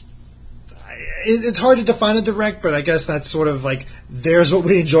 that's. It's hard to define a direct, but I guess that's sort of like, there's what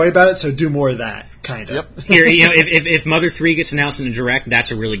we enjoy about it, so do more of that, kind of. Yep. Here, if Mother 3 gets announced in a direct,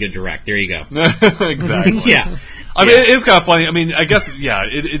 that's a really good direct. There you go. Exactly. Yeah. It is kind of funny. I guess,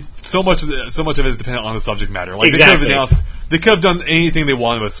 so much of it is dependent on the subject matter. Like, exactly. They could have done anything they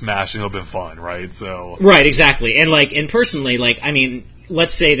wanted with Smash and it would have been fun, right? So. Right, exactly. And personally,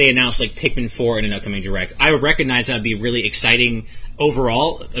 let's say they announced like Pikmin 4 in an upcoming direct. I would recognize that would be really exciting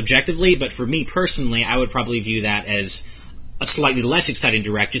overall, objectively, but for me personally, I would probably view that as a slightly less exciting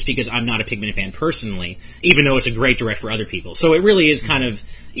direct, just because I'm not a Pikmin fan personally, even though it's a great direct for other people. So it really is kind of,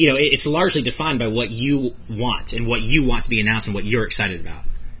 it's largely defined by what you want and what you want to be announced and what you're excited about.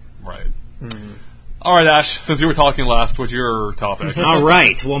 Right. Mm-hmm. All right, Ash, since you were talking last, what's your topic? All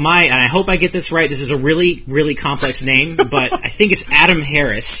right. Well, and I hope I get this right. This is a really, really complex name, but I think it's Adam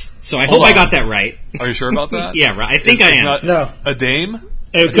Harris. So I hope I got that right. Are you sure about that? Yeah, right. I think I am. No. A dame?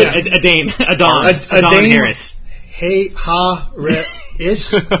 A dame. Adam Harris. Hey,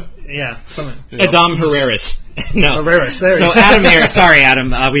 is? Yeah, something. Adam Herreras. No. Herreras, there so Adam Harris, sorry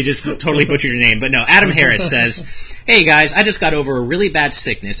Adam, we just totally butchered your name, but no, Adam Harris says, hey guys, I just got over a really bad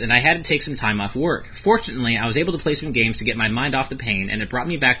sickness and I had to take some time off work. Fortunately, I was able to play some games to get my mind off the pain, and it brought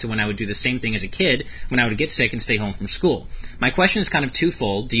me back to when I would do the same thing as a kid, when I would get sick and stay home from school. My question is kind of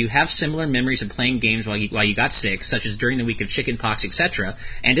twofold. Do you have similar memories of playing games while you got sick, such as during the week of chickenpox, etc.?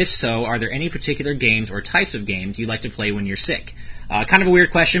 And if so, are there any particular games or types of games you like to play when you're sick? Kind of a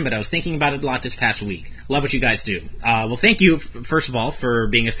weird question, but I was thinking about it a lot this past week. Love what you guys do. Well, thank you, first of all, for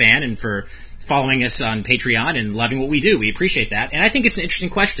being a fan and for following us on Patreon and loving what we do. We appreciate that. And I think it's an interesting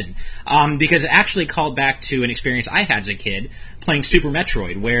question, because it actually called back to an experience I had as a kid playing Super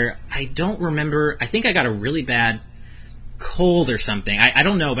Metroid, where I don't remember, I think I got a really bad cold or something. I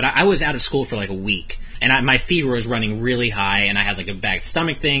don't know, but I was out of school for like a week, and my fever was running really high, and I had like a bad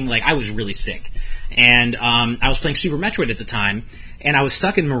stomach thing. Like, I was really sick. And I was playing Super Metroid at the time, and I was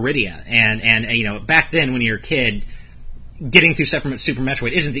stuck in Meridia. And back then, when you're a kid, getting through Super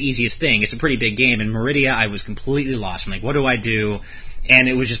Metroid isn't the easiest thing. It's a pretty big game. In Meridia, I was completely lost. I'm like, what do I do? And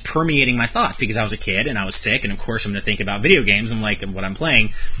it was just permeating my thoughts because I was a kid and I was sick, and of course I'm going to think about video games and like what I'm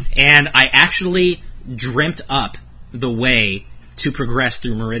playing. And I actually dreamt up the way to progress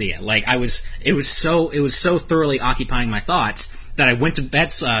through Meridia. Like, it was so thoroughly occupying my thoughts that I went to bed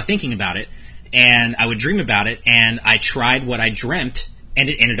thinking about it. And I would dream about it, and I tried what I dreamt, and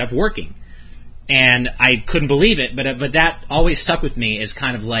it ended up working. and I couldn't believe it. But that always stuck with me as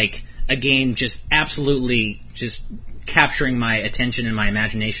kind of like a game just absolutely just capturing my attention and my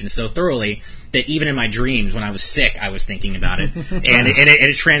imagination so thoroughly that even in my dreams when I was sick, I was thinking about it, and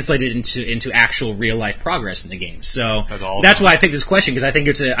it translated into actual real life progress in the game. So that's why I picked this question, because I think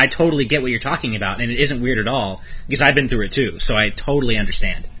I totally get what you're talking about, and it isn't weird at all because I've been through it too. So I totally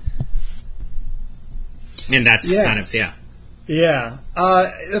understand, and that's kind of yeah.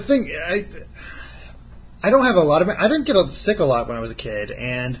 The thing I don't have a lot of. I didn't get sick a lot when I was a kid,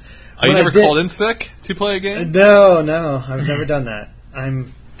 and you never called in sick to play a game? No, I've never done that.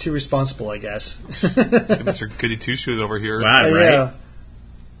 I'm too responsible, I guess. Mr. Goody Two Shoes over here. Right.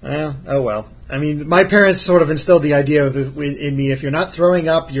 Yeah. Oh well. I mean, my parents sort of instilled the idea in me: if you're not throwing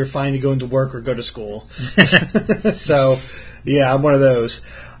up, you're fine to go into work or go to school. So, yeah, I'm one of those.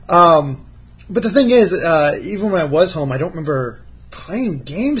 But the thing is, even when I was home, I don't remember playing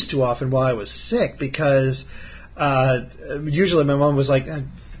games too often while I was sick, because usually my mom was like,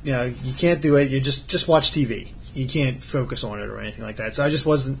 you can't do it. You just watch TV. You can't focus on it or anything like that. So I just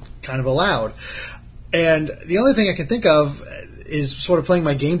wasn't kind of allowed. And the only thing I can think of is sort of playing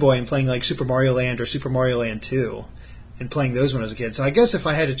my Game Boy and playing like Super Mario Land or Super Mario Land 2 and playing those when I was a kid. So I guess if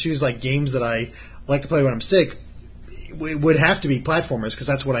I had to choose like games that I like to play when I'm sick, it would have to be platformers, because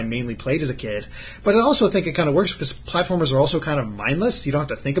that's what I mainly played as a kid. But I also think it kind of works because platformers are also kind of mindless. You don't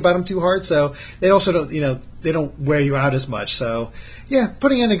have to think about them too hard, so they also don't, they don't wear you out as much. So yeah,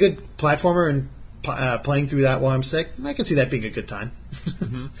 putting in a good platformer and playing through that while I'm sick, I can see that being a good time.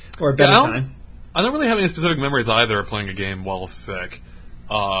 Or a better time. I don't really have any specific memories either of playing a game while sick.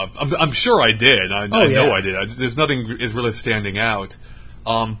 I'm sure I did. I know I did. There's nothing is really standing out.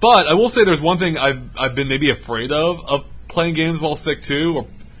 But I will say there's one thing I've been maybe afraid of playing games while sick too.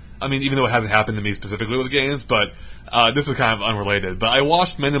 Even though it hasn't happened to me specifically with games, but this is kind of unrelated. But I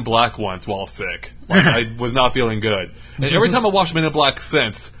watched Men in Black once while sick. I was not feeling good. And every time I watch Men in Black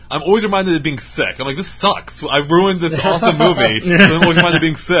since, I'm always reminded of being sick. I'm like, this sucks. I ruined this awesome movie. So I'm always reminded of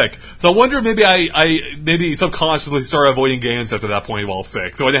being sick. So I wonder if maybe I maybe subconsciously started avoiding games after that point while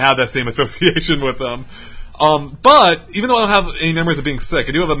sick. So I didn't have that same association with them. But even though I don't have any memories of being sick,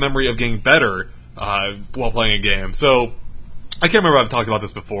 I do have a memory of getting better while playing a game. So I can't remember if I've talked about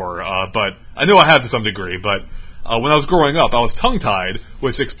this before, but I know I have to some degree. But when I was growing up, I was tongue-tied,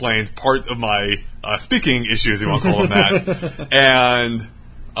 which explains part of my speaking issues, if you want to call them that.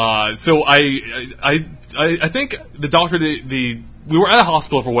 And so I think the doctor, we were at a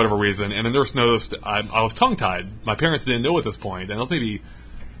hospital for whatever reason, and the nurse noticed I was tongue-tied. My parents didn't know at this point, and I was maybe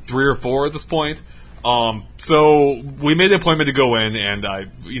 3 or 4 at this point. So we made an appointment to go in, and I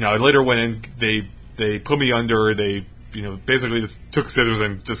later went in. They put me under. They basically just took scissors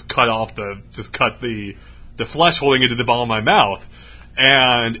and just cut the flesh holding it to the bottom of my mouth.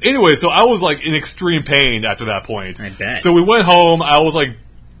 And anyway, so I was like in extreme pain after that point. I bet. So we went home. I was like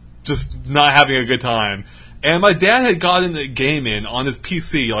just not having a good time. And my dad had gotten a game in on his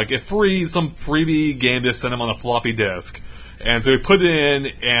PC, like some freebie game to send him on a floppy disk. And so we put it in,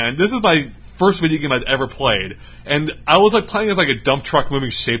 and this is my first video game I'd ever played, and I was like playing as like a dump truck moving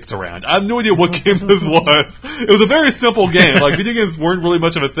shapes around. I have no idea what game this was. It was a very simple game. Like, video games weren't really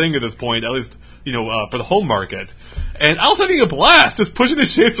much of a thing at this point, at least for the home market. And I was having a blast just pushing the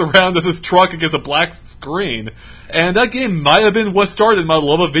shapes around as this truck against a black screen. And that game might have been what started my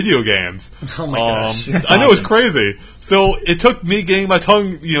love of video games. Oh my gosh! I know, it's crazy. So it took me getting my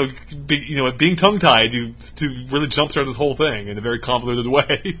tongue, being tongue-tied to really jumpstart this whole thing in a very convoluted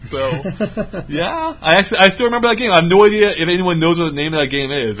way. So yeah, I still remember that game. I have no idea if anyone knows what the name of that game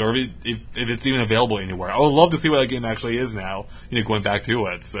is, or if it's even available anywhere. I would love to see what that game actually is now. Going back to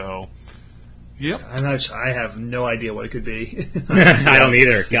it. So. Yep. I have no idea what it could be. I don't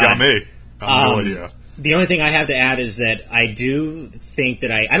either. You got me. I have no idea. The only thing I have to add is that I do think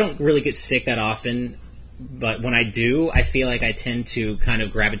that I don't really get sick that often, but when I do, I feel like I tend to kind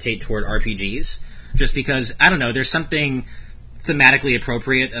of gravitate toward RPGs, just because, I don't know, there's something thematically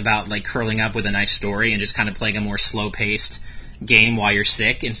appropriate about like curling up with a nice story and just kind of playing a more slow-paced game while you're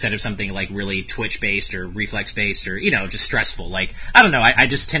sick instead of something like really twitch-based or reflex-based or, just stressful. Like, I don't know, I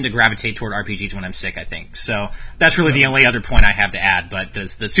just tend to gravitate toward RPGs when I'm sick, I think. So that's really the only other point I have to add, but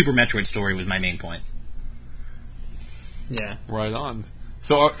the Super Metroid story was my main point. Yeah. Right on.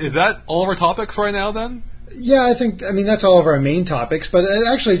 So is that all of our topics right now, then? Yeah, I mean, that's all of our main topics, but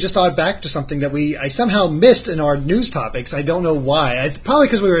I actually just thought back to something that I somehow missed in our news topics. I don't know why. Probably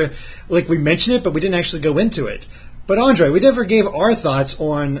because we mentioned it, but we didn't actually go into it. But Andre, we never gave our thoughts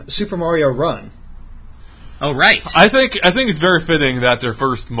on Super Mario Run. Oh, right. I think it's very fitting that their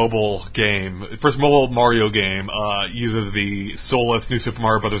first mobile Mario game, uses the soulless New Super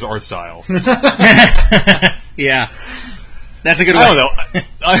Mario Brothers art style. Yeah, that's a good one. I don't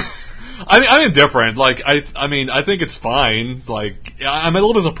know. I'm indifferent. Like, I mean, I think it's fine. Like, I'm a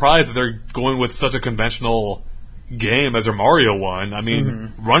little bit surprised that they're going with such a conventional game as their Mario one. I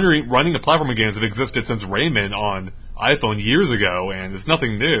mean, running a platformer games have existed since Rayman on iPhone years ago, and it's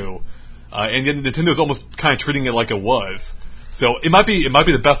nothing new. And yet Nintendo's almost kind of treating it like it was. So it might be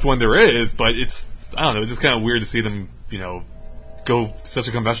the best one there is, but it's, I don't know, it's just kind of weird to see them, go such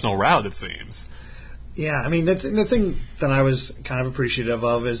a conventional route, it seems. Yeah, I mean, the thing that I was kind of appreciative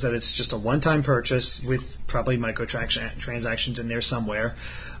of is that it's just a one-time purchase with probably microtransactions in there somewhere,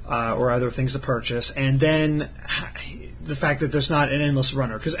 or other things to purchase, and then the fact that there's not an endless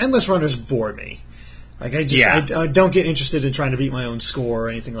runner, because endless runners bore me. Like, I don't get interested in trying to beat my own score or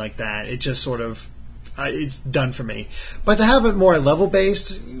anything like that. It just sort of, it's done for me. But to have it more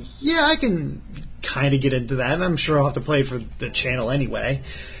level-based, yeah, I can kind of get into that, and I'm sure I'll have to play it for the channel anyway.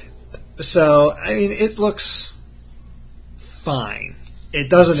 So, I mean, it looks fine.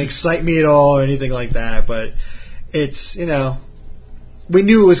 It doesn't excite me at all or anything like that, but it's, we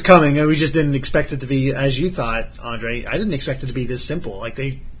knew it was coming, and we just didn't expect it to be, as you thought, Andre, I didn't expect it to be this simple. Like,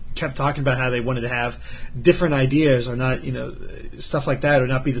 they kept talking about how they wanted to have different ideas or not, stuff like that, or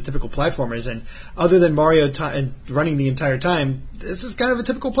not be the typical platformers. And other than Mario running the entire time, this is kind of a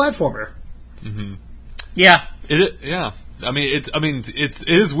typical platformer. Mm-hmm. Yeah. Yeah. I mean, it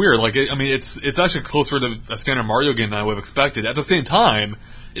is weird. Like, it's actually closer to a standard Mario game than I would have expected. At the same time,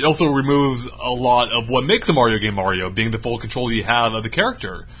 it also removes a lot of what makes a Mario game Mario, being the full control you have of the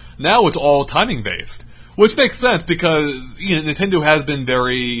character. Now it's all timing based. Which makes sense because Nintendo has been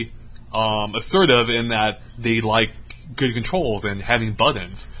very assertive in that they like good controls and having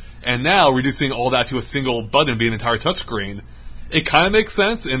buttons. And now reducing all that to a single button being an entire touchscreen, it kind of makes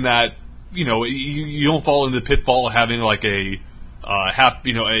sense in that you don't fall into the pitfall of having like a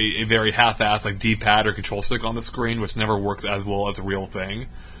very half-assed like D-pad or control stick on the screen, which never works as well as a real thing.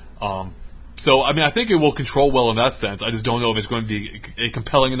 So, I mean, I think it will control well in that sense. I just don't know if it's going to be a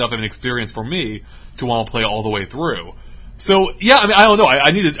compelling enough of an experience for me to want to play all the way through. So, yeah, I mean, I don't know.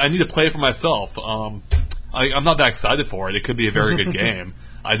 I need to play it for myself. I'm not that excited for it. It could be a very good game.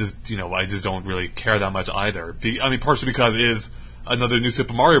 I just don't really care that much either. Partially because it is another new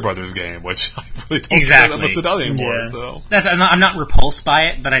Super Mario Brothers game, which I really don't care that much about anymore. Yeah. So I'm not repulsed by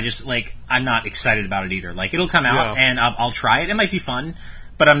it, but I just I'm not excited about it either. Like, it'll come out and I'll try it. It might be fun.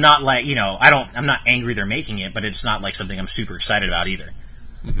 But I'm not I'm not angry they're making it, but it's not like something I'm super excited about either.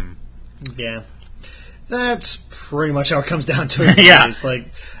 Mm-hmm. Yeah. That's pretty much how it comes down to it. Yeah. It's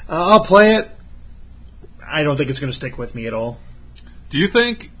like, I'll play it. I don't think it's going to stick with me at all. Do you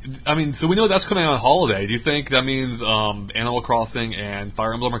think, so we know that's coming out on holiday. Do you think that means Animal Crossing and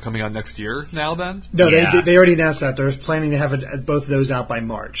Fire Emblem are coming out next year now then? No, yeah. they already announced that. They're planning to have both of those out by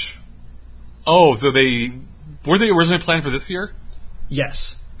March. Oh, so were they originally planned for this year?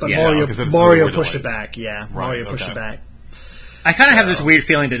 Yes, but yeah, Mario pushed it back. Yeah, right, Mario pushed it back. I kind of have this weird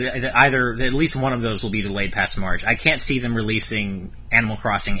feeling that at least one of those will be delayed past March. I can't see them releasing Animal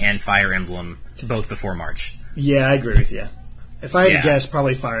Crossing and Fire Emblem both before March. Yeah, I agree with you. If I had to guess,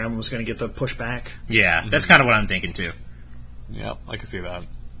 probably Fire Emblem was going to get the pushback. Yeah, that's kind of what I'm thinking too. Yeah, I can see that.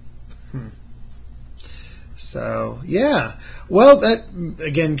 So, yeah. Well, that,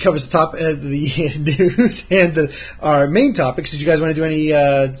 again, covers the top of the news and our main topics. Did you guys want to do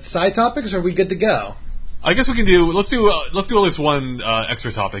any side topics, or are we good to go? I guess we can do. Let's do at least one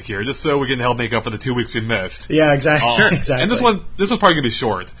extra topic here, just so we can help make up for the 2 weeks we missed. Yeah, exactly. Sure. Exactly. And this one's probably gonna be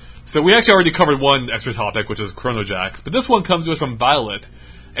short. So we actually already covered one extra topic, which is Chrono Jacks, but this one comes to us from Violet,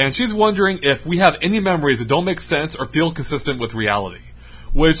 and she's wondering if we have any memories that don't make sense or feel consistent with reality,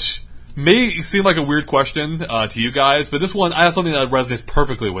 which may seem like a weird question to you guys, but this one, I have something that resonates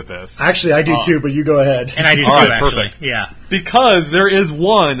perfectly with this. Actually, I do too, but you go ahead. And I do too, right, actually. Perfect. Yeah. Because there is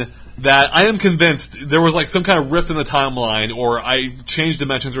one that I am convinced there was like some kind of rift in the timeline, or I changed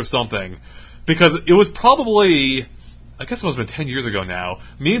dimensions or something. Because it was probably, I guess it must have been 10 years ago now.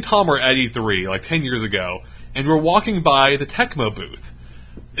 Me and Tom were at E3, like 10 years ago, and we were walking by the Tecmo booth.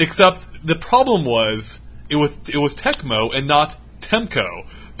 Except the problem was, it was Tecmo and not Temco.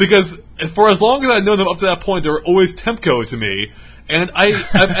 Because for as long as I'd known them up to that point, they were always Temco to me. And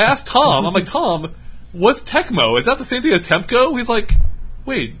I've asked Tom, I'm like, Tom, what's Tecmo? Is that the same thing as Temco? He's like,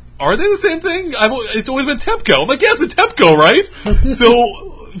 wait, are they the same thing? It's always been Temco. I'm like, yeah, it's been Temco, right?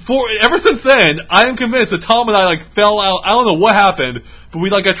 So, ever since then, I am convinced that Tom and I, like, fell out. I don't know what happened, but we,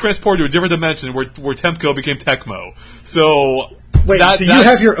 like, got transported to a different dimension where Temco became Tecmo. So, Wait, so you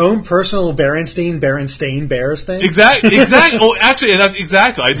have your own personal Berenstain Bears thing? Exactly. Oh, actually,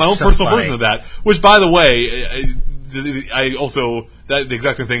 exactly. My own so personal funny. version of that. Which, by the way, I also the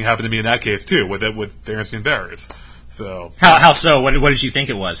exact same thing happened to me in that case too with Berenstain Bears. So How so? What did you think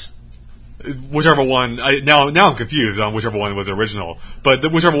it was? whichever one. Now I'm confused on whichever one was original, but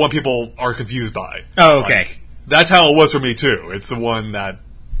whichever one people are confused by. Oh, okay. That's how it was for me too. It's the one that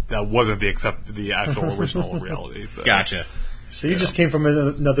wasn't the actual original reality. So. Gotcha. So you just came from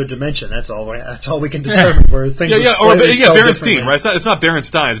another dimension. That's all we can determine. Where things Yeah, are spelled Berenstein, differently. right? It's not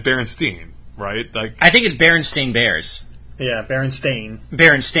Berenstein. It's Berenstein, right? Like I think it's Berenstain Bears. Yeah, Berenstain.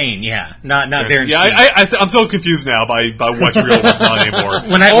 Berenstain, yeah, not Berenstain. Yeah, I'm so confused now by what's real and what's not anymore.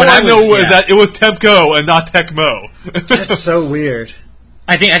 All I I know was- is that it was Temco and not Tecmo. That's so weird.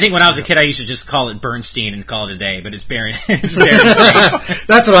 I think when I was a kid, I used to just call it Bernstein and call it a day, but it's Berenstain.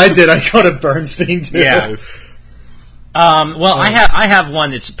 That's what I did. I called it Bernstein too. Yeah. Well, I have one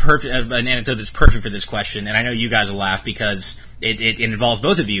that's perfect, an anecdote that's perfect for this question, and I know you guys will laugh because it involves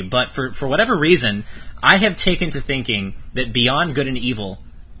both of you. But for whatever reason, I have taken to thinking that Beyond Good and Evil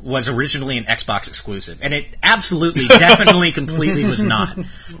was originally an Xbox exclusive, and it absolutely, definitely, completely was not. Right.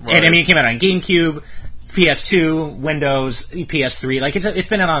 And I mean, it came out on GameCube, PS2, Windows, PS3. Like it's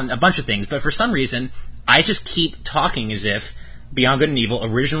been out on a bunch of things, but for some reason, I just keep talking as if Beyond Good and Evil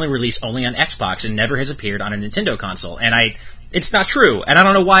originally released only on Xbox and never has appeared on a Nintendo console. And it's not true. And I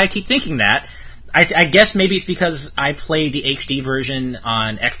don't know why I keep thinking that. I guess maybe it's because I played the HD version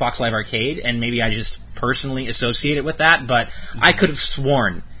on Xbox Live Arcade, and maybe I just personally associate it with that, but I could have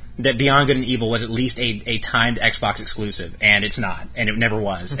sworn that Beyond Good and Evil was at least a timed Xbox exclusive, and it's not, and it never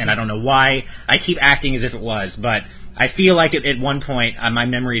was. And I don't know why I keep acting as if it was, but I feel like at one point my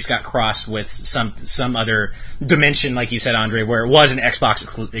memories got crossed with some other dimension, like you said, Andre, where it was an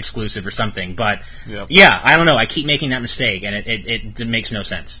Xbox exclusive or something. But yeah, I don't know. I keep making that mistake, and it makes no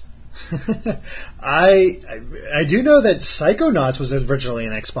sense. I do know that Psychonauts was originally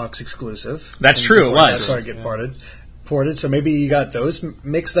an Xbox exclusive. That's true. It was. That started to get ported. So maybe you got those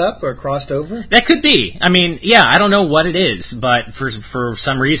mixed up or crossed over. That could be. I mean, yeah, I don't know what it is, but for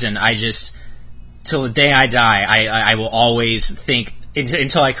some reason, I just till the day I die, I will always think.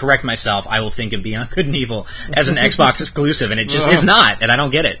 Until I correct myself, I will think of Beyond Good and Evil as an Xbox exclusive, and it just is not, and I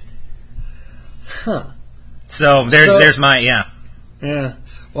don't get it. Huh. So there's my Yeah.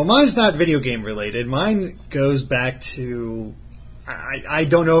 Well, mine's not video game related. Mine goes back to I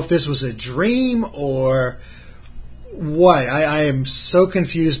don't know if this was a dream or what. I am so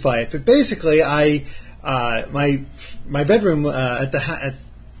confused by it. But basically, my bedroom at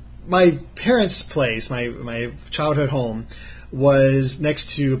my parents' place, my childhood home, was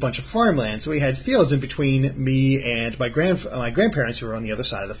next to a bunch of farmland. So we had fields in between me and my grandparents who were on the other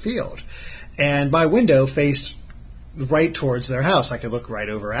side of the field. And my window faced right towards their house. I could look right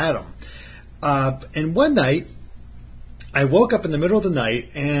over at them. And one night, I woke up in the middle of the night,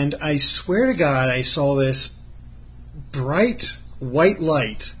 and I swear to God, I saw this bright white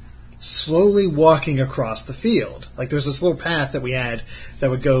light slowly walking across the field. Like there's this little path that we had that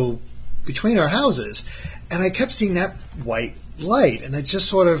would go between our houses. And I kept seeing that white light, and it just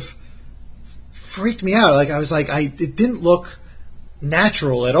sort of freaked me out. Like I was like, it didn't look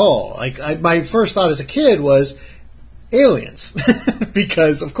natural at all. Like my first thought as a kid was aliens,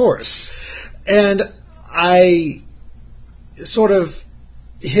 because of course. And I sort of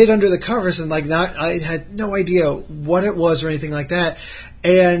hid under the covers and I had no idea what it was or anything like that.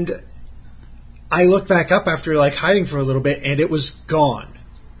 And I looked back up after hiding for a little bit, and it was gone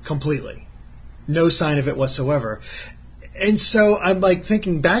completely. No sign of it whatsoever. And so I'm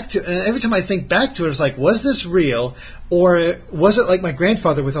thinking back to, and every time I think back to it, it's like, was this real, or was it like my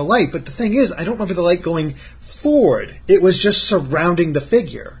grandfather with a light? But the thing is, I don't remember the light going forward. It was just surrounding the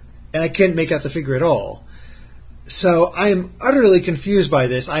figure, and I couldn't make out the figure at all. So I am utterly confused by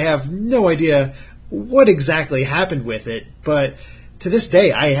this. I have no idea what exactly happened with it, but to this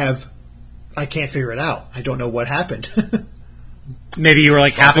day, I can't figure it out. I don't know what happened. maybe you were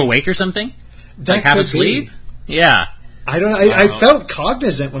half awake or something, half asleep. Yeah. I don't know. I felt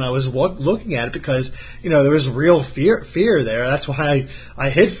cognizant when I was looking at it because there was real fear there. That's why I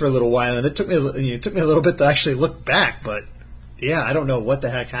hid for a little while, and it took me a little bit to actually look back. But yeah, I don't know what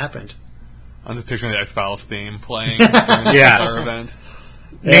the heck happened. I'm just picturing the X-Files theme playing during the entire event.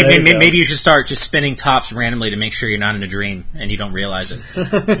 Maybe you should start just spinning tops randomly to make sure you're not in a dream and you don't realize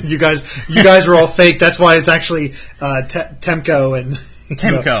it. You guys are all fake. That's why it's actually Temco and.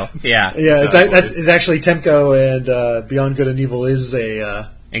 Temco, yeah. Yeah, it's actually Temco, and Beyond Good and Evil is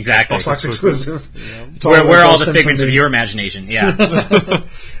a exactly Xbox exclusive. Yeah. We're all the figments of your imagination, yeah.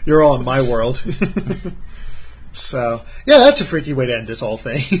 You're all in my world. So, yeah, that's a freaky way to end this whole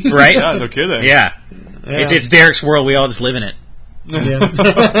thing. Right? Yeah, no kidding. Yeah. It's Derek's world. We all just live in it. Yeah.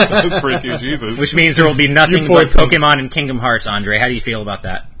 That's freaky, Jesus. Which means there will be nothing poor but things. Pokemon and Kingdom Hearts, Andre. How do you feel about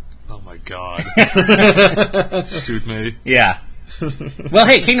that? Oh my god. Shoot me. Yeah. Well,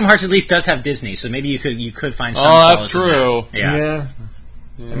 hey, Kingdom Hearts at least does have Disney, so maybe you could find some Oh, that's solace in true. that. Yeah.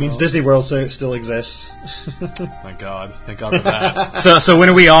 It means Disney World still exists. My god. Thank god for that. So when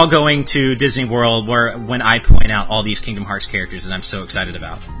are we all going to Disney World when I point out all these Kingdom Hearts characters that I'm so excited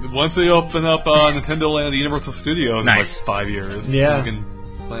about? Once they open up Nintendo Land at the Universal Studios Nice. in like 5 years, Yeah. we can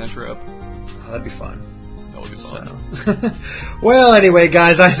plan a trip. Oh, that'd be fun. That would be fun. Well, anyway,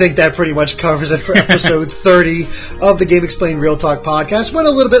 guys, I think that pretty much covers it for episode 30 of the Game Explained Real Talk podcast. Went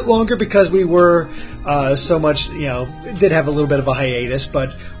a little bit longer because we were so much, did have a little bit of a hiatus,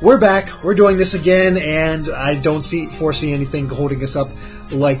 but we're back. We're doing this again, and I don't foresee anything holding us up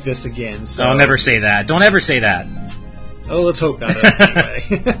like this again. So I'll never say that. Don't ever say that. Oh, let's hope not.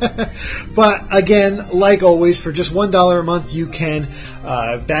 Anyway. But again, like always, for just $1 a month, you can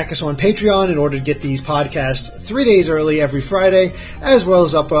back us on Patreon in order to get these podcasts 3 days early every Friday, as well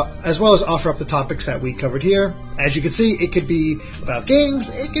as offer up the topics that we covered here. As you can see, it could be about games,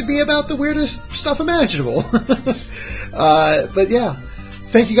 it could be about the weirdest stuff imaginable. But yeah,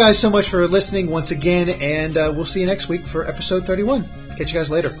 thank you guys so much for listening once again, and we'll see you next week for episode 31. Catch you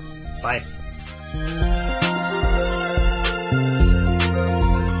guys later. Bye.